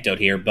of an anecdote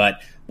here,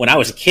 but when I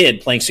was a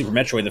kid playing Super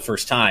Metroid the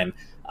first time,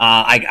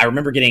 I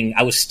remember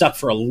I was stuck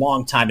for a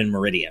long time in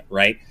Meridia,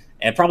 right?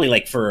 And probably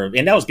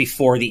and that was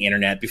before the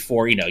internet,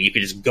 before, you know, you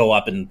could just go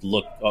up and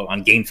look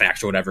on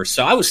GameFAQs or whatever.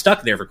 So I was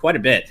stuck there for quite a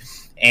bit,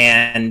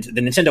 and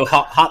the Nintendo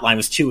hotline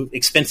was too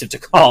expensive to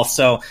call.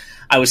 So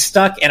I was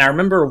stuck, and I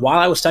remember while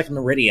I was stuck in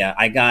Meridia,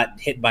 I got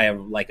hit by a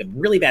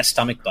really bad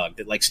stomach bug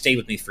that stayed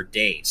with me for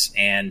days.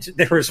 And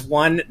there was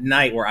one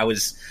night where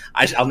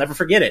I'll never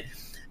forget it.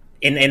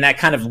 In that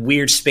kind of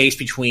weird space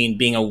between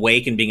being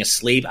awake and being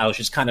asleep, I was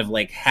just kind of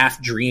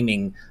half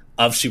dreaming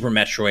of Super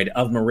Metroid,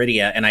 of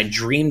Meridia, and I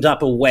dreamed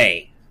up a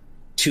way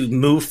to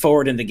move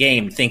forward in the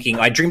game, thinking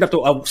I dreamed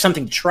up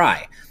something to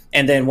try.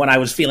 And then when I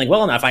was feeling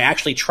well enough, I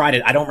actually tried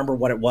it. I don't remember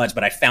what it was,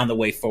 but I found the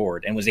way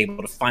forward and was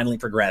able to finally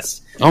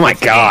progress. Oh my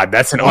God,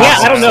 that's an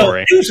awesome I don't know.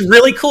 story. It was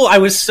really cool. I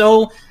was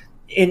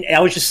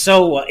just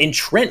so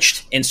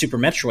entrenched in Super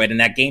Metroid, and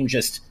that game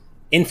just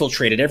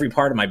infiltrated every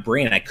part of my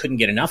brain, and I couldn't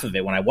get enough of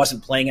it. When I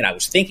wasn't playing it, I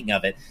was thinking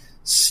of it,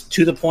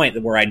 to the point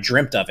where I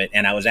dreamt of it,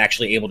 and I was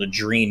actually able to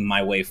dream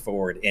my way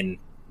forward in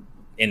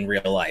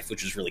real life,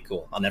 which was really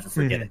cool. I'll never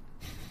forget it.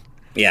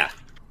 Yeah.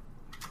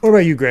 What about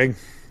you, Greg?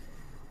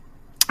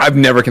 I've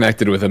never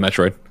connected with a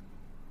Metroid.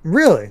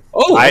 Really?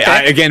 Oh, okay.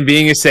 I again,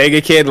 being a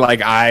Sega kid,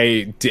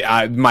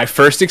 my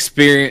first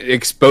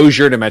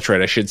exposure to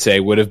Metroid, I should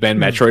say, would have been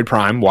Metroid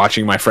Prime,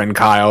 watching my friend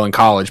Kyle in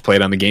college play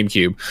it on the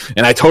GameCube,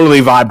 and I totally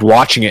vibed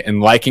watching it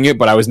and liking it,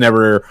 but I was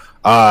never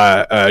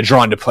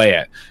drawn to play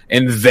it.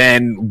 And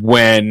then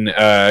when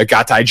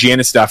got to IGN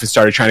and stuff and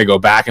started trying to go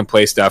back and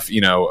play stuff,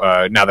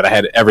 now that I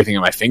had everything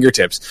at my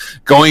fingertips,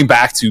 going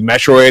back to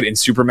Metroid and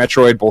Super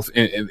Metroid, both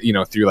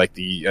through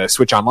the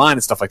Switch Online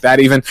and stuff like that,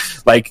 even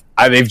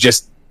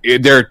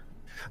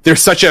they're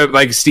such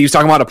a, Steve's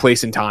talking about a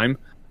place in time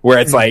where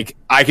it's I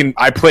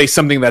play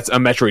something that's a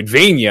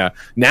Metroidvania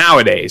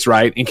nowadays,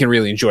 right, and can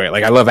really enjoy it.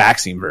 I love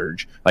Axiom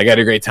Verge. I had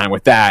a great time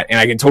with that, and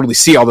I can totally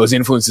see all those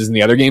influences in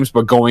the other games,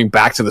 but going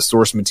back to the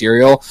source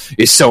material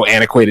is so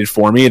antiquated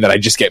for me that I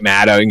just get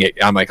mad and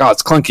I'm like, oh,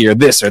 it's clunky or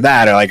this or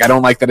that, or I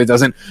don't like that it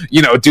doesn't,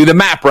 do the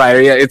map right, or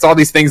it's all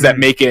these things that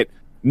make it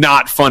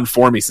not fun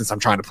for me since I'm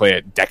trying to play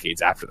it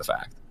decades after the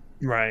fact.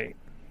 Right.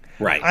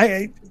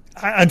 Right.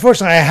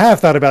 Unfortunately, I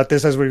have thought about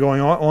this as we're going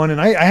on, and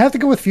I have to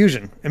go with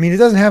Fusion. I mean, it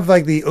doesn't have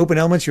the open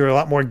elements. You're a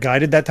lot more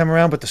guided that time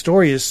around, but the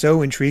story is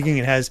so intriguing.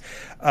 It has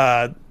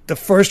the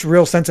first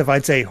real sense of,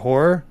 I'd say,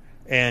 horror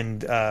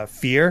and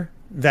fear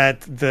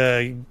that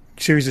the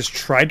series has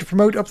tried to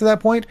promote up to that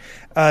point,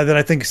 that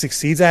I think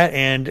succeeds at,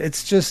 and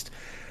it's just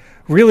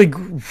really,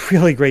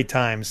 really great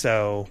time.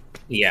 So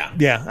yeah.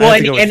 Well,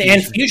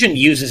 and Fusion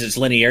uses its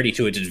linearity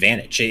to its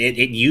advantage.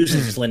 It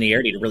uses its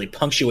linearity to really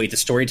punctuate the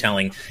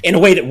storytelling in a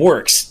way that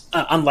works,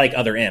 unlike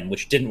Other M,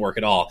 which didn't work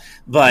at all.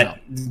 But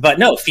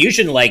no,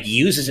 Fusion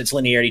uses its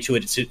linearity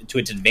to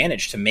its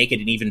advantage to make it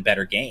an even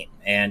better game.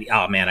 And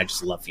oh man, I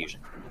just love Fusion.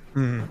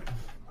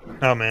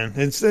 Oh man,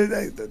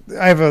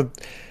 I have a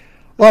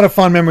lot of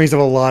fond memories of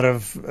a lot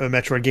of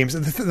Metroid games.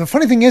 The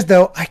funny thing is,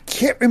 though, I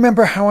can't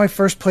remember how I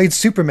first played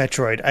Super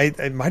Metroid.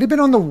 It might have been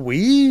on the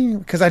Wii,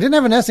 because I didn't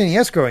have an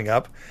SNES growing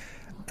up.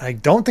 I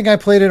don't think I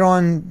played it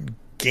on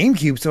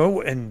GameCube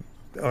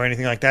or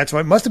anything like that. So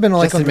it must have been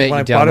when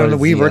I bought it on the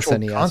Wii Virtual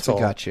Console.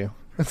 We got you.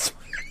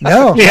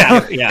 No,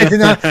 I did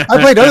not.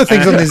 I played other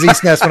things on the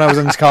ZSNES when I was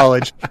in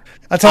college.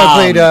 That's how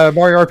I played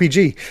Mario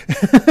RPG.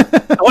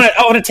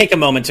 I want to take a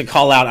moment to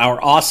call out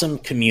our awesome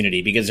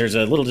community, because there's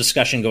a little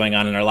discussion going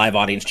on in our live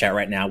audience chat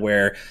right now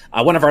where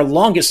one of our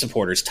longest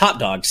supporters, Top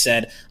Dog,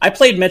 said, I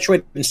played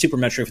Metroid and Super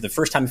Metroid for the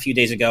first time a few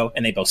days ago,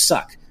 and they both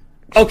suck.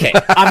 Okay,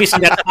 obviously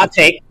that's a hot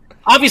take.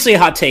 Obviously a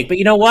hot take, but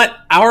you know what?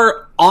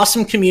 Our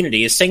awesome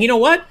community is saying, you know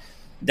what?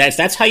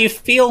 That's how you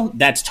feel.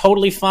 That's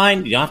totally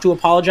fine. You don't have to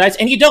apologize,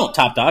 and you don't,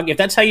 Top Dog. If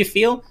that's how you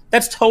feel,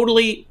 that's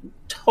totally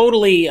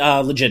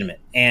legitimate.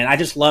 And I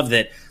just love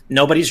that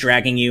nobody's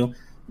dragging you.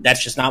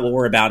 That's just not what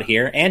we're about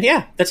here. And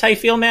yeah, that's how you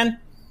feel, man.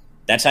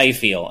 That's how you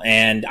feel.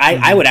 And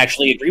I would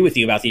actually agree with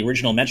you about the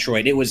original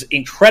Metroid. It was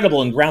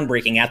incredible and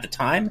groundbreaking at the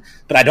time,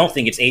 but I don't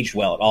think it's aged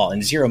well at all.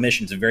 And Zero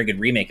Mission's a very good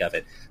remake of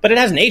it, but it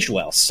hasn't aged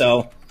well.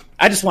 So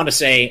I just want to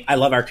say I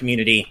love our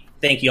community.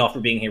 Thank you all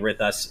for being here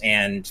with us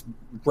and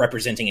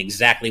representing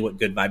exactly what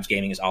Good Vibes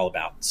Gaming is all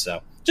about.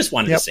 So just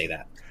wanted to say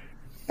that.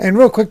 And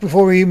real quick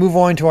before we move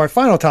on to our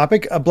final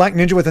topic, Black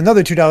Ninja with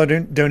another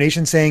 $2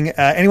 donation saying,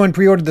 anyone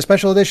pre-ordered the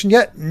special edition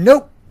yet?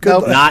 Nope.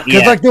 Not yet.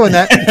 Good luck doing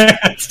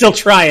that. Still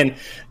trying.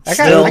 I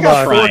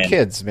got 4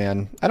 kids,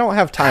 man. I don't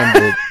have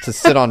time to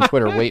sit on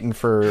Twitter waiting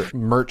for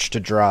merch to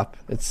drop.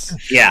 It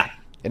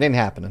ain't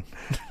happening.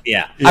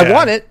 Yeah. I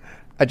want it.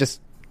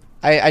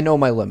 I know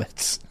my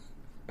limits.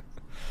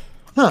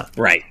 Huh.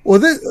 Right. Well,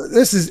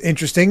 this is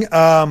interesting.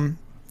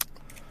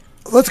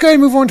 Let's go ahead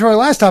and move on to our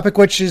last topic,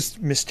 which is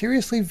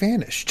mysteriously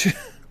vanished.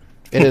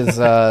 It is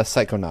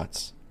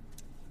Psychonauts.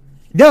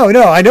 No,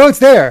 I know it's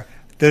there.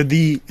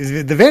 The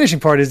vanishing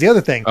part is the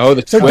other thing. Oh,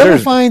 so Double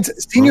Fine's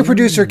senior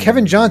producer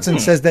Kevin Johnson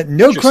says that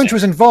no crunch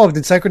was involved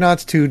in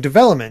Psychonauts 2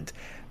 development.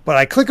 But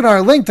I click on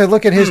our link to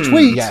look at his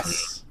tweet.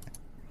 Yes.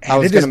 I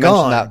was going to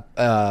mention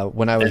that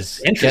when I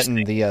was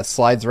getting the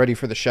slides ready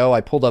for the show.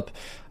 I pulled up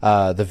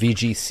the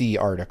VGC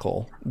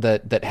article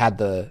that had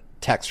the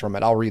text from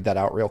it. I'll read that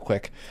out real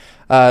quick.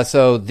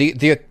 So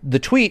the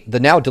tweet, the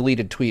now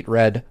deleted tweet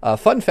read,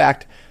 fun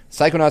fact,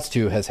 Psychonauts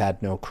 2 has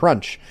had no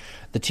crunch.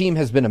 The team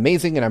has been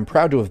amazing, and I'm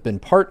proud to have been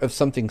part of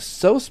something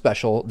so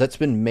special that's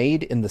been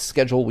made in the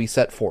schedule we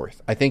set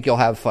forth. I think you'll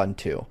have fun,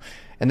 too.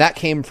 And that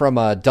came from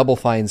Double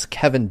Fine's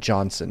Kevin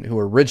Johnson, who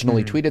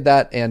originally tweeted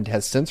that and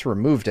has since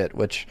removed it,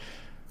 which...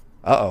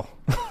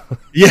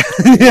 Yeah.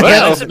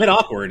 That's a bit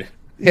awkward.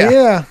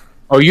 Yeah.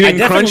 Oh, you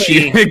didn't crunch?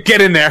 Get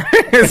in there.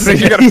 So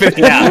you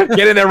gotta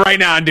get in there right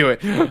now and do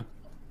it.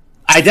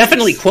 I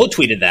definitely quote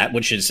tweeted that,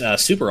 which is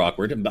super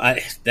awkward. But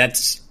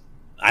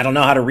I don't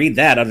know how to read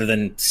that other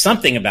than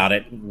something about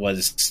it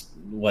was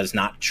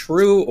not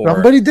true, or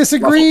somebody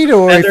disagreed,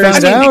 or he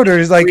found out,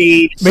 or like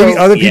maybe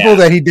other people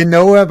that he didn't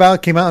know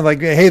about came out and like,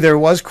 hey, there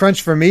was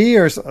crunch for me,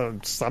 or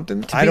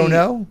something. I don't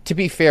know. To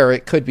be fair,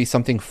 it could be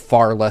something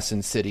far less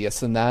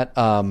insidious than that.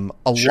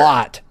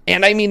 Lot,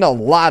 and I mean a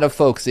lot of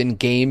folks in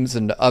games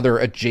and other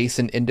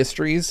adjacent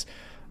industries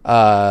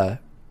have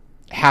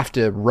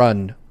to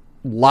run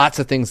lots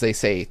of things they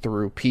say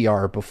through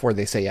PR before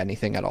they say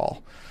anything at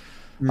all.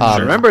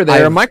 Remember,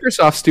 they're a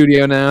Microsoft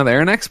studio now.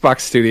 They're an Xbox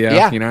studio.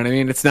 Yeah. You know what I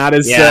mean? It's not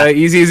as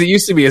easy as it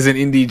used to be as an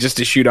indie just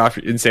to shoot off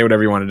and say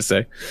whatever you wanted to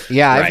say.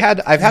 Yeah,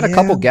 right. I've had a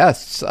couple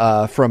guests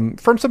from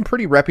some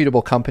pretty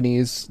reputable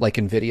companies like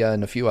Nvidia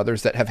and a few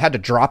others that have had to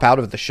drop out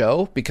of the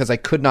show because I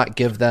could not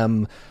give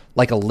them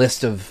like a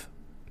list of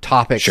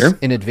topics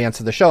in advance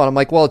of the show. And I'm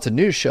like, well, it's a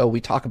news show. We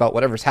talk about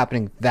whatever's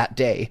happening that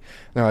day.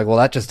 And they're like, well,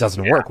 that just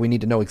doesn't work. We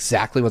need to know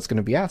exactly what's going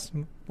to be asked.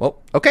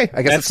 Well, okay,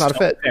 I guess it's not a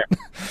fit.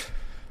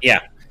 Yeah.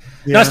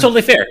 No, that's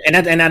totally fair.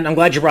 And I'm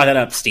glad you brought that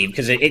up, Steve,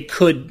 because it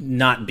could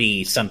not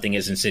be something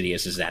as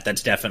insidious as that.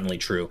 That's definitely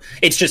true.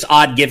 It's just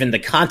odd given the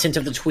content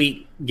of the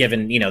tweet,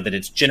 given, that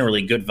it's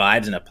generally good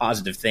vibes and a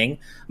positive thing.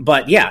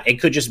 But yeah, it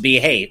could just be,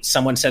 hey,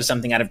 someone says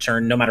something out of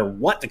turn, no matter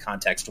what the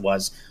context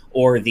was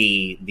or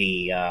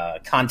the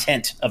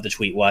content of the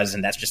tweet was,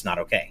 and that's just not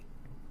okay.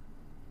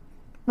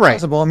 Right.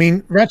 Possible. I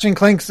mean, Ratchet and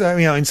Clank's,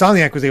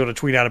 Insomniac was able to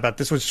tweet out about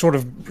this, which sort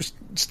of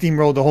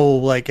steamrolled the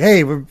whole, like,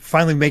 hey, we're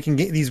finally making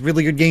these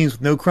really good games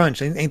with no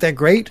crunch. Ain't that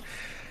great?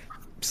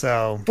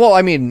 So. Well,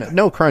 I mean,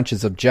 no crunch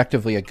is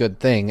objectively a good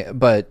thing,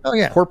 but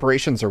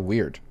corporations are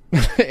weird.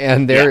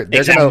 And they're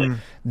going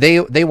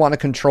to, they want to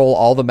control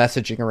all the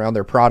messaging around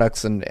their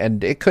products.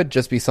 And it could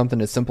just be something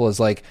as simple as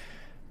like,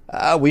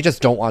 we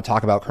just don't want to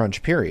talk about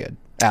crunch, period.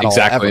 At all,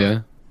 ever.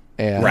 Yeah.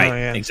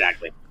 And,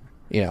 exactly.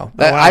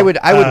 I would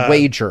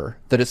wager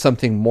that it's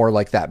something more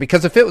like that,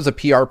 because if it was a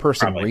PR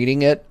person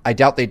reading it, I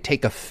doubt they'd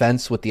take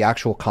offense with the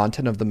actual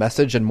content of the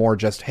message and more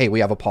just, hey, we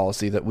have a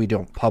policy that we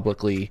don't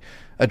publicly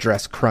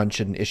address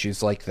crunch and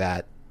issues like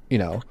that.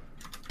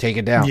 Take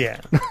it down. Yeah.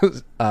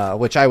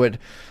 Which I would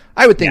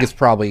think is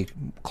probably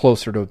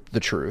closer to the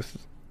truth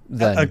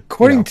than.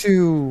 According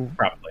to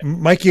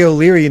Mikey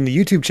O'Leary in the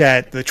YouTube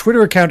chat, the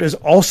Twitter account is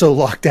also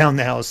locked down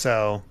now.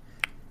 So,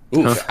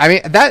 I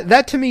mean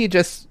that to me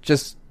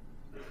just.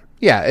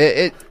 Yeah,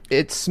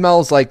 it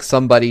smells like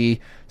somebody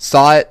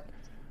saw it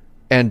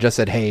and just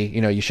said, hey,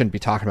 you shouldn't be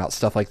talking about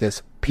stuff like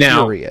this,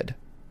 period.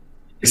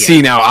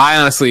 Now, I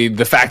honestly,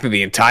 the fact that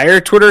the entire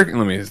Twitter...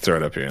 Let me throw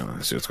it up here.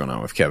 Let's see what's going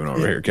on with Kevin over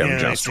here. Kevin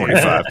Jones,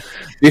 25.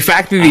 The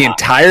fact that the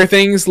entire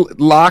thing's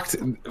locked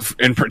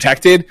and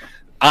protected,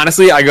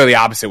 honestly, I go the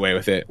opposite way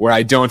with it, where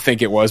I don't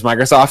think it was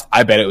Microsoft.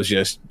 I bet it was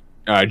just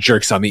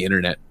jerks on the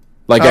internet.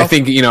 Like, I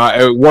think,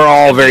 we're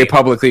all very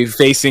publicly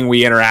facing.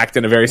 We interact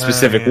in a very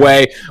specific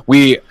way.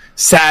 We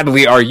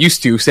sadly are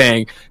used to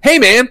saying, hey,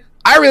 man,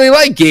 I really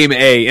like Game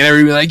A. And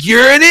everybody like,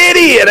 you're an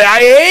idiot. I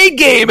hate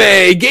Game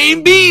A.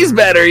 Game B's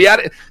better.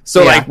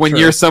 So, when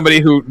you're somebody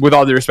who, with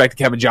all due respect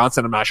to Kevin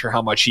Johnson, I'm not sure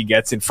how much he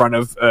gets in front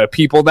of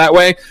people that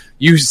way.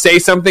 You say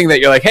something that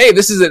you're like, hey,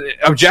 this is an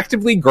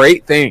objectively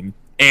great thing.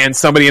 and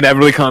somebody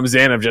inevitably comes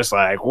in of just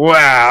like,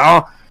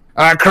 wow,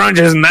 crunch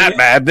isn't that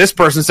bad. This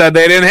person said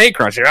they didn't hate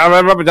crunch.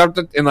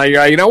 And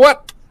like, you know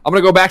what? I'm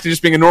going to go back to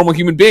just being a normal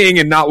human being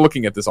and not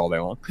looking at this all day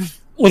long.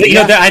 Well, you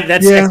know,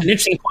 that's an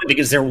interesting point,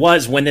 because there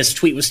was, when this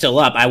tweet was still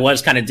up, I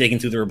was kind of digging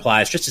through the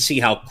replies just to see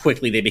how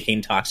quickly they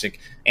became toxic.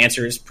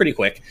 Answer is pretty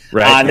quick.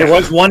 Right. There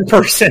was one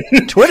person.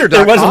 Twitter.com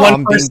there was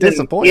one person being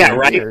disappointed. Yeah,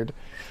 right. Weird.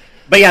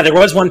 But yeah, there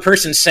was one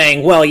person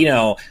saying, well, you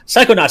know,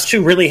 Psychonauts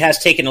 2 really has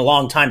taken a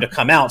long time to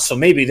come out, so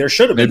maybe there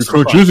should have been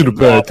some crunch isn't a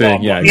bad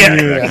thing. Yeah,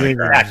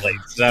 exactly.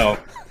 So,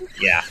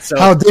 yeah. So,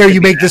 how dare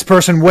you make this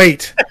person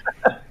wait?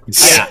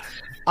 Yeah.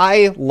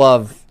 I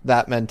love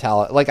that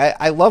mentality. Like,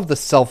 I love the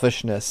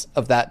selfishness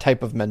of that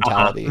type of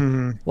mentality.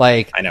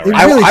 Like, I know, It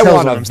right? really I tells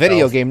want on a video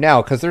himself. game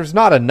now because there's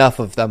not enough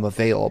of them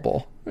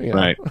available. You know?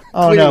 Right.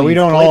 Oh no, Clearly we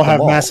don't played all them have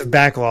all. massive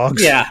backlogs.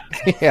 Yeah.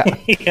 Yeah.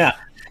 Yeah.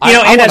 I You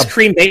know, and wanna- as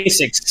Cream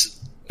Basics.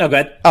 Oh, go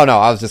ahead. Oh no,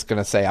 I was just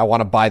gonna say I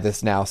want to buy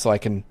this now so I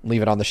can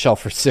leave it on the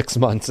shelf for 6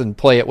 months and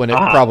play it when it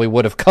probably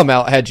would have come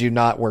out had you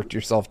not worked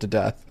yourself to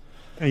death.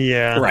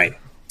 Yeah. Right.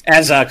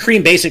 As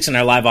Cream Basics in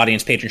our live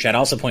audience patron chat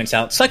also points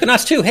out,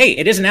 Psychonauts 2, hey,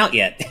 it isn't out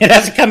yet. It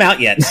hasn't come out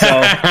yet. So,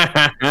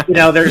 you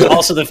know, there's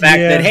also the fact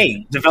that,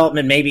 hey,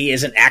 development maybe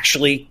isn't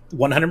actually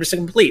 100%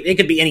 complete. It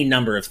could be any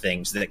number of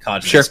things that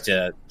cause this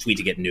tweet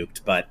to get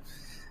nuked. But,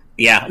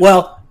 yeah,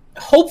 well,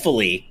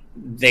 hopefully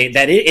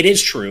it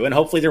is true, and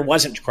hopefully there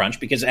wasn't crunch,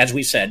 because, as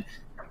we said,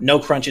 no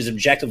crunch is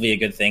objectively a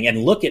good thing.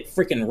 And look at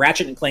freaking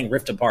Ratchet & Clank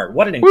Rift Apart.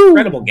 What an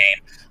incredible game.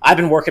 I've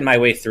been working my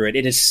way through it.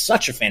 It is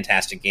such a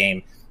fantastic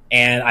game.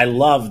 And I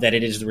love that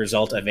it is the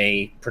result of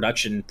a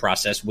production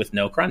process with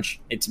no crunch.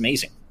 It's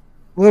amazing.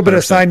 A little bit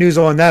of side news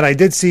on that. I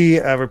did see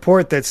a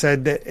report that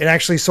said that it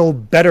actually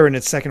sold better in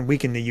its second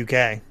week in the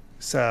UK.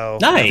 So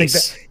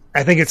Nice.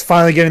 I think it's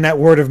finally getting that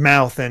word of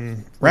mouth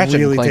and Ratchet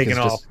really and Clank taking is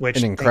off. just Which,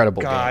 an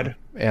incredible God, game.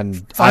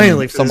 And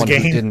finally I'm for this someone who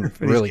game, didn't for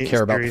these really game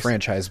care about the series.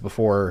 franchise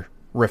before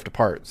Rift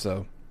Apart.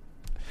 So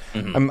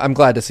I'm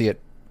glad to see it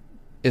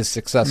is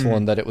successful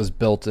and that it was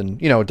built and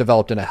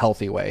developed in a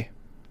healthy way.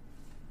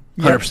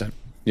 100%.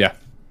 Yeah.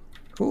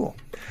 Cool.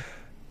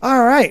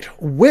 All right.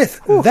 With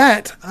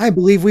that, I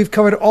believe we've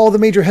covered all the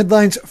major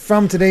headlines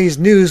from today's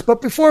news.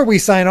 But before we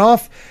sign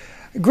off,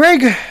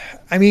 Greg,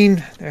 I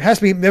mean,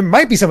 there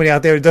might be somebody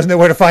out there who doesn't know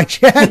where to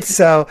find you at.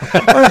 So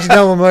why don't you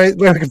tell them where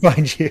we can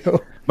find you?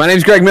 My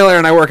name's Greg Miller,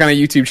 and I work on a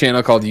YouTube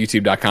channel called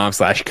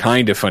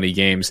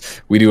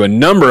youtube.com/kindafunnygames. We do a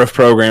number of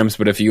programs,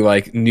 but if you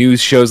like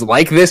news shows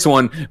like this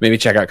one, maybe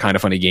check out Kinda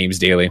Funny Games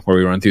Daily, where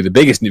we run through the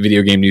biggest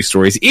video game news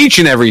stories each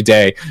and every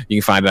day.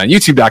 You can find it on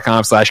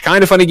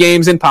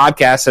youtube.com/kindafunnygames and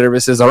podcast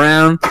services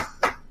around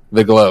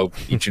the globe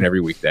each and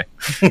every weekday.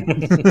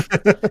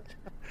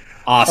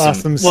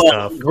 Awesome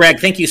stuff.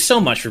 Greg, thank you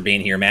so much for being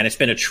here, man. It's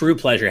been a true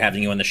pleasure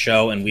having you on the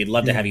show, and we'd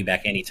love to have you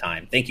back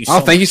anytime. Thank you so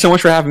much. Thank you so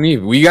much for having me.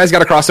 Well, you guys got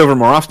to cross over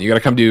more often. You got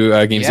to come do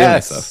Games Daily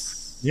and stuff.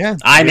 Yeah.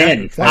 I'm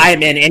in.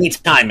 I'm in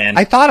anytime, man.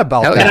 I thought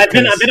about that.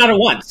 And I've been on it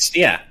once.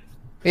 Yeah.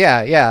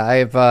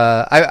 Yeah.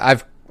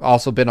 I've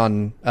also been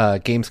on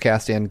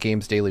Gamescast and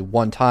Games Daily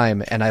one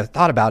time, and I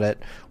thought about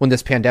it when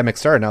this pandemic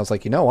started, and I was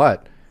like, you know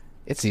what?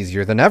 It's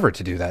easier than ever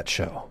to do that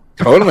show.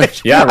 Totally.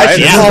 Yeah, right.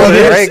 Yeah. That's what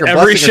it is. Greg, or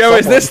Every blessing show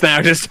of is this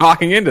now, just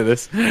talking into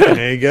this.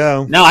 There you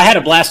go. No, I had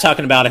a blast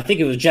talking about, I think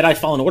it was Jedi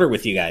Fallen Order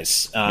with you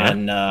guys.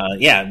 And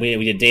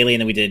we did Daily,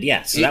 and then we did,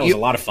 so that was a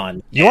lot of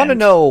fun. You want to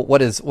know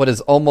what is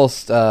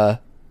almost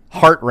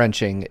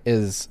heart-wrenching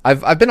is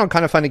I've been on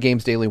Kind of Funny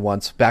Games Daily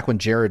once, back when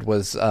Jared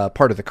was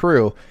part of the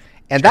crew,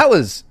 and that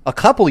was a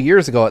couple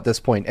years ago at this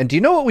point. And do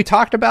you know what we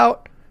talked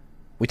about?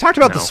 We talked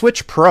about the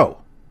Switch Pro.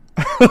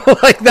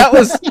 Like, that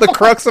was the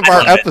crux of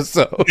our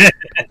episode.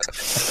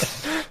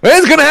 It's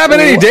going to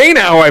happen any day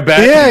now, I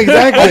bet. Yeah,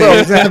 exactly.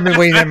 It hasn't been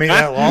waiting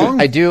that long.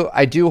 I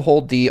do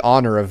hold the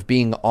honor of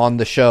being on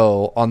the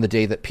show on the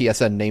day that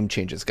PSN name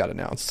changes got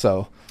announced.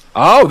 So,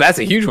 Oh, that's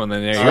a huge one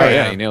then. There you go.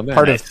 Yeah, you nailed that.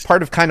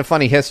 part of Kind of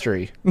Funny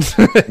history.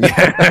 Part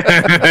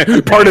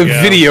of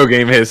video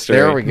game history.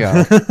 There we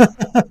go.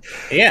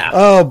 Yeah.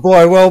 Oh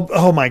boy! Well,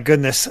 oh my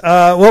goodness.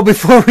 Well,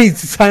 before we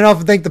sign off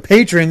and thank the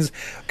patrons,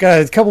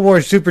 got a couple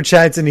more super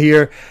chats in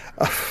here.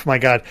 Oh my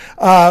God.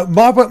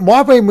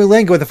 Mwape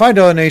Mulenga with a $5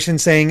 donation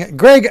saying,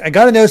 "Greg, I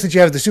got to know since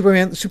you have the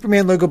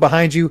Superman logo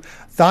behind you.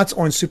 Thoughts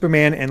on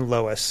Superman and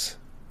Lois?"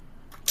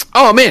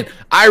 Oh man,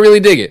 I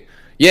really dig it.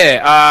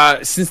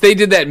 Yeah, since they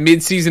did that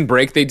mid-season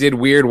break, they did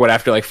weird.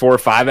 After like 4 or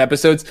 5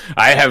 episodes,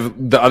 I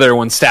have the other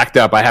ones stacked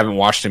up. I haven't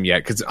watched them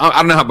yet because I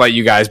don't know how about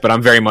you guys, but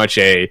I'm very much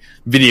a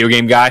video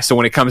game guy. So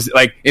when it comes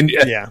I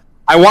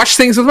watch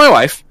things with my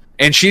wife,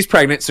 and she's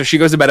pregnant, so she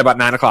goes to bed about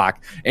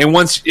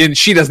 9:00. And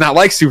she does not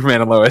like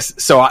Superman and Lois,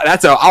 so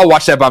I'll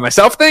watch that by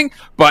myself thing.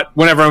 But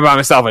whenever I'm by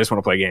myself, I just want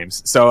to play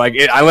games. So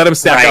I let them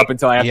stack up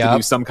until I have to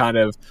do some kind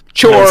of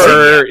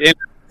chore.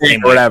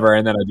 or whatever,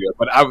 and then I do it.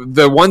 But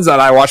the ones that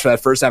I watched for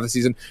that first half of the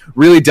season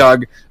really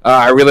dug.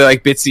 I really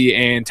like Bitsy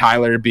and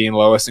Tyler being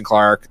Lois and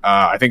Clark.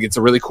 I think it's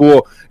a really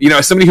cool,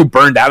 as somebody who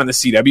burned out in the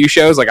CW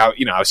shows, like I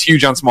was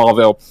huge on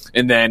Smallville,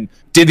 and then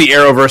did the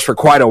Arrowverse for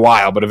quite a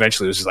while, but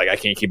eventually it was just like, I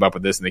can't keep up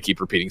with this, and they keep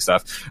repeating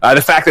stuff.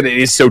 The fact that it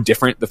is so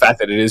different, the fact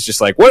that it is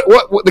just like, what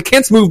the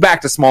Kents move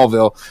back to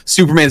Smallville,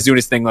 Superman's doing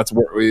his thing, let's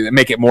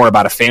make it more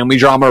about a family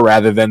drama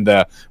rather than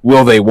the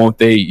will they, won't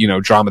they,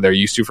 drama they're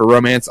used to for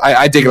romance.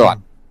 I dig it a lot.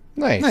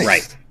 Nice.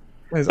 Right.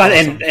 But,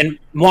 awesome. And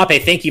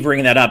Mwape, thank you for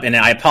bringing that up, and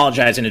I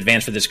apologize in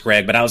advance for this,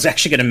 Greg, but I was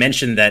actually going to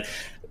mention that,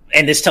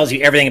 and this tells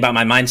you everything about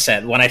my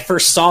mindset. When I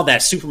first saw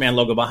that Superman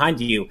logo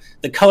behind you,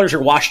 the colors are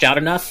washed out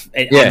enough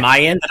on my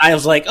end that I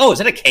was like, "Oh, is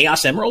that a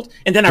Chaos Emerald?"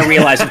 And then I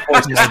realized, of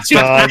course, it's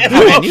Superman.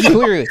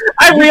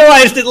 I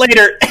realized it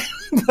later.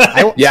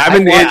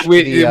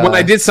 When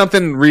I did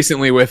something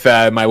recently with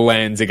my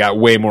lens, it got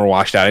way more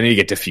washed out. I need to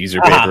get diffuser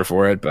paper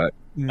for it, but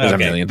there's a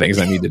million things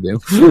I need to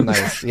do.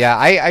 Nice. Yeah,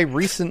 I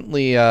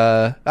recently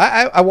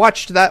I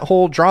watched that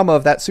whole drama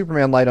of that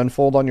Superman light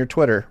unfold on your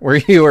Twitter, where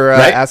you were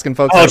asking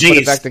folks how to put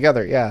it back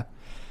together. Yeah.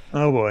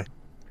 Oh boy,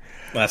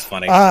 that's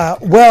funny.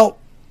 Well,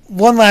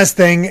 one last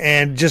thing,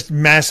 and just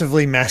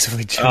massively generous.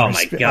 Oh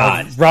my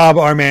God, Rob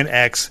Arman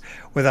X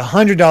with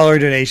 $100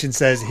 donation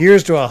says,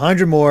 "Here's to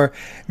 100 more.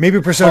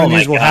 Maybe Persona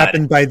News will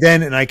happen by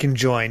then, and I can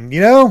join."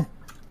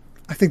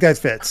 I think that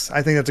fits.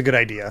 I think that's a good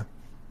idea.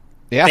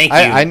 Yeah,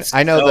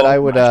 I know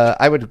that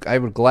I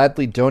would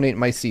gladly donate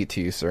my seat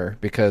to you, sir,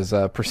 because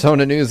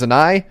Persona News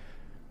and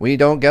we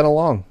don't get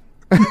along.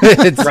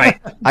 Right.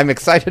 I'm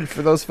excited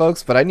for those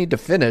folks, but I need to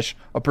finish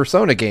a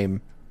Persona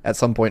game at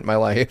some point in my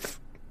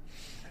life.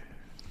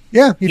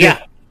 Yeah, you did.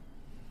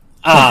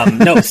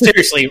 No,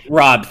 seriously,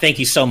 Rob, thank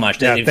you so much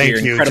for your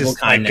incredible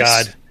kindness.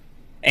 My God.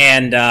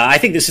 And I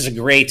think this is a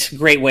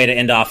great way to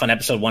end off on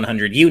episode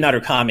 100. You,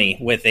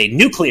 Narukami, with a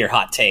nuclear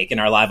hot take in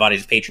our live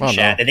audience patron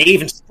chat. And they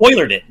even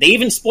spoiled it. They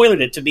even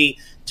spoiled it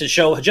to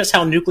show just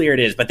how nuclear it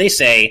is. But they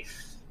say,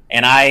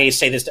 and I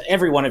say this to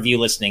every one of you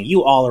listening,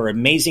 you all are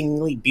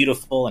amazingly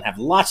beautiful and have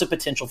lots of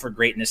potential for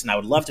greatness. And I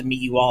would love to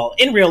meet you all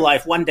in real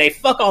life one day.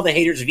 Fuck all the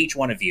haters of each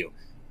one of you.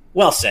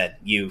 Well said,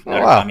 Narukami.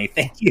 Wow.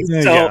 Thank you.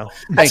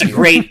 That's a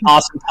great,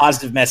 awesome,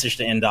 positive message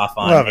to end off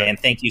on. And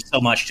thank you so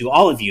much to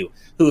all of you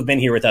who have been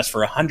here with us for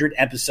 100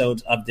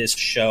 episodes of this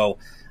show.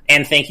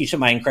 And thank you to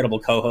my incredible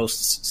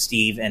co-hosts,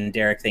 Steve and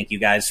Derek. Thank you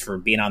guys for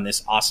being on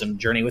this awesome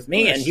journey with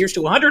me. And here's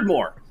to 100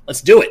 more.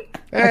 Let's do it.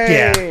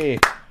 Hey. Yeah.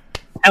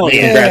 Hell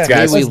yeah. Congrats,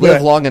 guys. We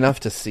live long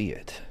enough to see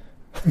it.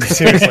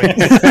 Seriously.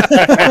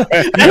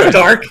 That's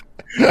dark.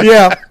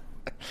 Yeah.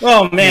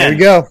 Oh, man. There we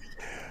go.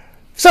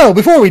 So,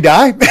 before we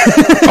die,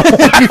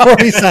 before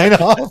we sign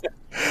off,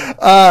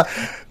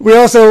 we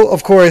also,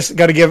 of course,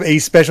 got to give a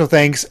special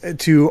thanks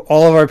to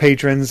all of our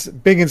patrons,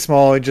 big and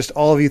small. Just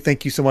all of you,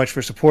 thank you so much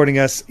for supporting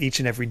us each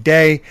and every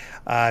day,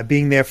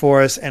 being there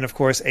for us. And, of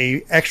course,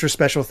 a extra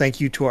special thank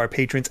you to our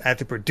patrons at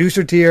the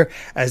producer tier,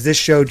 as this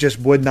show just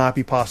would not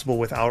be possible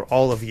without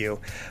all of you.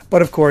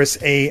 But, of course,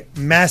 a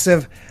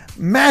massive,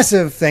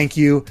 massive thank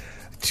you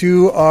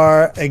to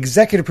our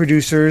executive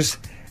producers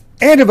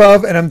and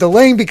above, and I'm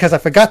delaying because I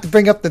forgot to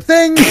bring up the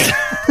thing.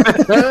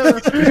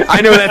 I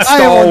know that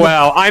stall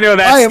well.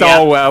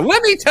 Well.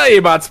 Let me tell you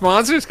about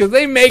sponsors, because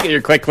they make it. Your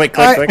click.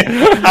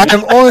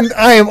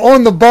 I am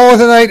on the ball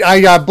tonight. I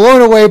got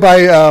blown away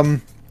by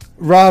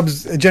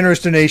Rob's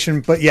generous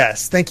donation, but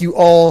yes, thank you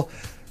all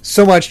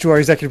so much to our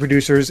executive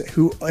producers,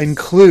 who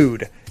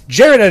include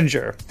Jared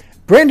Edinger,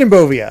 Brandon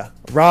Bovia,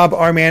 Rob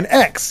Arman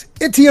X,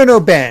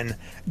 Itiono Ben,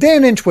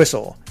 Dan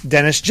Inchwhistle,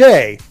 Dennis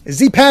J,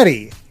 Z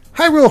Patty,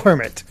 Hyrule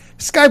Hermit,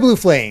 Sky Blue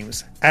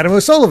Flames, Adam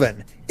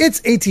O'Sullivan, It's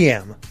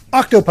ATM,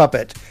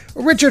 Octopuppet,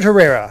 Richard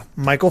Herrera,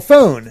 Michael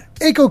Phone,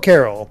 Aiko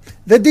Carroll,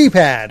 The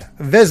D-Pad,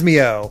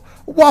 Vesmio,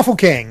 Waffle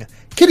King,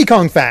 Kitty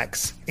Kong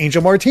Facts,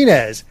 Angel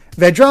Martinez,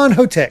 Vedran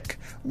Hotek,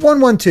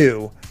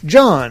 112,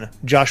 John,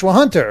 Joshua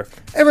Hunter,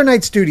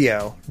 Evernight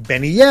Studio,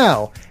 Benny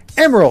Yao,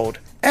 Emerald,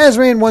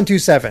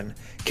 Azran127,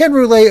 Ken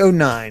Roulette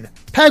 09,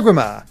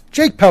 Pagrama,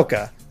 Jake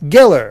Pelka,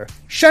 Geller,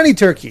 Shiny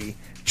Turkey,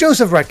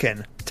 Joseph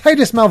Rutkin,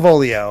 Titus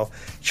Malvolio,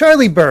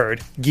 Charlie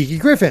Bird, Geeky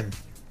Griffin,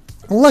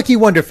 Lucky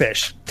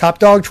Wonderfish, Top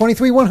Dog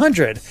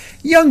 23100,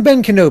 Young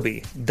Ben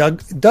Kenobi,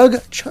 Doug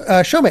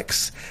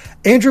Shomix,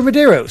 Andrew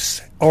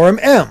Medeiros, Orem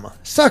M,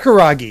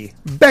 Sakuragi,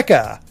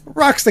 Becca,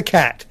 Rocks the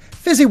Cat,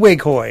 Fizzy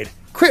Wighoid,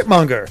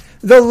 Critmonger,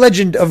 The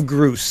Legend of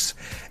Groose,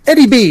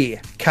 Eddie B,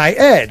 Kai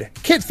Ed,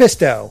 Kit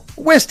Fisto,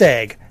 West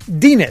Egg,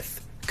 Deaneth,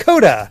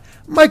 Coda,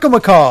 Michael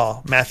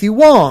McCall, Matthew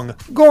Wong,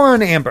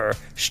 Goron Amber,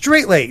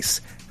 Straight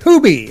Lace,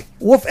 Hoobie,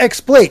 Wolf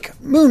X Blake,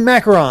 Moon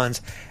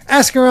Macarons,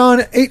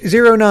 Ascaron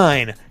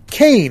 809,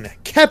 Kane,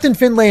 Captain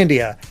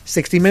Finlandia,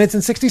 60 Minutes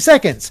and 60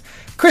 Seconds,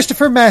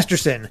 Christopher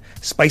Masterson,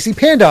 Spicy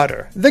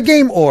Pandotter, The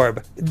Game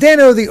Orb,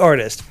 Dano the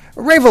Artist,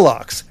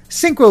 Ravelox,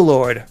 Synchro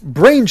Lord,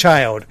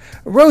 Brainchild,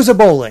 Rosa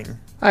Bowling.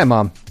 Hi,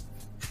 Mom.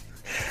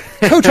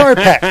 Kotar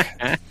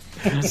Peck,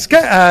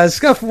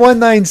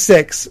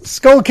 Scuff196,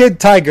 Skull Kid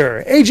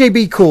Tiger,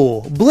 AJB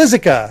Cool,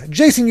 Blizzica,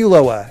 Jason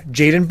Uloa,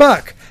 Jaden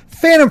Buck,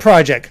 Phantom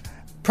Project,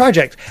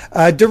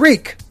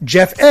 Derek,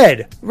 Jeff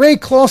Ed, Ray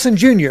Clausen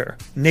Jr.,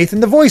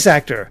 Nathan the Voice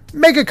Actor,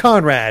 Mega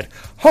Conrad,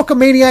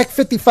 Hulkamaniac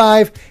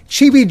 55,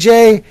 Chibi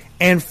J,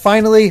 and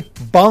finally,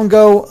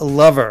 Bongo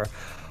Lover.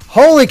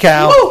 Holy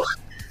cow.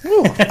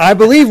 Woo! I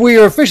believe we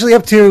are officially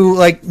up to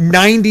like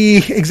 90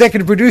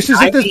 executive producers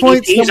at this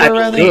point. Somewhere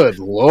around there. Good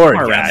Lord,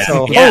 guys.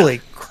 So,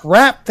 holy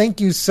crap. Thank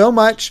you so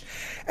much.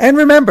 And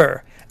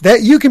remember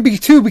that you can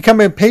become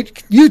a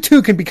patron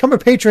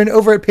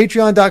over at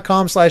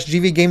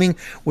patreon.com/gvgaming,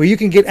 where you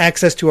can get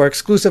access to our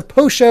exclusive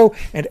post-show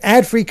and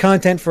ad-free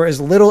content for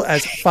as little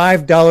as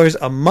 $5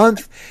 a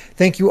month.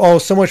 Thank you all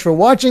so much for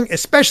watching,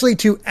 especially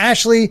to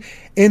Ashley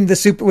with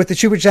the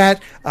super chat,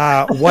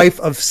 wife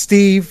of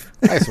Steve.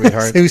 Hi,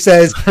 sweetheart. Who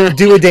says,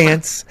 do a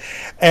dance.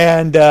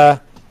 And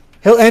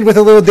he'll end with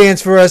a little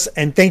dance for us.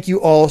 And thank you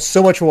all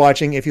so much for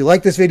watching. If you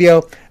like this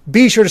video,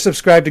 be sure to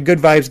subscribe to Good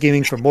Vibes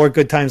Gaming for more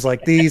good times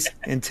like these.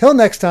 Until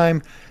next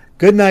time,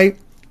 good night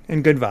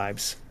and good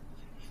vibes.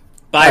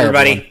 Bye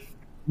everybody.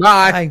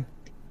 Bye. Bye.